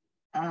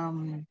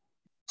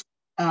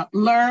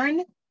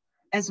learn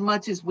as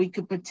much as we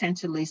could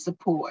potentially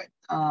support.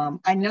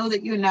 I know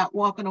that you're not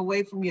walking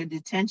away from your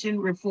detention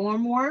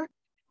reform work,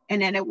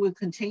 and that it will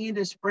continue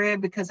to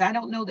spread, because I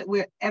don't know that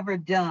we're ever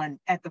done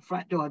at the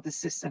front door of the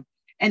system,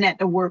 and that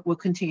the work will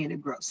continue to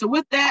grow. So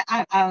with that,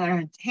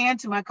 I'll hand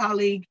to my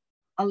colleague,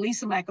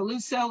 Lisa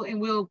Macaluso, and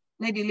we'll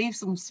maybe leave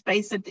some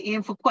space at the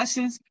end for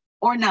questions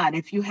or not.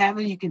 If you have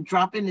them, you can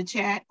drop in the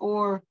chat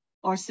or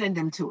send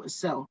them to us.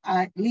 So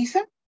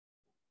Lisa?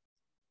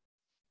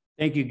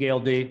 Thank you, Gail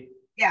D.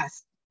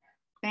 Yes.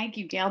 Thank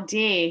you, Gail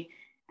D.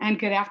 And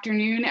good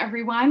afternoon,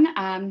 everyone.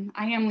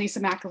 I am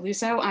Lisa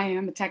Macaluso. I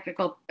am a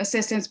technical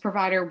assistance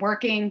provider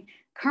working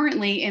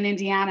currently in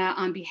Indiana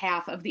on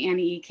behalf of the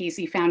Annie E.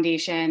 Casey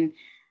Foundation.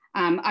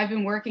 I've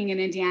been working in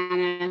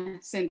Indiana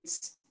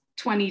since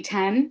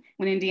 2010,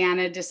 when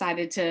Indiana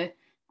decided to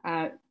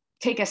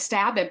take a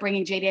stab at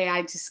bringing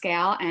JDAI to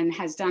scale, and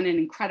has done an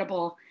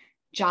incredible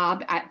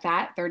job at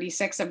that.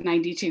 36 of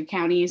 92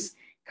 counties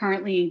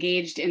currently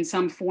engaged in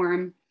some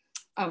form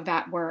of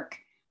that work.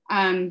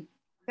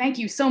 Thank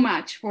you so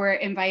much for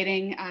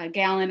inviting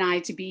Gail and I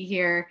to be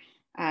here.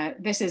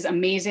 This is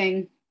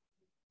amazing,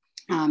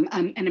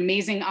 an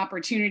amazing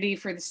opportunity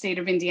for the state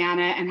of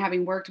Indiana, and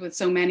having worked with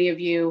so many of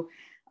you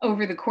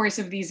over the course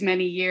of these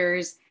many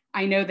years,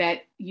 I know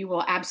that you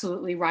will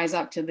absolutely rise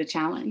up to the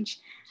challenge.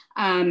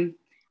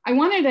 I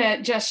wanted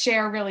to just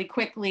share really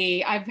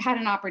quickly, I've had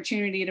an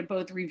opportunity to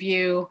both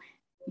review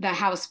the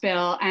House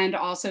bill and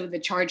also the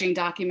charging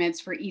documents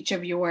for each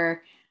of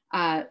your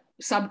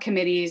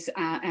subcommittees.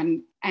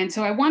 And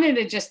so I wanted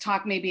to just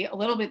talk maybe a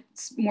little bit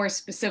more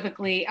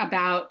specifically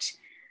about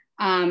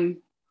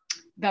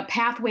the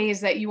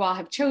pathways that you all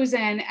have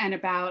chosen, and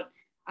about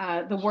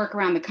the work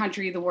around the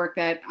country, the work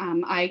that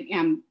I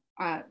am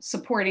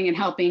supporting and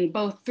helping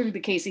both through the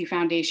Casey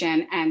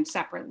Foundation and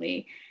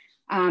separately.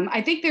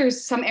 I think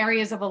there's some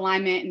areas of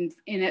alignment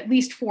in at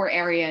least 4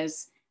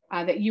 areas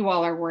that you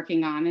all are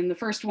working on. And the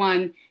first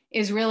one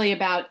is really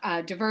about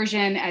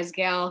diversion. As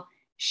Gail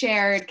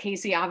shared,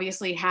 Casey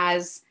obviously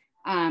has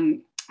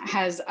an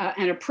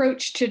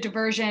approach to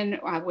diversion,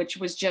 which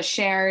was just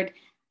shared.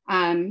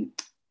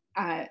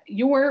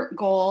 Your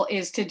goal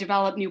is to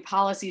develop new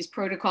policies,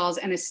 protocols,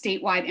 and a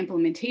statewide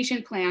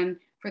implementation plan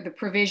for the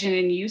provision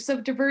and use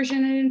of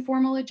diversion and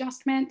informal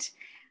adjustment.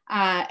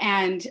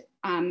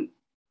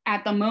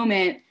 At the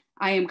moment,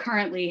 I am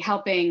currently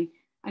helping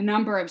a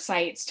number of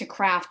sites to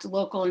craft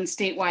local and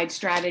statewide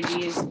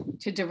strategies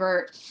to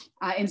divert,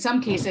 in some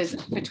cases,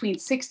 between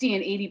 60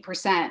 and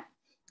 80%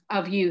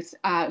 of youth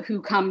who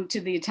come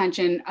to the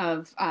attention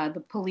of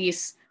the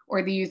police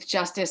or the youth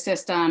justice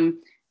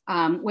system,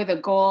 with a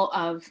goal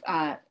of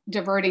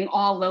diverting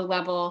all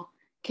low-level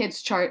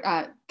kids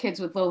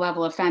with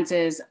low-level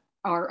offenses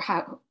or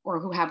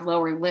who have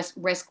lower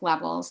risk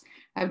levels.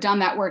 I've done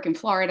that work in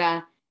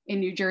Florida, in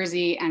New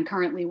Jersey, and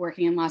currently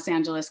working in Los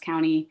Angeles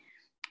County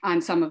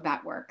on some of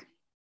that work.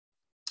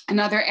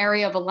 Another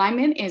area of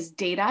alignment is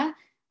data.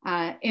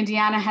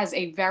 Indiana has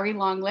a very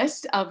long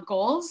list of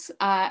goals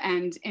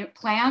and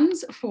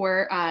plans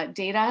for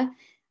data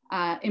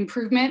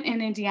improvement in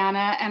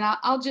Indiana. And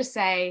I'll just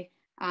say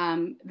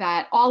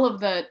that all of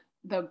the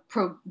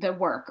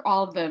work,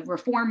 all of the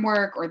reform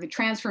work or the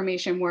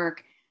transformation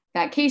work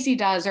that Casey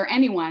does, or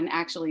anyone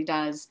actually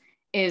does,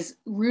 is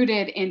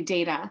rooted in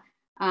data.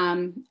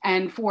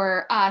 And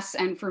for us,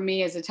 and for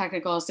me as a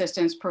technical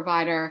assistance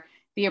provider,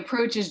 the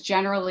approach is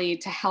generally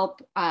to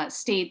help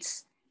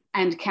states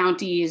and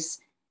counties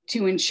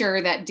to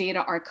ensure that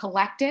data are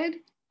collected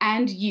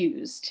and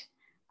used.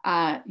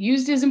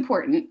 Used is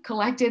important,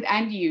 collected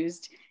and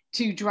used,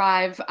 to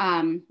drive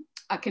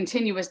a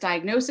continuous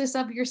diagnosis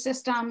of your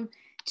system,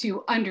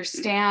 to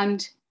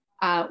understand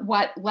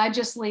what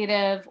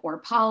legislative or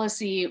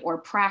policy or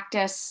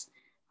practice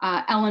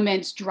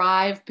elements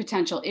drive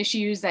potential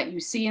issues that you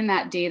see in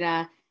that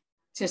data,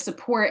 to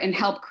support and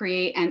help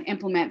create and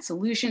implement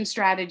solution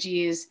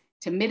strategies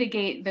to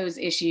mitigate those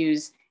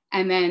issues,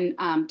 and then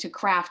to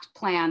craft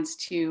plans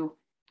to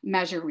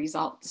measure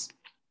results.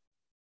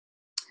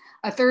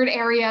 A third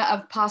area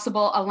of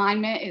possible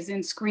alignment is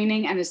in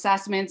screening and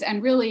assessments.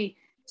 And really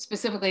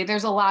specifically,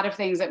 there's a lot of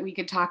things that we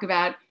could talk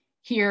about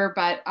here,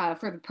 but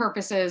for the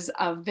purposes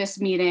of this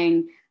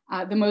meeting,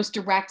 the most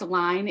direct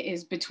line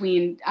is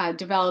between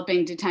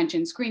developing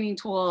detention screening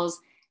tools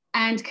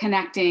and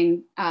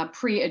connecting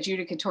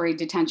pre-adjudicatory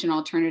detention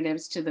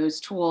alternatives to those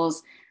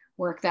tools,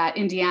 work that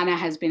Indiana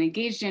has been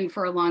engaged in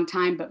for a long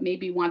time, but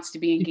maybe wants to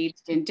be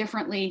engaged in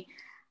differently.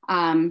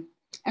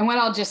 And what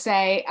I'll just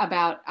say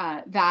about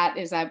that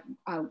is that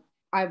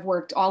I've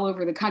worked all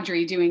over the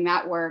country doing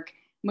that work.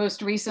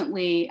 Most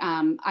recently,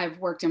 I've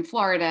worked in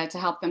Florida to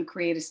help them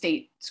create a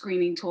state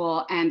screening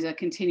tool and a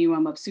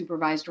continuum of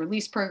supervised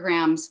release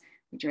programs,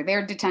 which are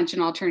their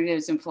detention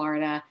alternatives in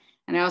Florida.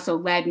 And I also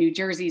led New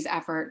Jersey's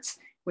efforts,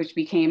 which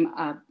became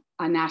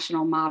a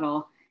national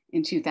model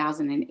in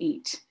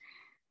 2008.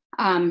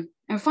 And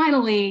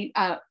finally,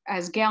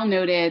 as Gail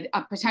noted,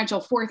 a potential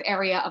fourth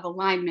area of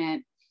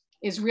alignment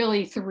is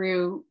really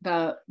through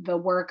the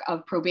work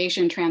of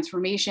probation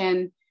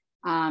transformation,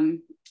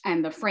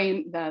 and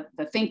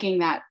the thinking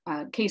that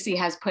Casey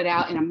has put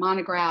out in a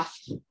monograph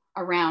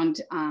around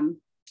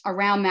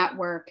that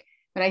work.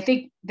 But I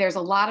think there's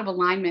a lot of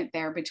alignment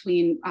there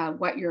between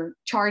what you're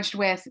charged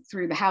with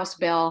through the House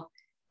bill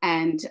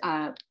and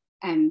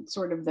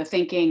sort of the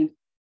thinking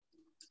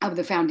of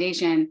the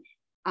foundation.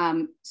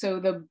 So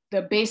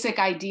the basic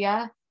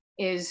idea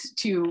is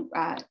to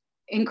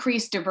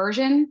increase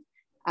diversion,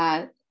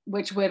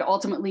 which would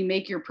ultimately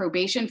make your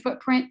probation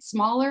footprint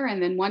smaller.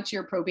 And then once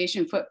your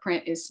probation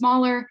footprint is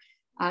smaller,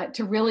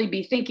 to really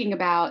be thinking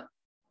about,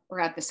 or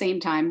at the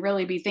same time,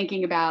 really be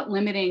thinking about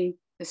limiting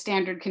the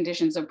standard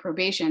conditions of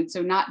probation.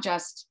 So not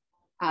just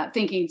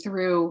thinking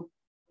through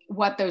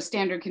what those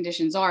standard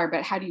conditions are,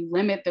 but how do you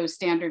limit those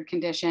standard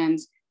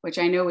conditions, which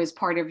I know is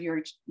part of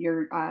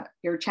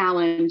your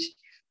challenge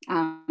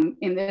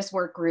in this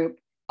work group.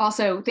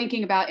 Also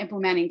thinking about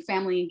implementing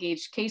family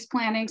engaged case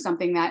planning,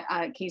 something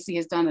that Casey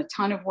has done a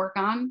ton of work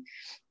on,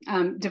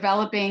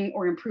 developing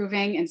or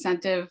improving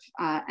incentive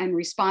and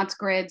response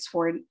grids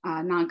for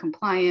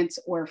non-compliance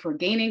or for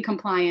gaining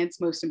compliance,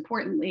 most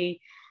importantly,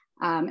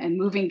 and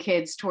moving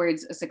kids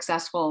towards a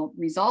successful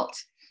result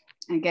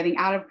and getting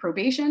out of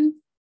probation.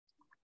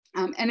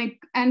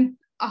 And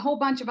a whole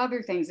bunch of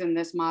other things in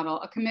this model,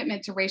 a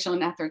commitment to racial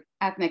and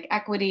ethnic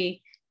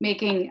equity,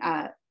 making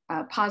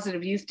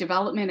positive youth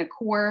development a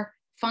core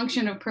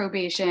function of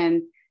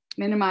probation,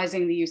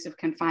 minimizing the use of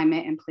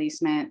confinement and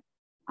placement.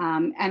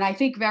 And I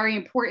think very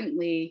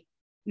importantly,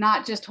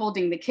 not just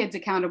holding the kids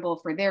accountable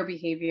for their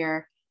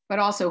behavior, but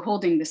also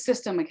holding the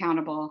system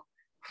accountable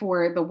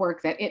for the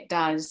work that it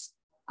does,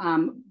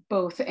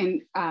 both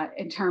in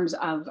terms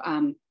of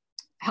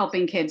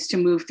helping kids to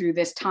move through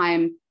this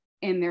time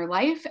in their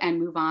life and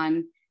move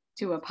on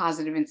to a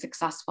positive and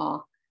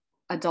successful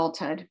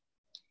adulthood.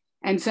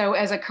 And so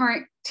as a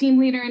current team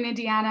leader in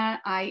Indiana,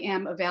 I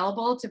am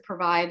available to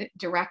provide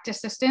direct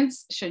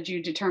assistance should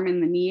you determine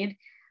the need.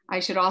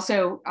 I should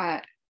also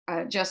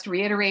just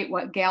reiterate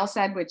what Gail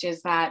said, which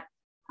is that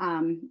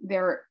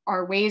there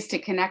are ways to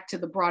connect to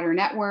the broader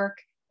network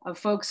of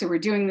folks who are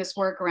doing this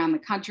work around the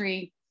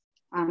country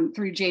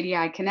through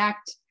JDI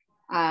Connect.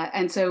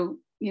 And so,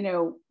 you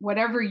know,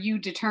 whatever you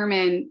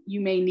determine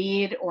you may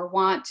need or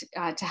want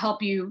to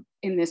help you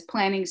in this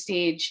planning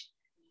stage,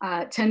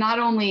 to not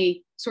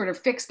only sort of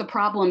fix the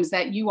problems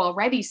that you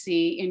already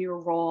see in your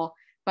role,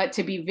 but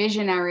to be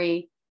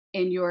visionary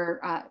in your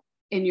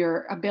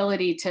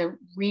ability to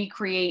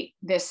recreate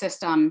this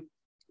system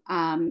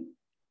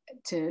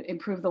to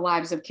improve the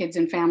lives of kids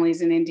and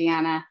families in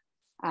Indiana.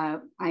 I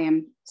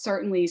am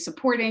certainly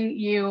supporting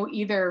you,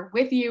 either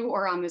with you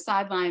or on the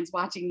sidelines,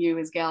 watching you,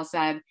 as Gail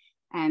said.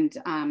 And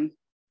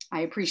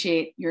I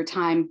appreciate your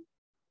time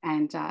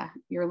and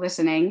your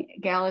listening.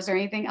 Gail, is there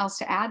anything else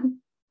to add?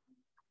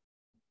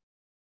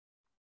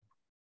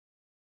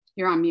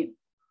 You're on mute.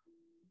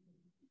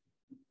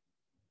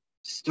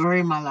 Story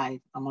of my life,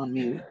 I'm on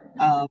mute.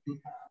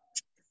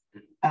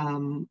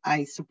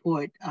 I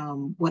support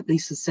what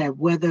Lisa said,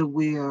 whether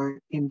we're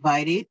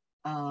invited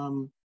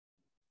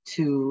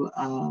to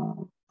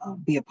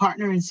be a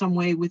partner in some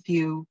way with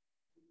you,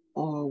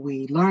 or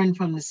we learn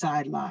from the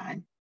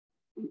sideline.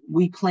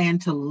 We plan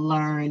to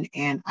learn,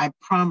 and I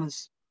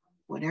promise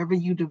whatever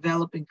you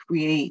develop and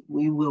create,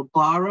 we will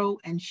borrow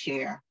and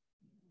share,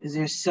 because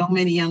there's so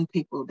many young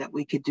people that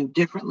we could do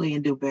differently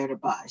and do better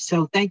by.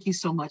 So thank you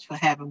so much for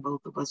having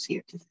both of us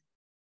here today.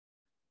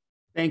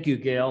 Thank you,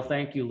 Gail.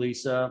 Thank you,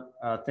 Lisa.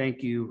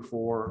 Thank you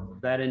for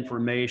that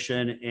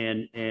information,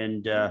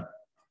 and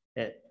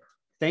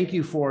thank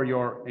you for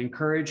your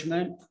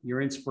encouragement,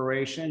 your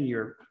inspiration,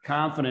 your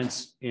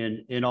confidence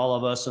in all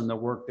of us and the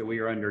work that we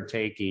are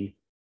undertaking.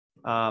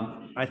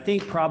 I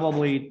think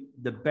probably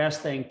the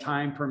best thing,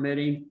 time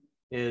permitting,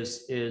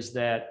 is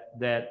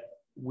that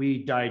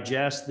we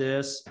digest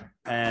this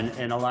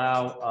and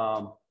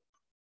allow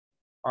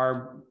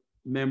our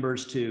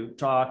members to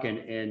talk,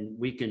 and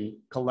we can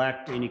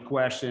collect any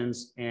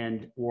questions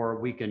or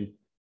we can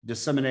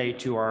disseminate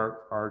to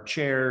our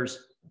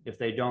chairs if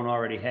they don't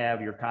already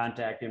have your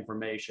contact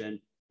information,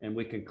 and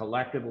we can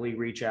collectively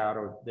reach out,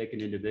 or they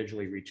can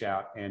individually reach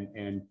out,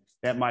 and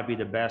that might be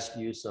the best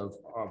use of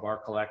our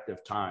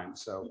collective time.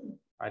 So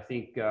I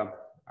think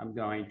I'm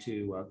going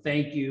to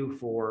thank you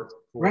for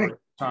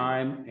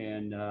time,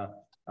 and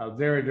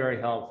very,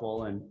 very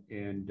helpful,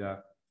 and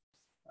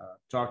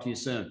talk to you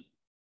soon.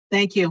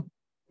 Thank you.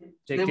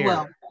 Take care.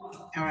 Well.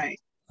 All right.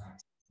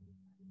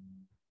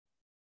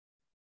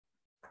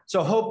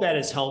 So hope that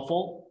is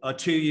helpful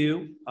to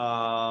you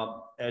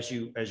as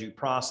you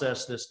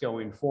process this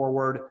going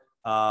forward.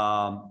 You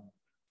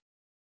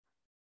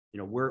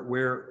know,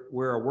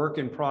 we're a work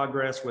in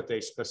progress with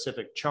a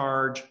specific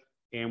charge,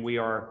 and we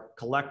are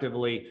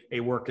collectively a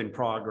work in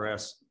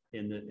progress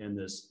in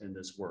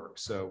this work.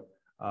 So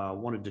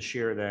wanted to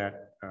share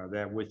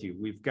that with you.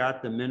 We've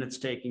got the minutes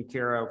taken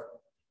care of.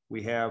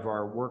 We have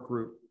our work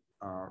group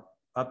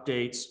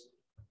updates.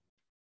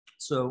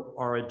 So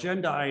our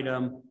agenda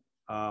item,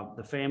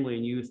 the family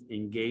and youth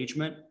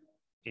engagement,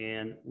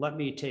 and let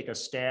me take a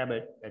stab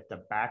at the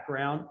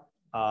background,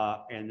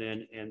 and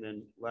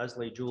then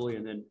Leslie, Julie,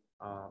 and then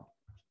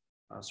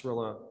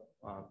Cirilla,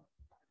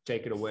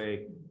 take it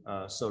away,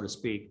 so to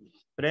speak.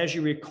 But as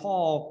you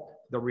recall,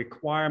 the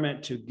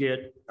requirement to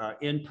get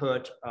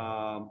input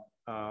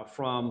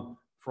from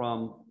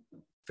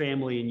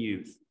family and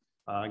youth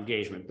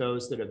engagement,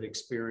 those that have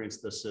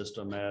experienced the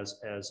system as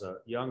a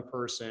young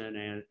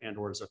person and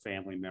or as a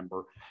family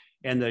member.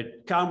 And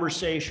the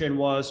conversation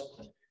was,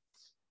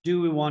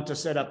 do we want to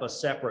set up a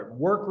separate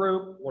work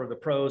group? What are the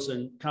pros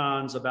and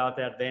cons about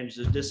that,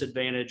 advantages,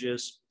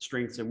 disadvantages,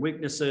 strengths and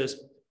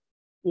weaknesses?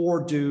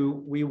 Or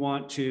do we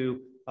want to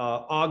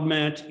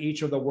augment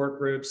each of the work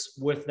groups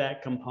with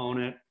that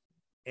component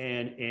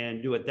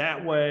and do it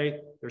that way?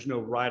 There's no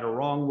right or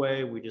wrong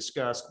way. We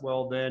discussed,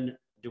 well, then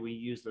do we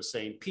use the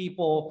same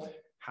people?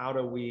 How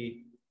do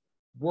we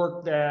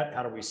work that?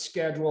 How do we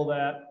schedule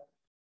that?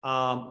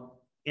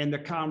 In the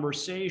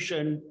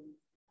conversation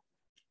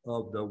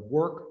of the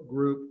work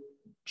group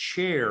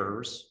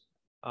chairs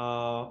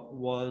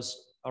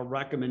was a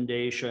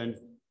recommendation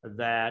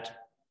that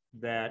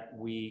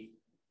we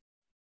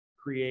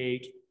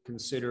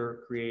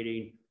consider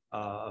creating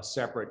a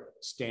separate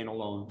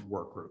standalone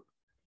work group.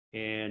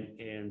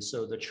 And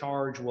so the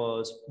charge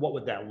was, what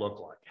would that look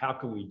like? How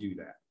can we do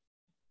that?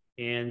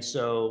 And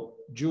so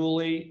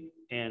Julie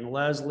and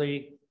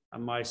Leslie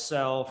and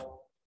myself,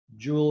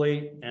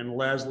 Julie and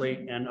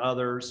Leslie and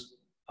others,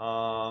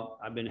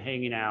 I've been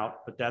hanging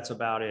out, but that's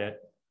about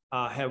it,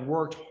 have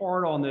worked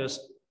hard on this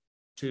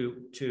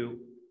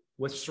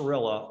with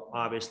Cirilla,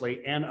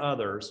 obviously, and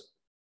others.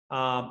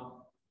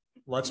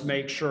 Let's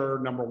make sure,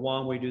 number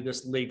one, we do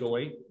this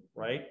legally,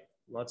 right?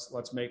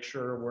 Let's make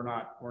sure we're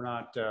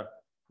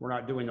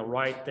not doing the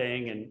right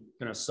thing and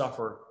going to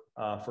suffer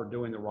for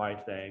doing the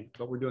right thing,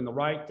 but we're doing the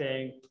right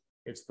thing.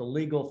 It's the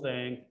legal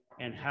thing,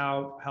 and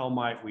how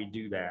might we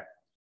do that?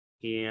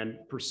 And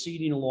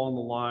proceeding along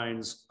the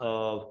lines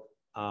of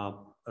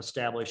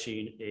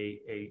establishing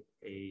a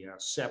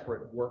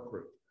separate work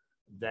group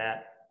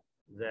that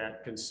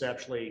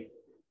conceptually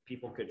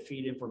people could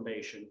feed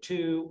information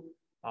to,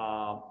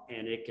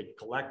 and it could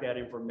collect that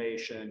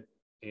information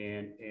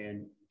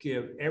and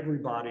give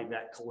everybody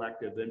that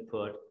collective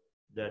input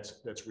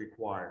that's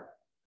required.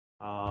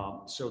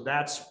 So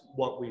that's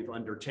what we've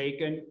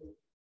undertaken,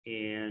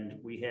 and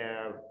we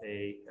have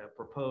a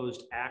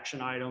proposed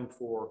action item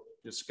for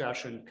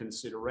discussion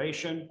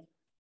consideration.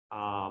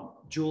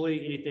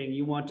 Julie, anything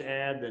you want to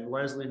add? Then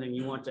Leslie, anything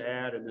you want to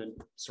add? And then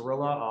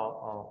Cirilla,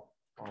 I'll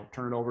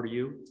turn it over to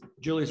you.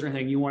 Julie, is there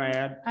anything you want to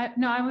add?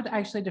 No, I would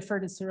actually defer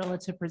to Cirilla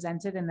to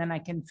present it, and then I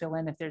can fill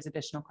in if there's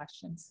additional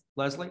questions.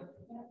 Leslie,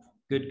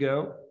 good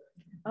go.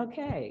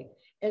 Okay,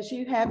 as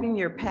you have in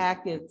your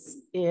packets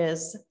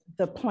is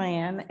the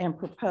plan and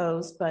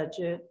proposed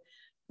budget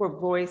for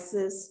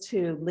Voices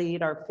to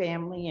lead our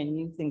family and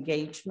youth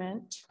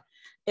engagement.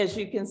 As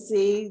you can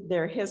see,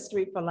 their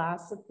history,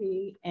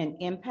 philosophy, and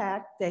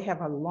impact, they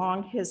have a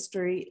long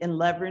history in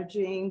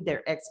leveraging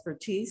their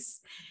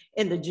expertise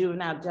in the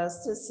juvenile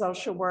justice,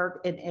 social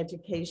work, and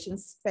education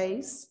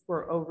space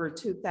for over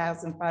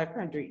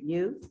 2,500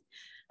 youth,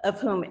 of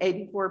whom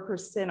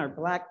 84% are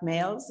Black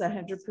males,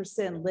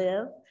 100%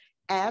 live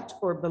at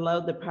or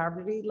below the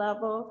poverty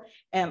level,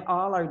 and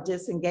all are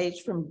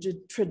disengaged from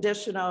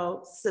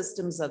traditional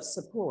systems of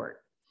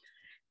support.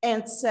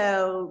 And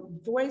so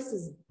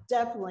Voices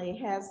definitely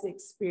has the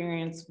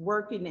experience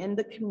working in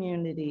the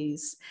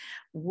communities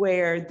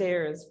where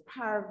there's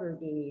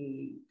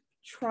poverty,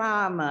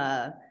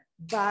 trauma,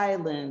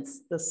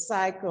 violence, the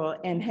cycle,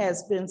 and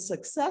has been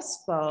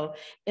successful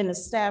in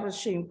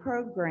establishing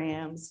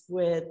programs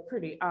with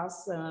pretty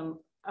awesome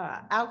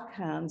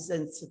outcomes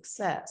and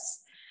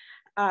success.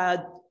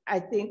 I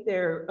think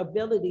their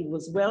ability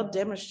was well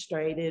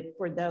demonstrated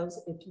for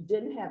those, if you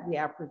didn't have the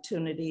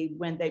opportunity,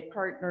 when they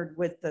partnered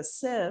with the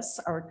CIS,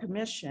 our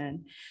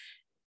commission,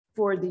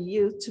 for the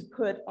youth to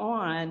put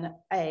on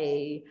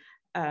a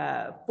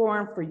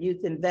forum for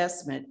youth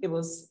investment. It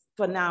was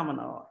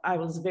phenomenal. I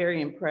was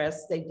very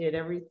impressed. They did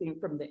everything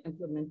from the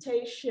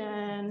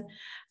implementation,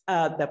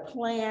 the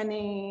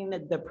planning,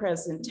 the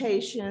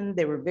presentation.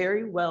 They were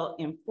very well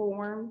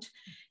informed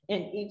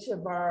in each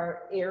of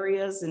our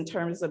areas in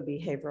terms of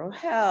behavioral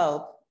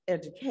health,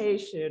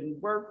 education,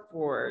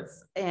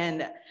 workforce,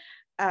 and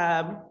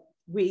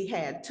We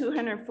had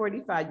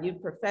 245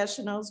 youth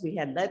professionals, we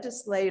had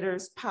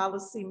legislators,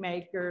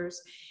 policymakers,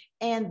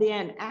 and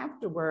then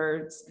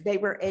afterwards, they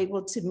were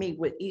able to meet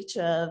with each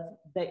of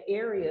the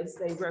areas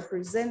they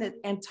represented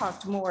and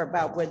talked more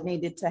about what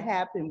needed to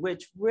happen,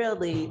 which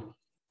really,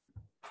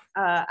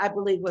 I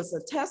believe, was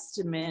a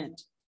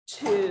testament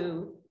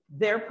to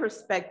their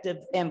perspective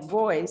and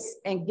voice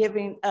and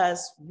giving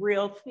us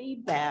real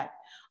feedback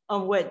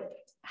on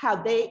how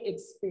they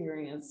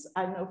experience.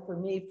 I know for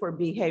me, for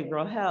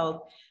behavioral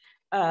health,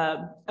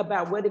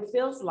 about what it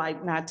feels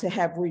like not to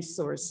have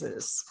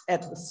resources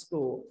at the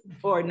school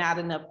or not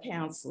enough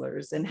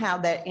counselors and how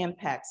that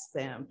impacts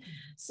them.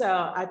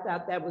 So I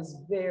thought that was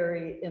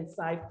very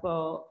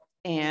insightful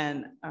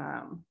and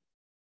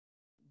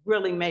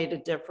really made a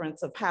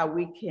difference of how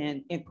we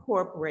can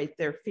incorporate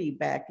their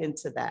feedback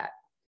into that.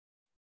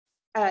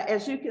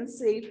 As you can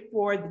see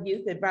for the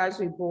Youth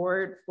Advisory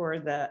Board, for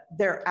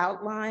their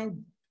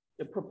outline,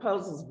 the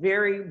proposal is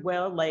very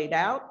well laid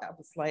out. I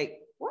was like,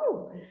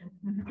 whoa,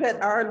 put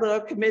our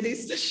little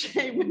committees to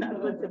shame when I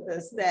looked at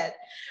this, that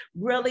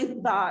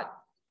really thought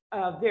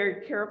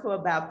very careful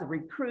about the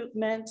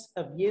recruitment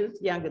of youth,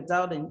 young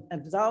adult, and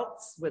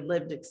adults with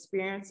lived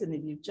experience in the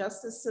youth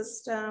justice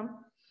system.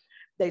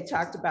 They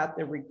talked about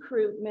the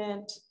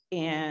recruitment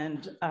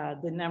and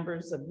the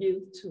numbers of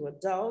youth to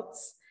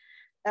adults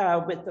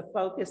with the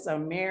focus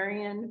on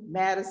Marion,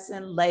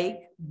 Madison, Lake,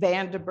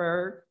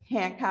 Vanderburgh,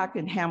 Hancock,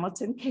 and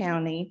Hamilton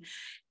County,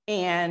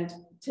 and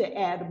to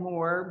add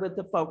more with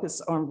the focus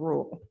on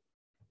rural.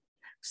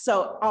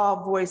 So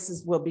all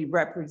voices will be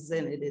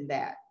represented in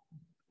that.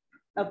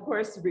 Of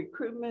course, the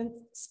recruitment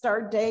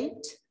start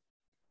date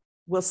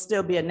will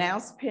still be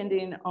announced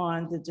pending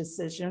on the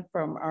decision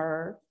from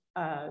our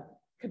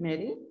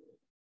committee.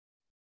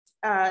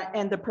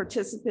 And the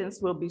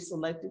participants will be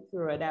selected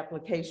through an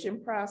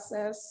application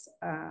process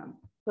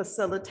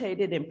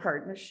facilitated in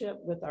partnership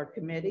with our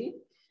committee,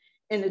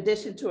 in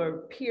addition to a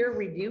peer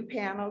review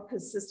panel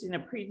consisting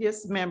of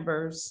previous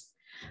members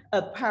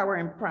of Power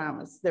and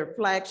Promise, their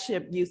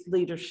flagship youth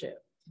leadership.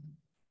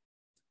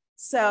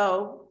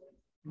 So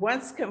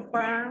once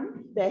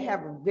confirmed, they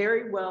have a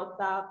very well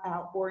thought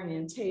out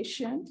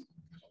orientation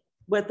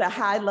with a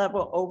high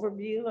level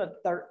overview of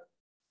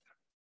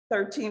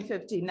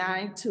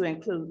 1359 to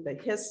include the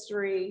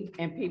history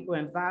and people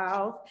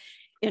involved,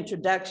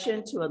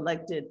 introduction to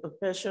elected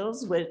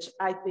officials, which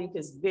I think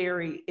is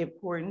very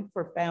important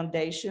for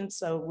foundation.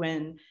 So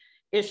when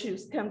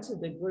issues come to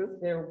the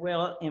group, they're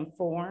well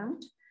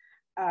informed.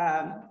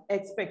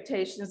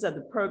 Expectations of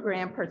the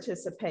program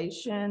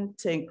participation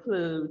to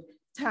include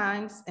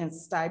times and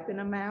stipend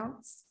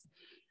amounts.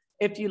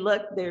 If you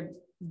look there,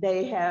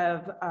 they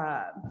have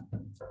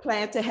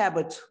planned to have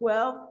a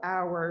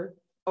 12-hour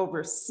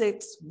over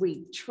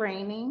 6-week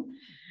training,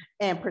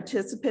 and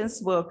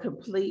participants will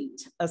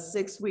complete a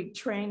 6-week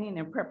training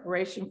in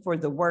preparation for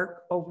the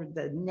work over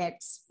the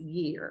next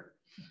year.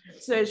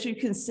 So as you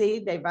can see,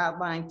 they've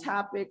outlined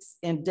topics,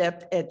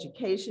 in-depth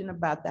education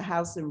about the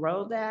House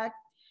Enrolled Act,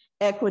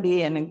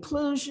 equity and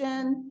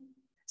inclusion,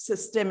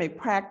 systemic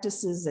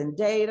practices and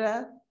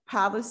data,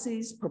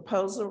 policies,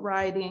 proposal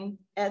writing,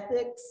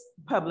 ethics,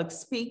 public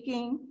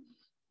speaking,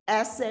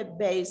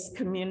 asset-based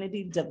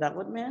community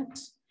development.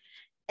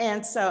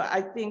 And so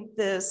I think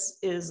this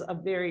is a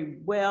very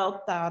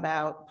well thought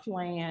out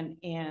plan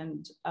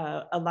and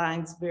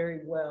aligns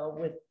very well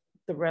with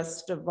the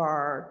rest of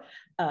our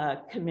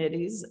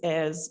committees.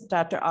 As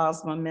Dr.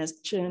 Osma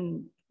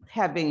mentioned,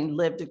 having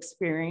lived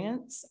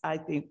experience, I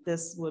think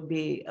this would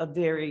be a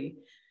very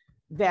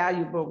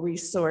valuable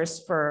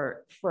resource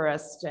for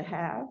us to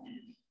have.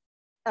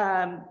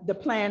 The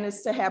plan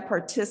is to have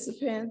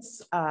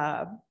participants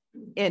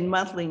in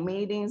monthly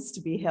meetings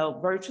to be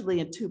held virtually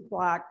in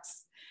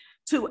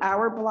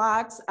 2-hour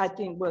blocks. I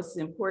think what's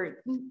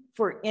important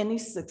for any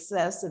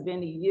success of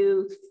any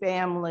youth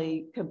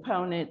family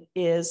component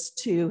is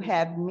to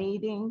have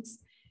meetings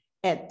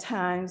at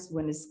times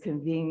when it's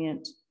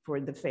convenient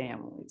for the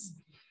families.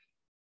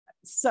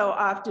 So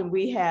often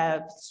we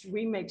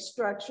make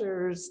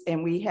structures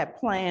and we have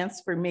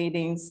plans for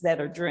meetings that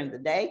are during the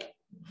day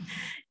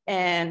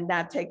and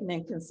not taking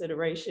in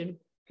consideration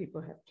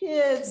people have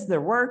kids, they're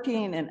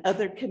working and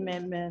other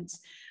commitments.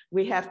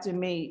 We have to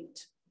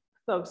meet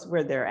folks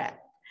where they're at.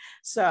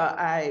 So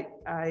I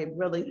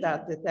really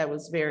thought that that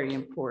was very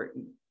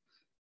important.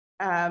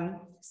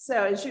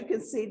 So as you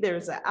can see,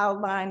 there's an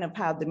outline of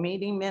how the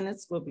meeting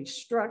minutes will be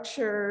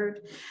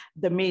structured.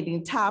 The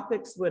meeting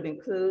topics would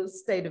include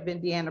state of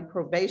Indiana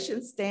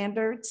probation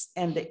standards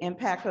and the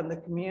impact on the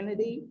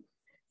community,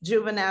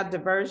 juvenile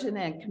diversion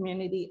and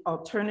community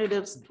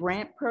alternatives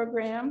grant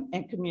program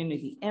and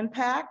community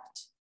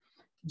impact,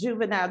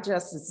 juvenile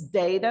justice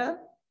data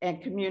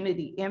and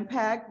community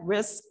impact,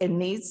 risk and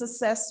needs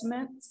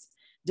assessments,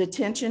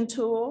 detention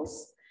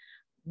tools.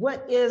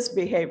 What is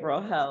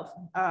behavioral health?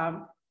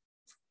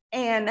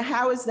 And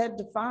how is that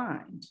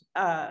defined?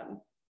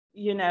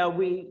 You know,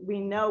 we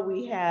know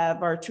we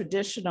have our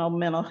traditional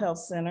mental health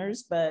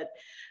centers, but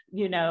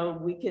you know,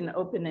 we can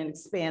open and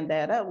expand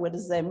that up. What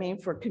does that mean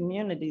for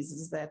communities?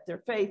 Is that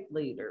they're faith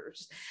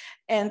leaders?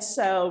 And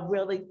so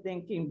really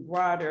thinking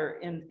broader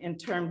in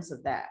terms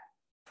of that.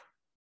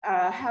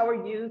 How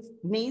are youth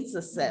needs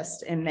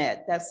assessed and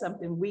met? That's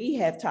something we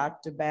have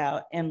talked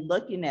about, and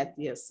looking at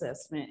the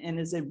assessment, and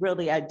is it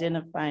really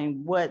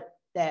identifying what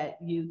that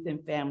youth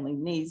and family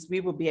needs?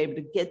 We will be able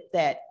to get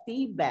that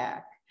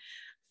feedback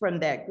from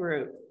that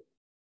group.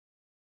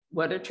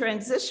 What are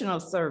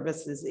transitional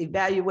services?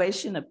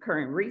 Evaluation of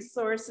current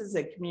resources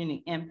and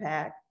community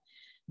impact.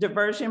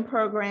 Diversion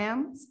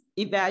programs,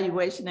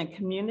 evaluation and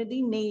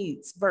community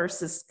needs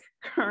versus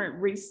current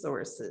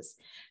resources.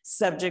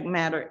 Subject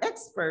matter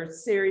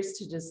experts, series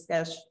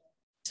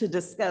to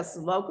discuss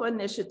local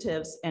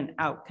initiatives and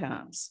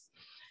outcomes.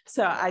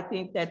 So I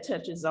think that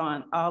touches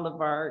on all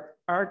of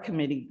our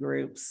committee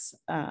groups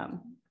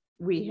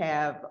we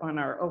have on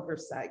our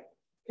oversight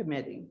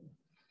committee.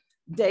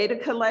 Data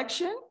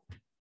collection,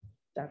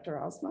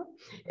 Dr. Osma.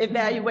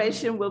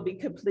 Evaluation will be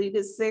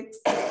completed six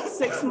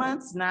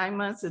months, 9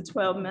 months, and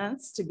 12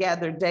 months to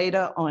gather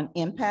data on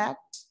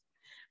impact,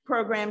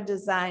 program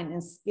design,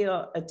 and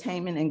skill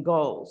attainment and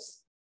goals.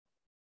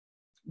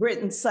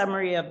 Written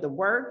summary of the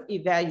work,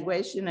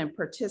 evaluation, and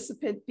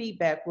participant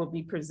feedback will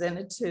be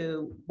presented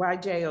to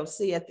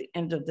YJOC at the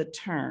end of the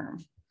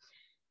term.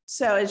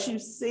 So as you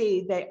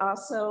see, they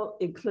also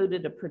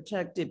included a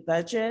projected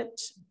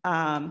budget.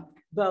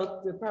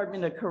 Both the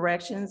Department of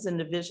Corrections and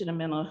Division of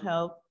Mental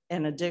Health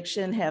and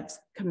Addiction have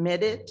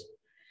committed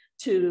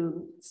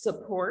to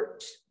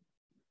support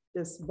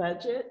this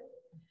budget.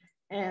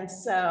 And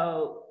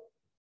so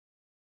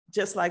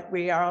just like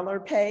we all are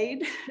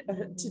paid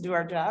to do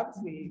our jobs,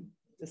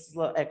 this is a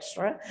little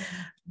extra,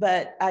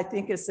 but I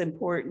think it's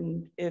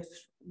important if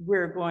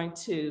we're going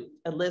to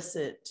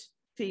elicit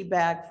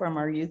feedback from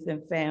our youth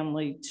and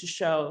family to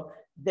show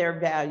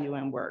their value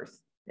and worth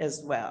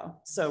as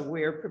well. So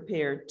we're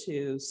prepared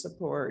to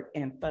support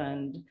and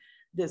fund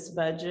this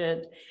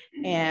budget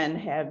and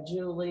have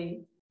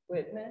Julie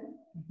Whitman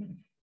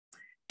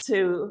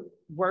to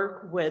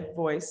work with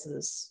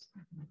Voices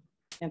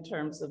in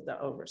terms of the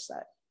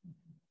oversight.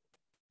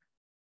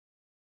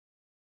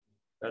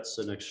 That's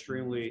an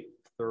extremely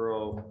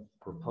thorough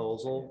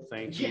proposal.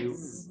 Thank you.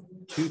 Yes.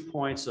 2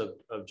 points of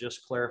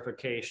just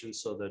clarification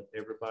so that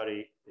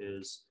everybody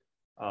is,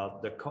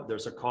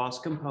 there's a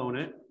cost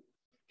component,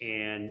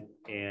 and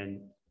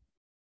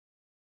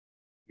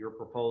your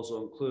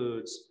proposal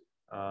includes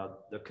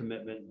the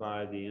commitment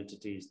by the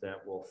entities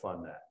that will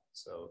fund that.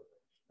 So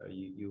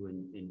you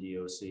and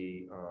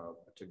DOC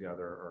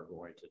together are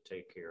going to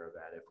take care of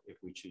that if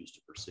we choose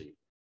to proceed.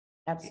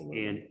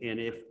 Absolutely. And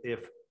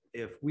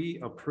if we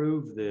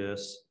approve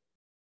this,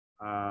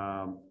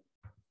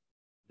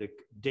 the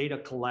data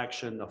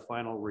collection, the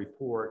final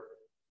report,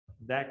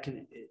 that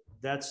can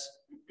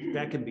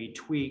be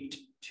tweaked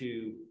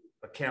to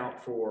account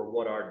for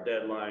what our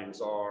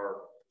deadlines are,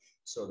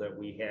 so that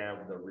we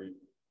have the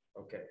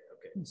okay.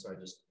 So I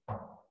just,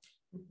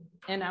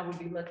 and I would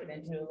be looking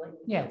at Julie.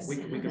 Yes, we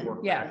can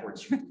work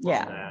backwards from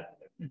that.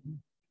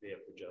 We have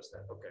to adjust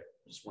that. Okay,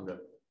 just wanted to,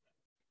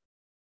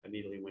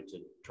 immediately went to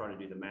trying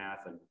to do the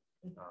math, and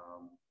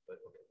but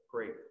okay,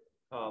 great.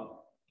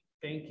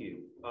 Thank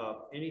you.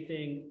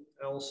 Anything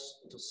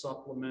else to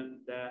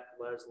supplement that,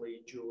 Leslie,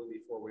 Julie,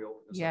 before we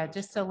open this Yeah, up?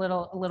 just a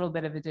little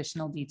bit of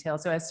additional detail.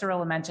 So as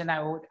Cirilla mentioned,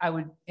 I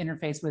would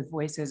interface with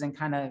Voices and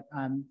kind of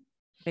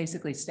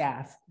basically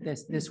staff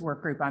this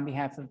work group on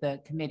behalf of the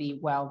committee,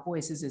 while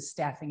Voices is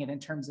staffing it in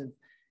terms of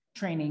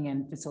training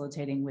and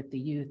facilitating with the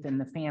youth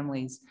and the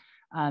families.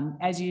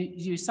 As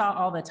you saw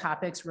all the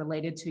topics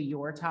related to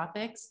your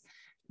topics,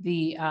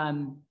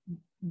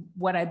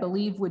 what I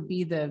believe would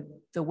be the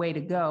way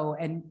to go,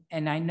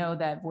 and I know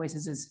that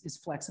Voices is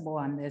flexible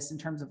on this in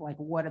terms of like,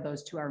 what do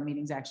those 2-hour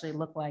meetings actually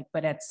look like?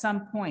 But at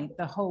some point,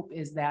 the hope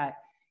is that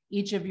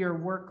each of your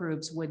work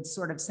groups would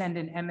sort of send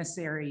an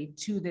emissary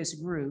to this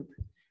group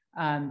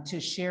to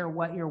share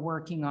what you're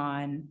working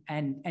on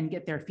and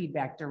get their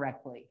feedback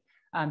directly.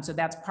 So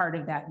that's part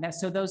of that.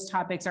 So those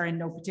topics are in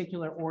no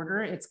particular order.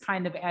 It's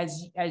kind of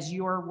as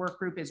your work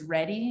group is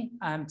ready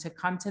to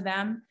come to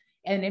them.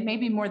 And it may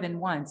be more than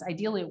once.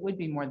 Ideally, it would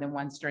be more than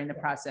once during the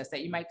process,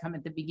 that you might come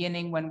at the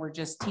beginning when we're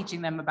just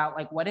teaching them about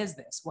like, what is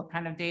this? What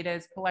kind of data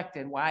is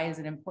collected? Why is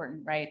it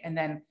important, right? And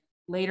then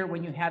later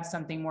when you have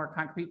something more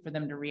concrete for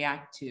them to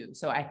react to.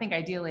 So I think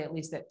ideally at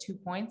least at 2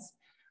 points.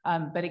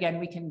 But again,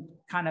 we can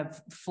kind of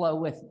flow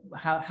with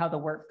how the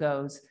work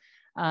goes.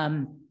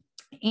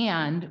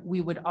 And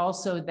we would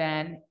also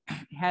then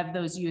have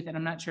those youth, and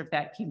I'm not sure if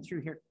that came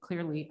through here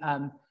clearly,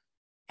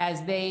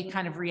 as they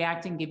kind of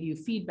react and give you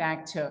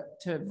feedback to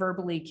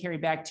verbally carry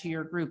back to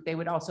your group, they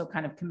would also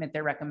kind of commit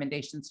their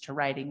recommendations to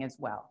writing as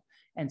well.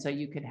 And so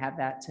you could have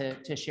that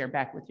to share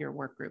back with your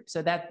work group.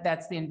 So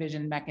that's the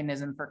envisioned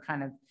mechanism for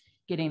kind of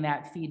getting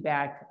that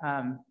feedback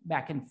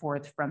back and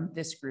forth from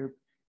this group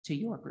to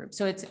your group.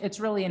 So it's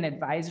really an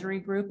advisory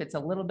group. It's a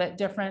little bit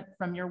different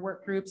from your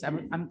work groups.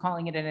 I'm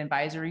calling it an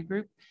advisory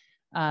group,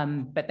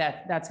 but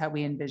that's how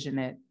we envision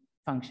it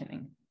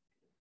functioning.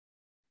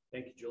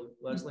 Thank you, Julie.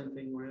 Leslie,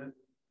 anything you want to add?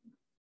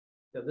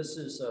 Yeah, this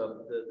is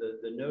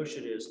the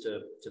notion is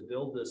to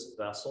build this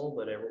vessel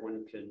that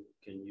everyone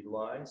can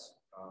utilize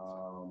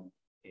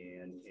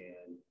and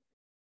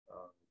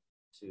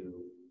to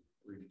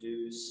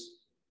reduce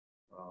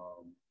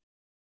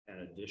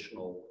an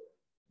additional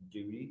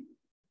duty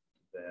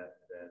that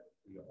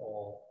we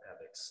all have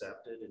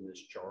accepted in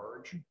this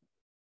charge,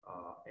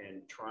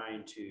 and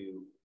trying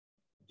to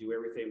do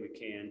everything we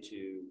can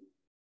to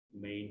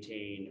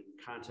maintain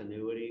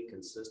continuity,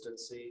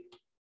 consistency.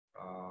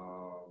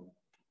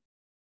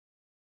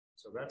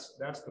 So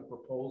that's the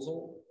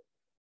proposal.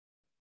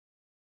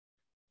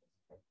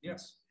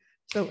 Yes.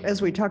 So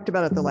as we talked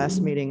about at the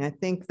last meeting, I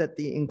think that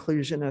the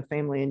inclusion of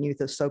family and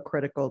youth is so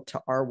critical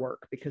to our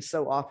work, because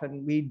so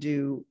often we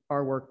do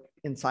our work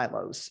in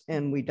silos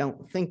and we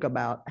don't think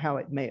about how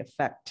it may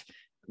affect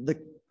the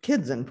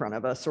kids in front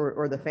of us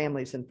or the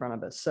families in front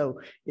of us. So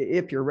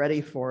if you're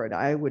ready for it,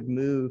 I would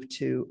move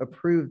to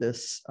approve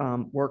this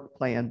work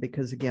plan,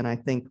 because again, I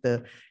think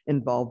the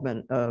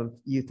involvement of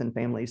youth and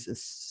families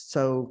is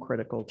so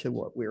critical to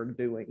what we're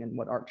doing and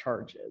what our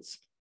charge is.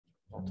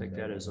 I'll take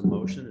that as a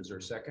motion. Is there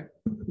a second?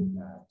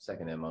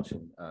 Second that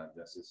motion,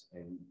 Justice.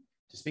 And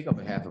to speak on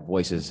behalf of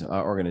Voices,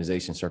 our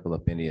organization, Circle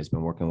Up India, has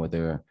been working with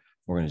their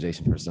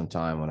organization for some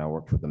time. When I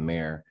worked with the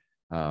mayor,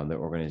 the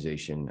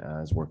organization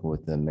is working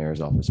with the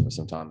mayor's office for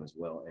some time as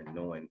well, and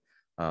knowing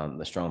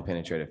the strong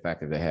penetrative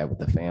factor they have with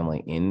the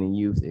family and the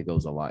youth, it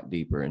goes a lot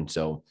deeper. And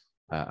so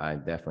I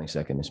definitely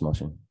second this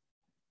motion.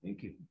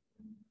 Thank you.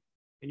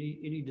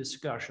 Any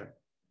discussion?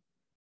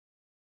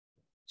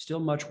 Still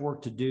much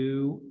work to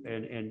do,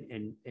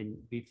 and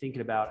be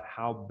thinking about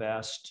how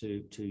best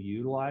to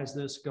utilize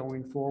this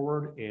going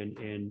forward.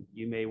 And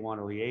you may want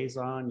a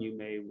liaison. You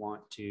may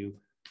want to.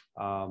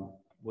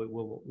 We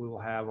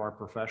will have our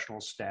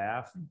professional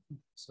staff.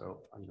 So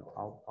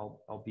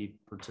I'll be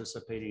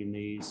participating in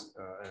these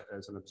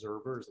as an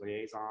observer, as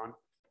liaison.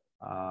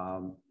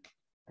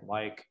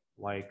 Like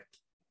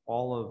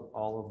all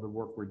of the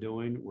work we're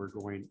doing,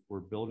 we're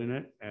building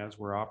it as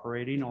we're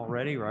operating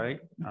already, right?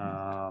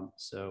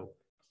 So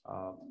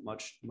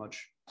much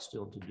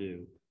still to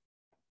do.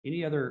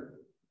 Any other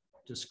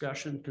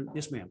discussion?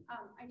 Yes, ma'am.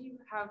 I do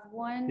have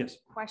one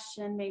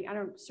question. Maybe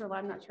I'm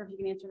not sure if you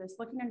can answer this.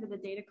 Looking into the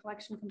data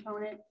collection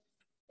component,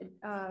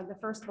 the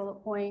first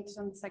bullet point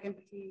on the second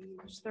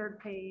page, third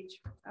page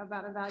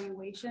about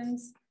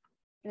evaluations,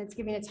 and it's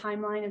giving a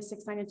timeline of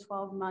 6, 9, to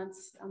 12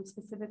 months,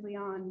 specifically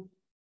on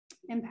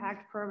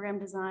impact, program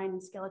design,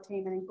 and skill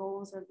attainment and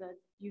goals of the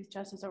Youth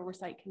Justice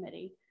Oversight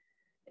Committee.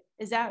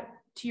 Is that,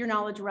 to your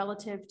knowledge,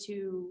 relative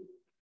to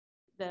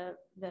the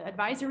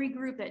advisory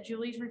group that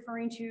Julie's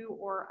referring to,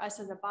 or us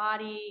as a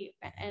body?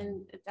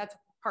 And that's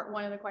part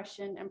one of the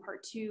question. And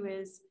part two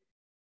is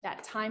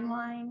that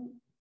timeline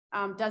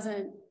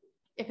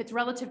if it's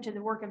relative to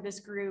the work of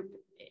this group,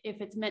 if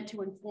it's meant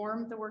to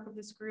inform the work of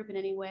this group in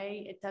any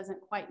way, it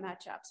doesn't quite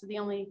match up. So the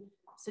only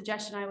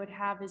suggestion I would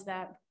have is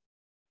that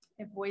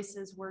if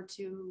Voices were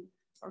to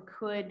or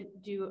could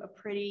do a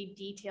pretty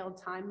detailed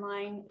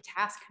timeline,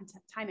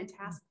 time and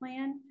task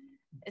plan,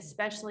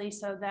 especially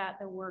so that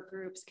the work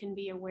groups can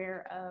be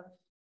aware of,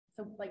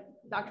 so like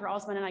Dr.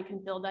 Alsman and I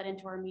can build that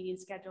into our meeting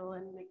schedule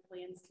and make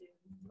plans to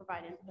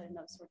provide input and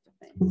those sorts of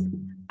things.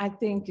 I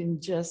think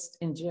in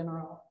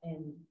general,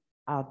 and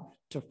I'll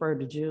defer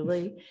to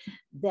Julie,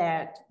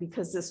 that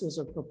because this was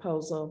a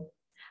proposal,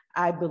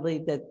 I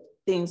believe that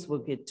things will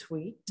get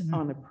tweaked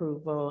on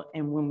approval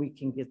and when we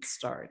can get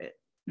started.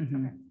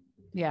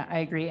 Yeah, I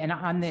agree. And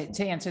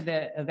to answer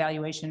the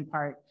evaluation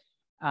part,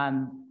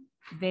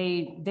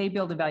 they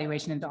build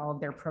evaluation into all of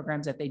their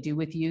programs that they do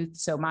with youth.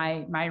 So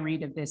my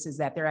read of this is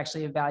that they're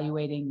actually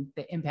evaluating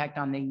the impact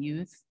on the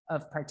youth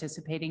of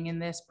participating in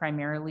this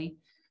primarily.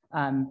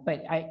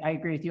 But I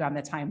agree with you on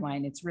the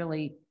timeline.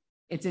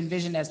 It's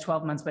envisioned as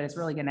 12 months, but it's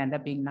really going to end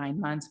up being 9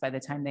 months by the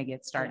time they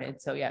get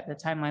started. So yeah, the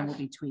timeline will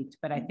be tweaked,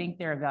 but I think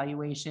their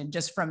evaluation,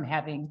 just from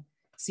having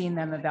seen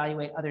them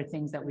evaluate other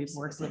things that we've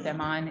worked with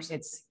them on,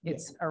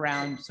 it's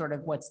around sort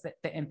of what's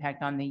the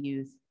impact on the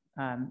youth.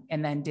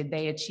 And then did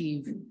they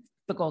achieve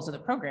the goals of the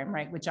program,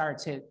 right? Which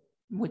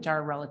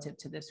are relative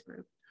to this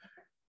group.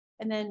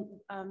 And then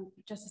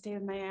Justice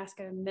David, may I ask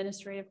an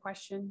administrative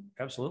question?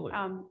 Absolutely.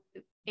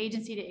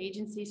 Agency to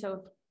agency. So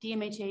if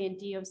DMHA and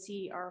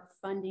DOC are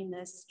funding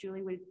this,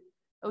 Julie, would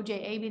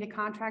OJA be the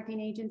contracting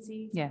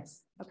agency?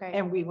 Yes. Okay.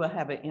 And we will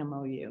have an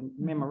MOU,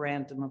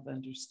 memorandum of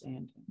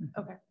understanding.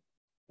 Okay.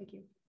 Thank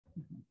you.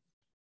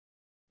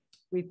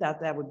 We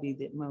thought that would be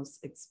the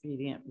most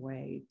expedient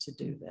way to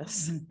do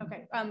this.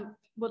 Okay.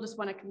 We'll just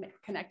want to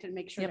connect and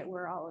make sure that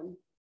we're all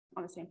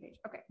on the same page.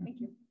 Okay.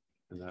 Thank you.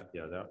 And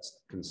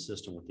that's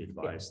consistent with the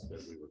advice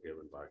that we were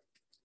given by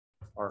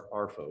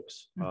our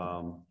folks.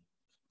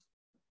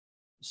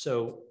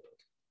 So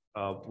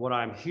what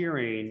I'm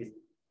hearing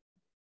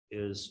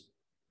is,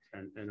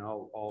 and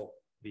I'll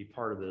be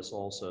part of this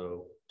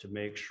also, to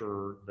make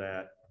sure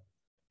that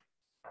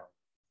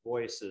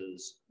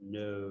Voices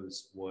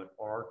knows what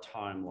our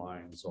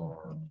timelines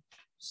are,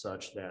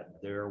 such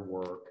that their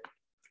work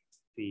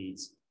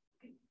feeds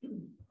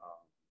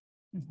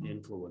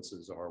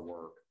influences our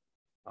work.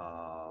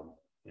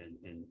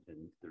 And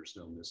there's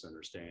no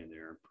misunderstanding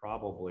there.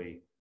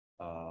 Probably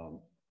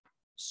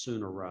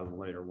sooner rather than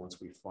later, once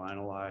we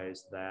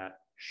finalize that,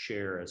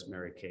 share, as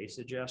Mary Kay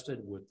suggested,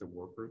 with the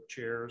work group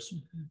chairs.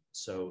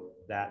 So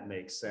that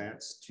makes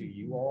sense to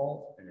you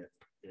all. And if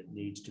it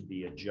needs to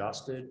be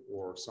adjusted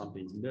or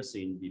something's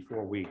missing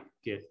before we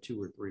get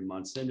 2 or 3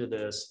 months into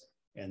this,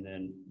 and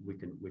then we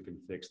can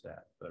fix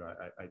that. But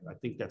I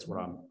think that's what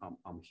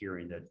I'm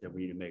hearing, that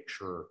we need to make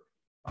sure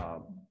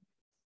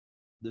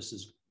this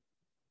is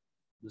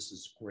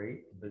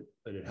great,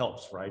 but it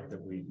helps, right?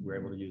 That we're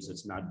able to use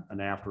it's not an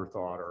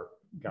afterthought or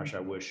gosh, I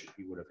wish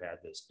you would have had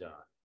this done.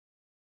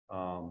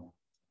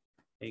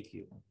 Thank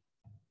you.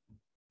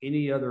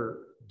 Any other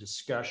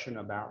discussion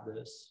about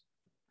this?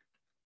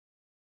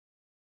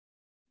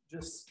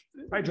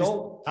 Hi,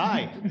 Joel.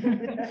 Hi.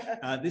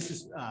 This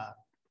is a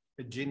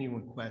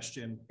genuine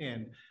question,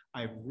 and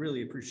I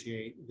really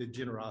appreciate the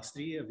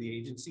generosity of the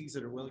agencies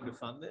that are willing to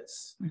fund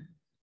this.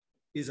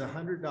 Is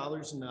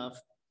 $100 enough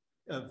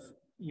of,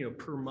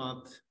 per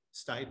month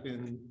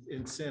stipend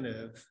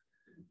incentive?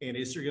 And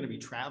is there going to be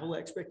travel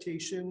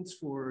expectations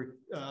for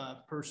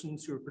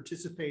persons who are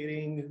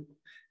participating,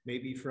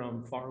 maybe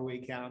from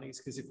faraway counties?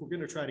 Because if we're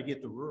going to try to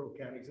get the rural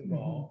counties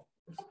involved,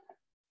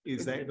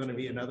 is that going to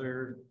be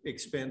another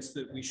expense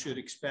that we should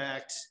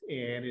expect?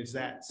 And is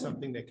that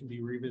something that can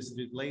be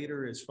revisited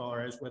later as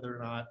far as whether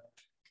or not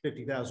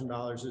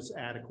 $50,000 is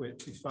adequate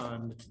to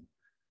fund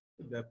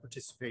the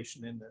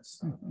participation in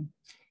this?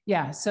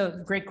 Yeah, so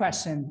great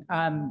question.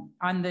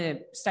 On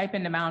the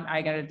stipend amount,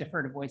 I got to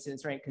defer to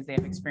Voices, right? Because they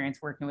have experience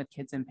working with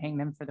kids and paying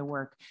them for the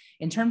work.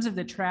 In terms of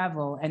the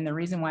travel, and the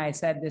reason why I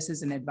said this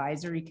is an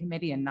advisory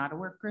committee and not a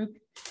work group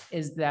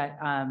is that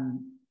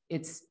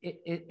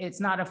it's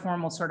not a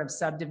formal sort of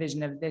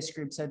subdivision of this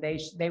group. So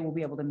they will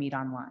be able to meet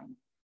online.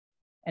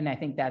 And I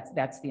think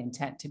that's the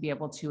intent, to be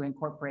able to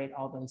incorporate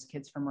all those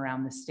kids from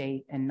around the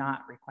state and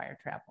not require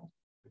travel.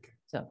 Okay.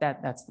 So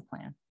that's the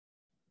plan.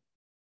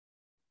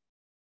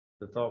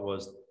 The thought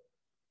was,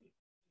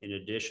 in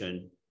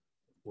addition,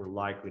 we're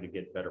likely to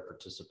get better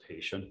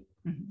participation,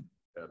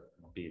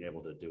 being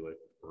able to do it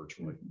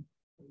virtually.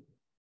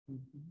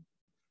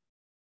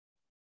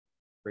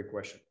 Great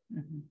question.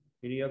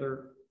 Any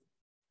other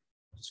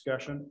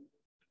discussion?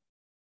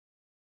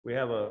 We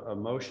have a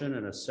motion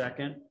and a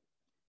second.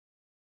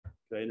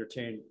 To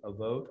entertain a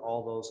vote.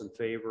 All those in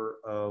favor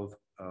of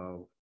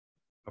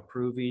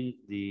approving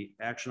the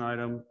action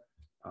item,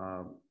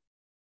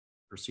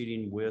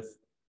 proceeding with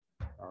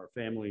our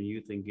Family and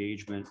Youth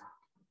Engagement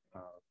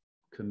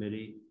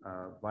Committee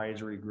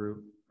Advisory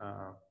Group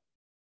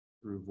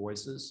through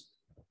Voices.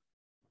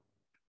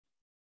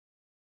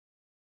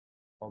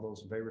 All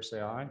those in favor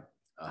say aye.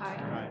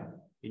 Aye.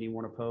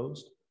 Anyone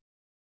opposed?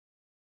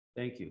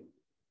 Thank you.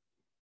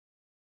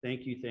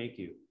 Thank you. Thank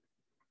you.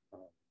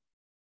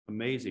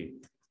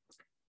 Amazing.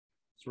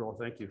 Cyril,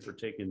 thank you for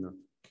taking the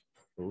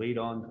lead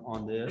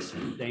on this.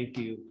 And thank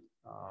you,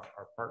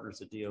 our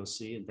partners at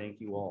DOC, and thank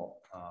you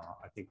all.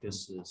 I think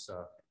this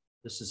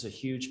is a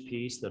huge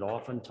piece that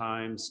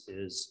oftentimes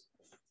is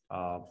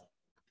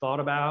thought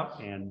about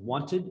and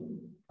wanted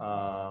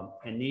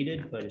and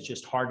needed, but it's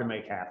just hard to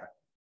make happen.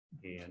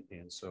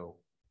 And so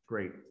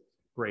great.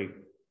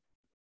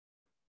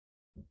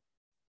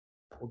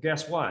 Well,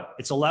 guess what?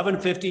 It's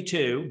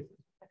 11:52.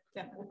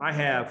 I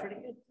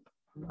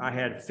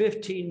had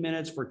 15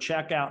 minutes for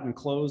checkout and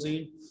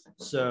closing,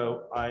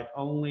 so I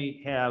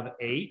only have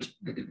 8.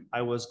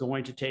 I was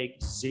going to take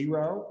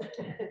 0.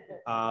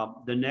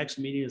 The next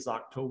meeting is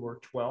October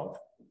 12th.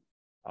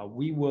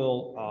 We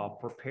will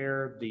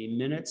prepare the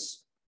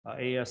minutes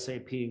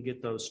ASAP and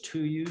get those to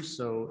you,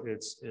 so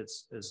it's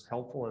as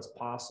helpful as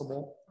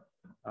possible.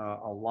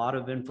 A lot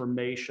of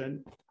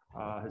information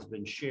has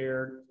been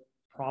shared.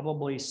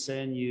 Probably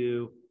send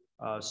you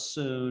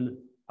soon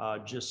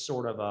just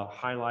sort of a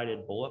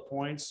highlighted bullet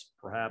points,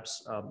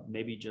 perhaps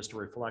maybe just a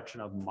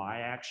reflection of my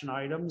action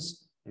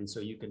items. And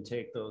so you can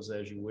take those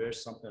as you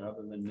wish, something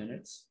other than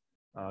minutes.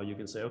 You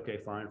can say, okay,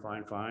 fine.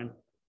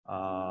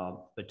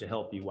 But to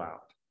help you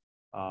out.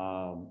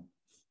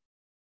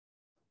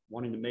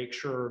 Wanting to make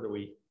sure that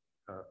we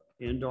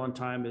end on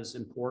time is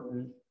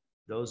important.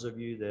 Those of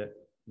you that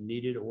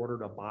needed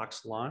ordered a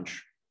boxed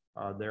lunch,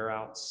 they're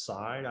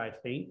outside, I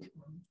think.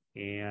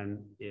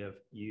 And if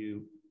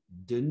you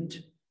didn't,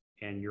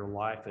 and your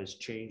life has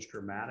changed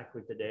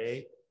dramatically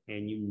today,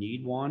 and you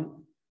need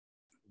one,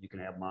 you can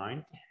have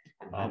mine,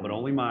 but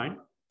only mine.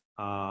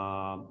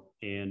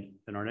 And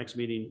our next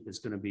meeting is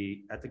going to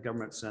be at the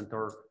Government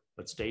Center,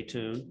 but stay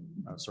tuned.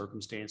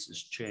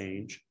 Circumstances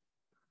change.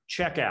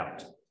 Check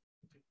out.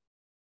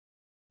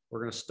 We're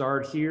going to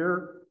start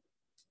here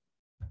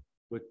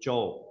with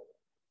Joel.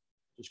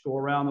 Just go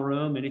around the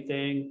room.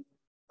 Anything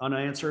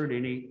unanswered?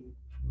 Any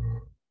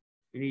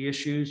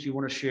issues you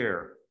want to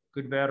share,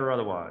 good, bad, or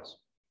otherwise?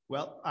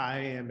 Well, I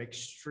am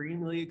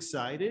extremely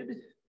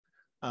excited,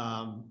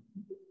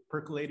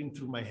 percolating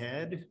through my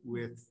head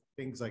with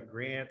things like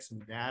grants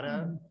and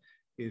data.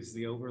 is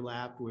the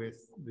overlap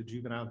with the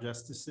juvenile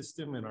justice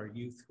system and our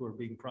youth who are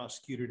being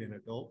prosecuted in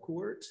adult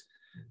court.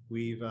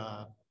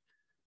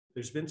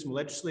 There's been some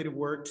legislative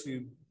work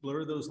to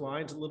blur those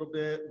lines a little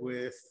bit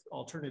with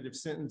alternative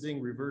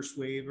sentencing, reverse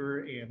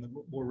waiver, and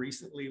more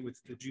recently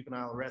with the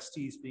juvenile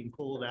arrestees being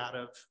pulled out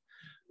of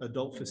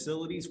adult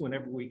facilities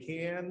whenever we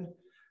can.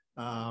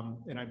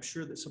 And I'm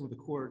sure that some of the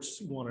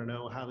courts want to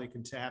know how they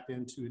can tap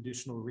into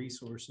additional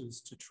resources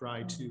to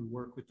try to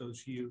work with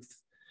those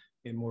youth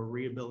in more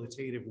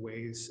rehabilitative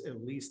ways,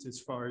 at least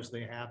as far as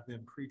they have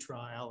them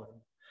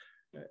pre-trial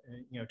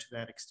and to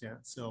that extent.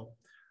 So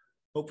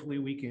hopefully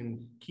we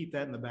can keep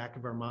that in the back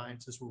of our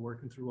minds as we're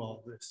working through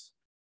all of this.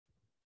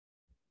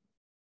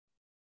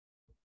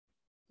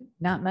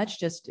 Not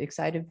much, just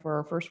excited for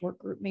our first work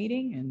group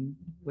meeting and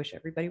wish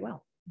everybody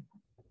well.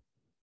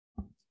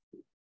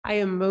 I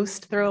am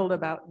most thrilled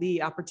about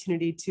the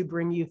opportunity to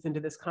bring youth into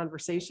this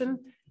conversation.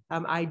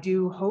 I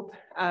do hope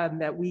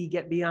that we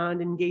get beyond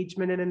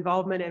engagement and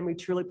involvement and we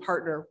truly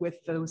partner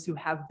with those who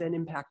have been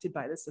impacted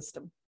by the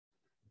system.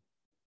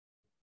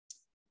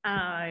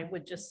 I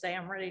would just say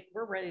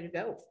we're ready to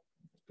go.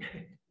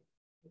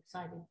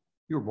 Excited.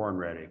 You were born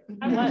ready.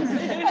 I was.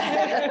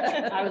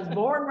 I was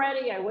born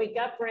ready. I wake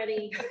up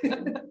ready.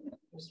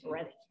 Just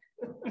ready.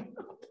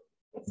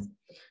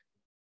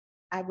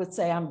 I would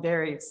say I'm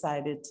very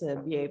excited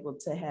to be able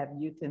to have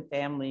youth and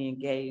family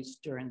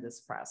engaged during this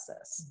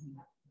process.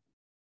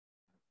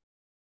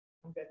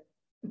 I'm good.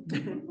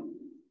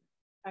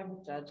 I'm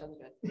judge, I'm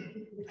good.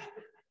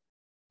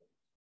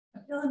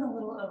 I'm feeling a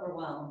little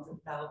overwhelmed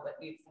about what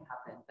needs to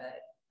happen,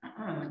 but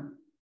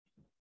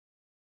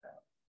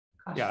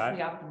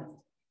cautiously optimistic.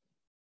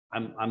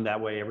 I'm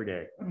that way every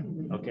day.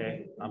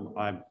 Okay,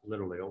 I'm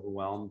literally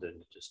overwhelmed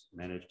and just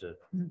managed to.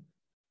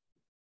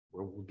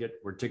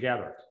 We're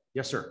together.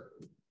 Yes, sir.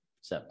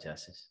 What's up,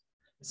 Justice?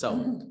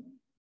 So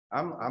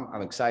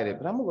I'm excited,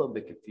 but I'm a little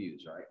bit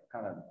confused, right?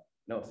 Kind of,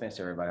 no offense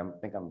to everybody. I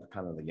think I'm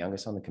kind of the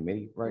youngest on the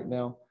committee right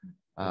now.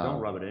 Don't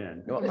rub it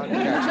in. No,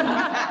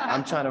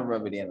 I'm trying to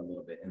rub it in a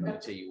little bit, and I'll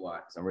tell you why.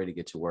 Because I'm ready to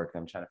get to work.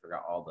 I'm trying to figure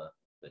out all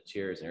the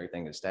chairs and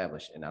everything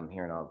established, and I'm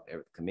hearing all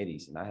the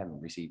committees, and I haven't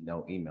received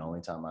no email.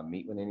 Only time I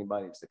meet with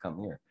anybody is to come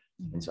here,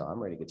 and so I'm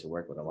ready to get to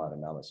work with a lot of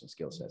knowledge and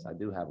skill sets. I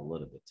do have a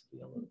little bit to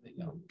be a little bit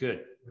young.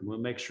 Good. And we'll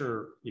make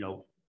sure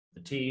the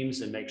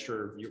teams and make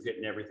sure you're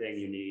getting everything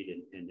you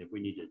need, and if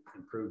we need to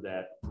improve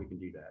that, we can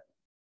do that.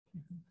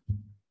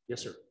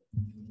 Yes, sir.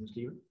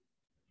 Steven?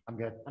 I'm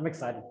good. I'm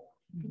excited.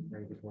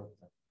 Ready to work.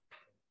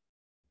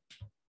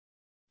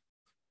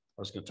 I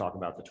was going to talk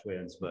about the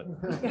twins, but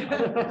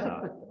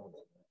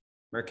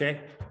Mary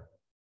Kay?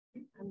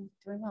 I'm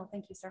doing well,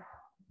 thank you, sir.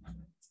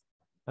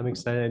 I'm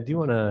excited. I do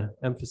want to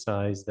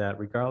emphasize that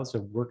regardless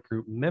of work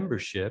group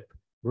membership,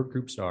 work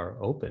groups are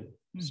open.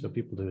 So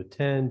people to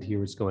attend, hear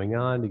what's going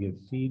on, to give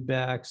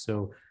feedback.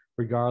 So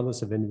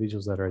regardless of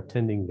individuals that are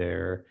attending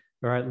there,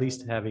 or at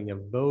least having a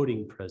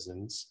voting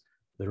presence,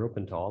 they're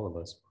open to all of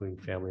us, including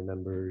family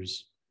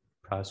members,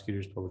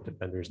 prosecutors, public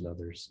defenders, and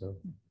others. So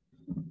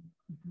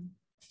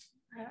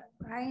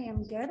I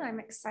am good. I'm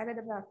excited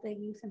about the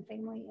youth and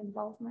family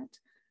involvement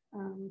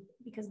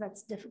because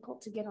that's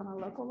difficult to get on a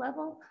local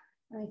level.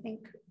 And I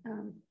think,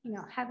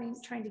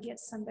 trying to get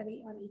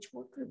somebody on each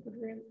work group would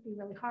be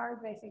really hard,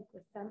 but I think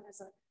with them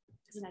as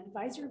an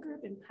advisory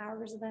group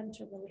empowers them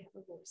to really have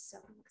a voice. So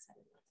I'm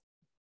excited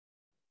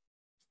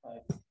about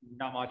it.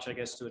 Not much, I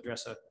guess, to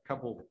address a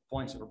couple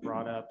points that were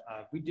brought up.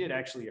 We did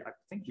actually, I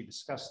think we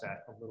discussed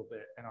that a little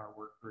bit in our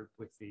work group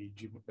with the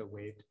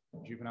waived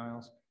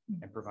juveniles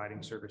and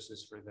providing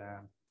services for them.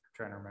 I'm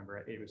trying to remember,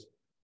 it was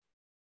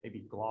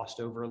maybe glossed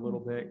over a little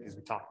bit because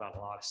we talked about a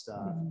lot of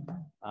stuff.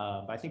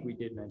 But I think we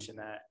did mention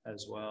that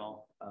as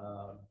well.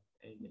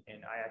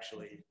 And I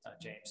actually,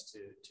 James,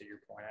 to your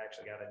point, I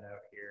actually got a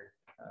note here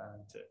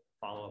to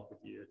follow up with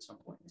you at some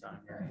point in time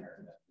here.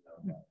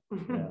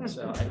 Yeah,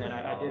 so, and then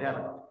I did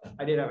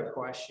have a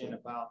question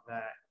about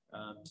that.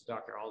 To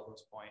Dr.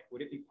 Aldwin's point,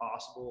 would it be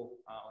possible,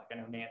 like I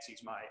know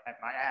Nancy's my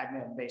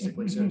admin,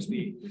 basically, so to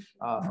speak,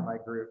 for my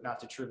group, not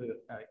to truly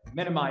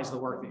minimize the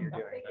work that you're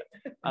doing,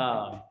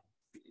 but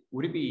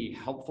would it be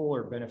helpful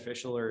or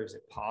beneficial, or is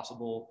it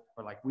possible,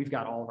 or like we've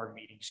got all of our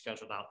meetings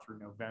scheduled out through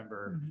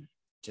November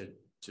to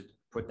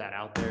put that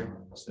out there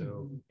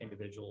so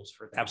individuals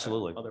for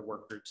absolutely other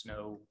work groups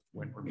know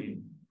when we're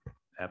meeting?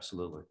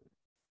 Absolutely.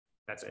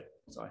 That's it.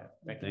 That's all I have.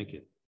 Thank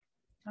you.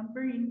 I'm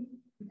green.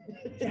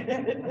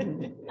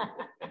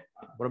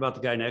 What about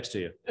the guy next to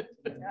you?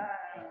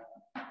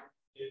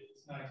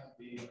 It's nice to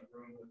be in a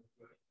room with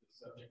the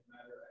subject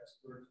matter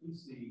experts. We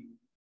see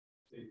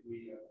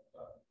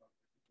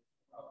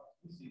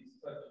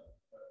such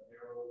a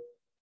narrow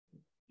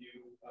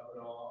view of it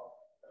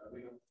all.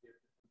 We don't get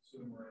the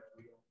consumer,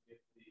 we don't get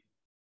the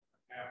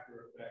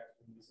after effects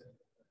when we send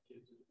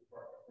kids to the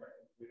Department of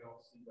Corrections. We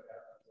don't see what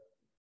happens at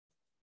the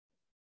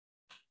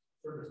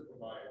service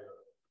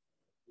provider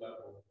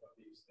level of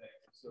these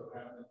things. So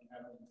having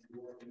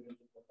your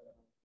individual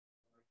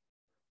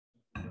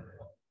very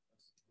helpful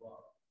as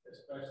well,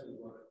 especially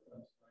when it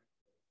comes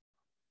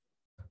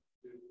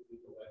to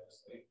the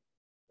legislative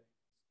things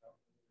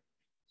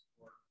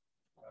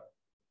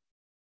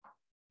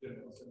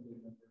General Assembly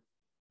member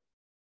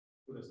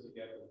put us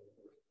together.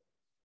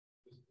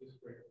 It's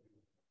great.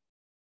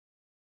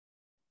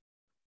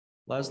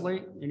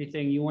 Leslie,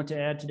 anything you want to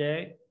add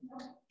today?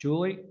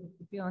 Julie?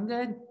 Feeling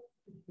good?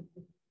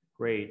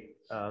 Great.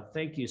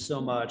 Thank you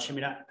so much. I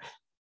mean,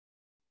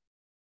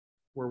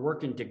 we're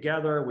working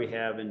together. We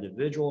have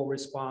individual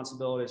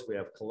responsibilities. We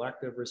have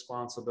collective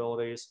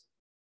responsibilities.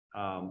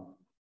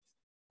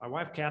 My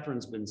wife,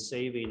 Catherine's been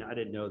saving, I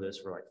didn't know this,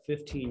 for like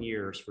 15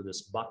 years for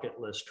this bucket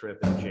list trip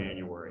in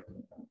January.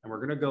 And we're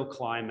going to go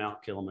climb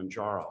Mount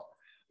Kilimanjaro.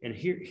 And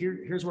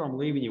here's what I'm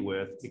leaving you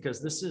with,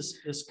 because this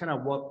is kind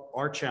of what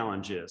our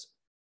challenge is.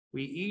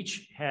 We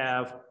each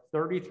have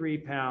 33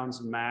 pounds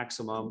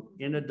maximum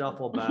in a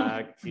duffel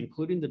bag,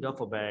 including the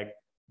duffel bag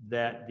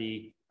that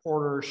the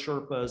porters,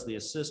 Sherpas, the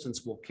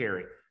assistants will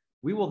carry.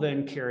 We will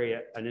then carry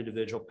an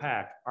individual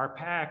pack. Our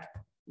pack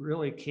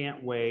really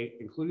can't weigh,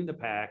 including the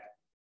pack,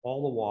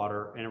 all the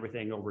water and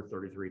everything over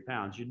 33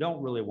 pounds. You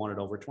don't really want it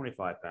over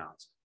 25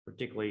 pounds,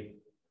 particularly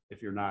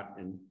if you're not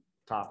in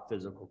top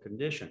physical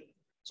condition.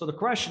 So the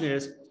question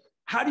is,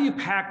 how do you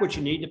pack what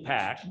you need to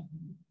pack?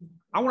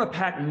 I want to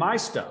pack my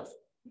stuff,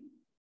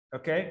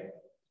 okay?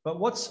 But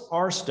what's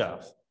our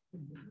stuff?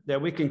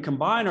 That we can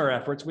combine our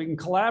efforts, we can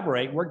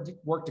collaborate,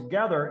 work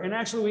together, and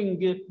actually we can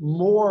get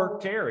more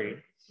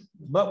carried,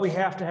 but we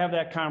have to have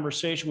that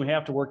conversation, we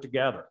have to work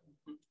together.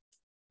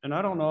 And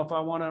I don't know if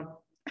I want to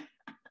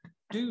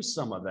do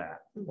some of that,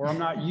 or I'm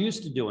not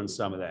used to doing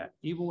some of that,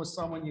 even with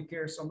someone you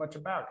care so much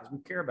about, because we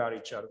care about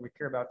each other, we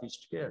care about these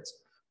kids.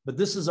 But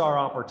this is our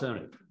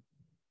opportunity.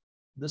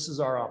 This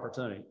is our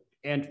opportunity.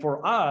 And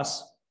for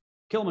us,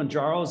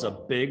 Kilimanjaro is a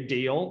big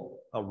deal,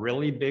 a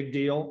really big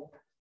deal.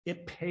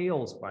 It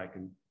pales by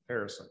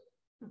comparison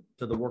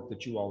to the work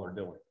that you all are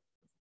doing,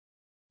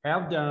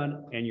 have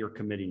done, and you're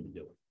committing to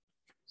do it.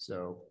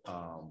 So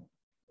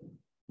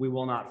we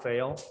will not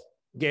fail.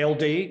 Gail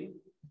D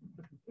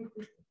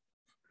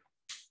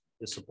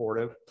is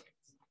supportive,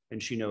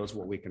 and she knows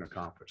what we can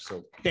accomplish.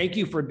 So thank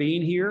you for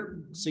being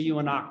here. See you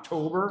in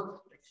October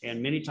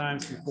and many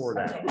times before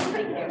that.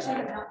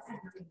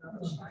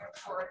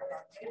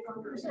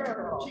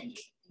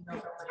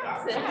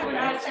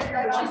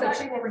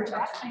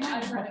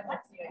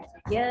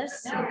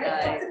 Yes,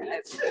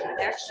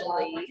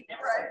 actually,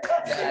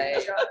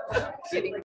 getting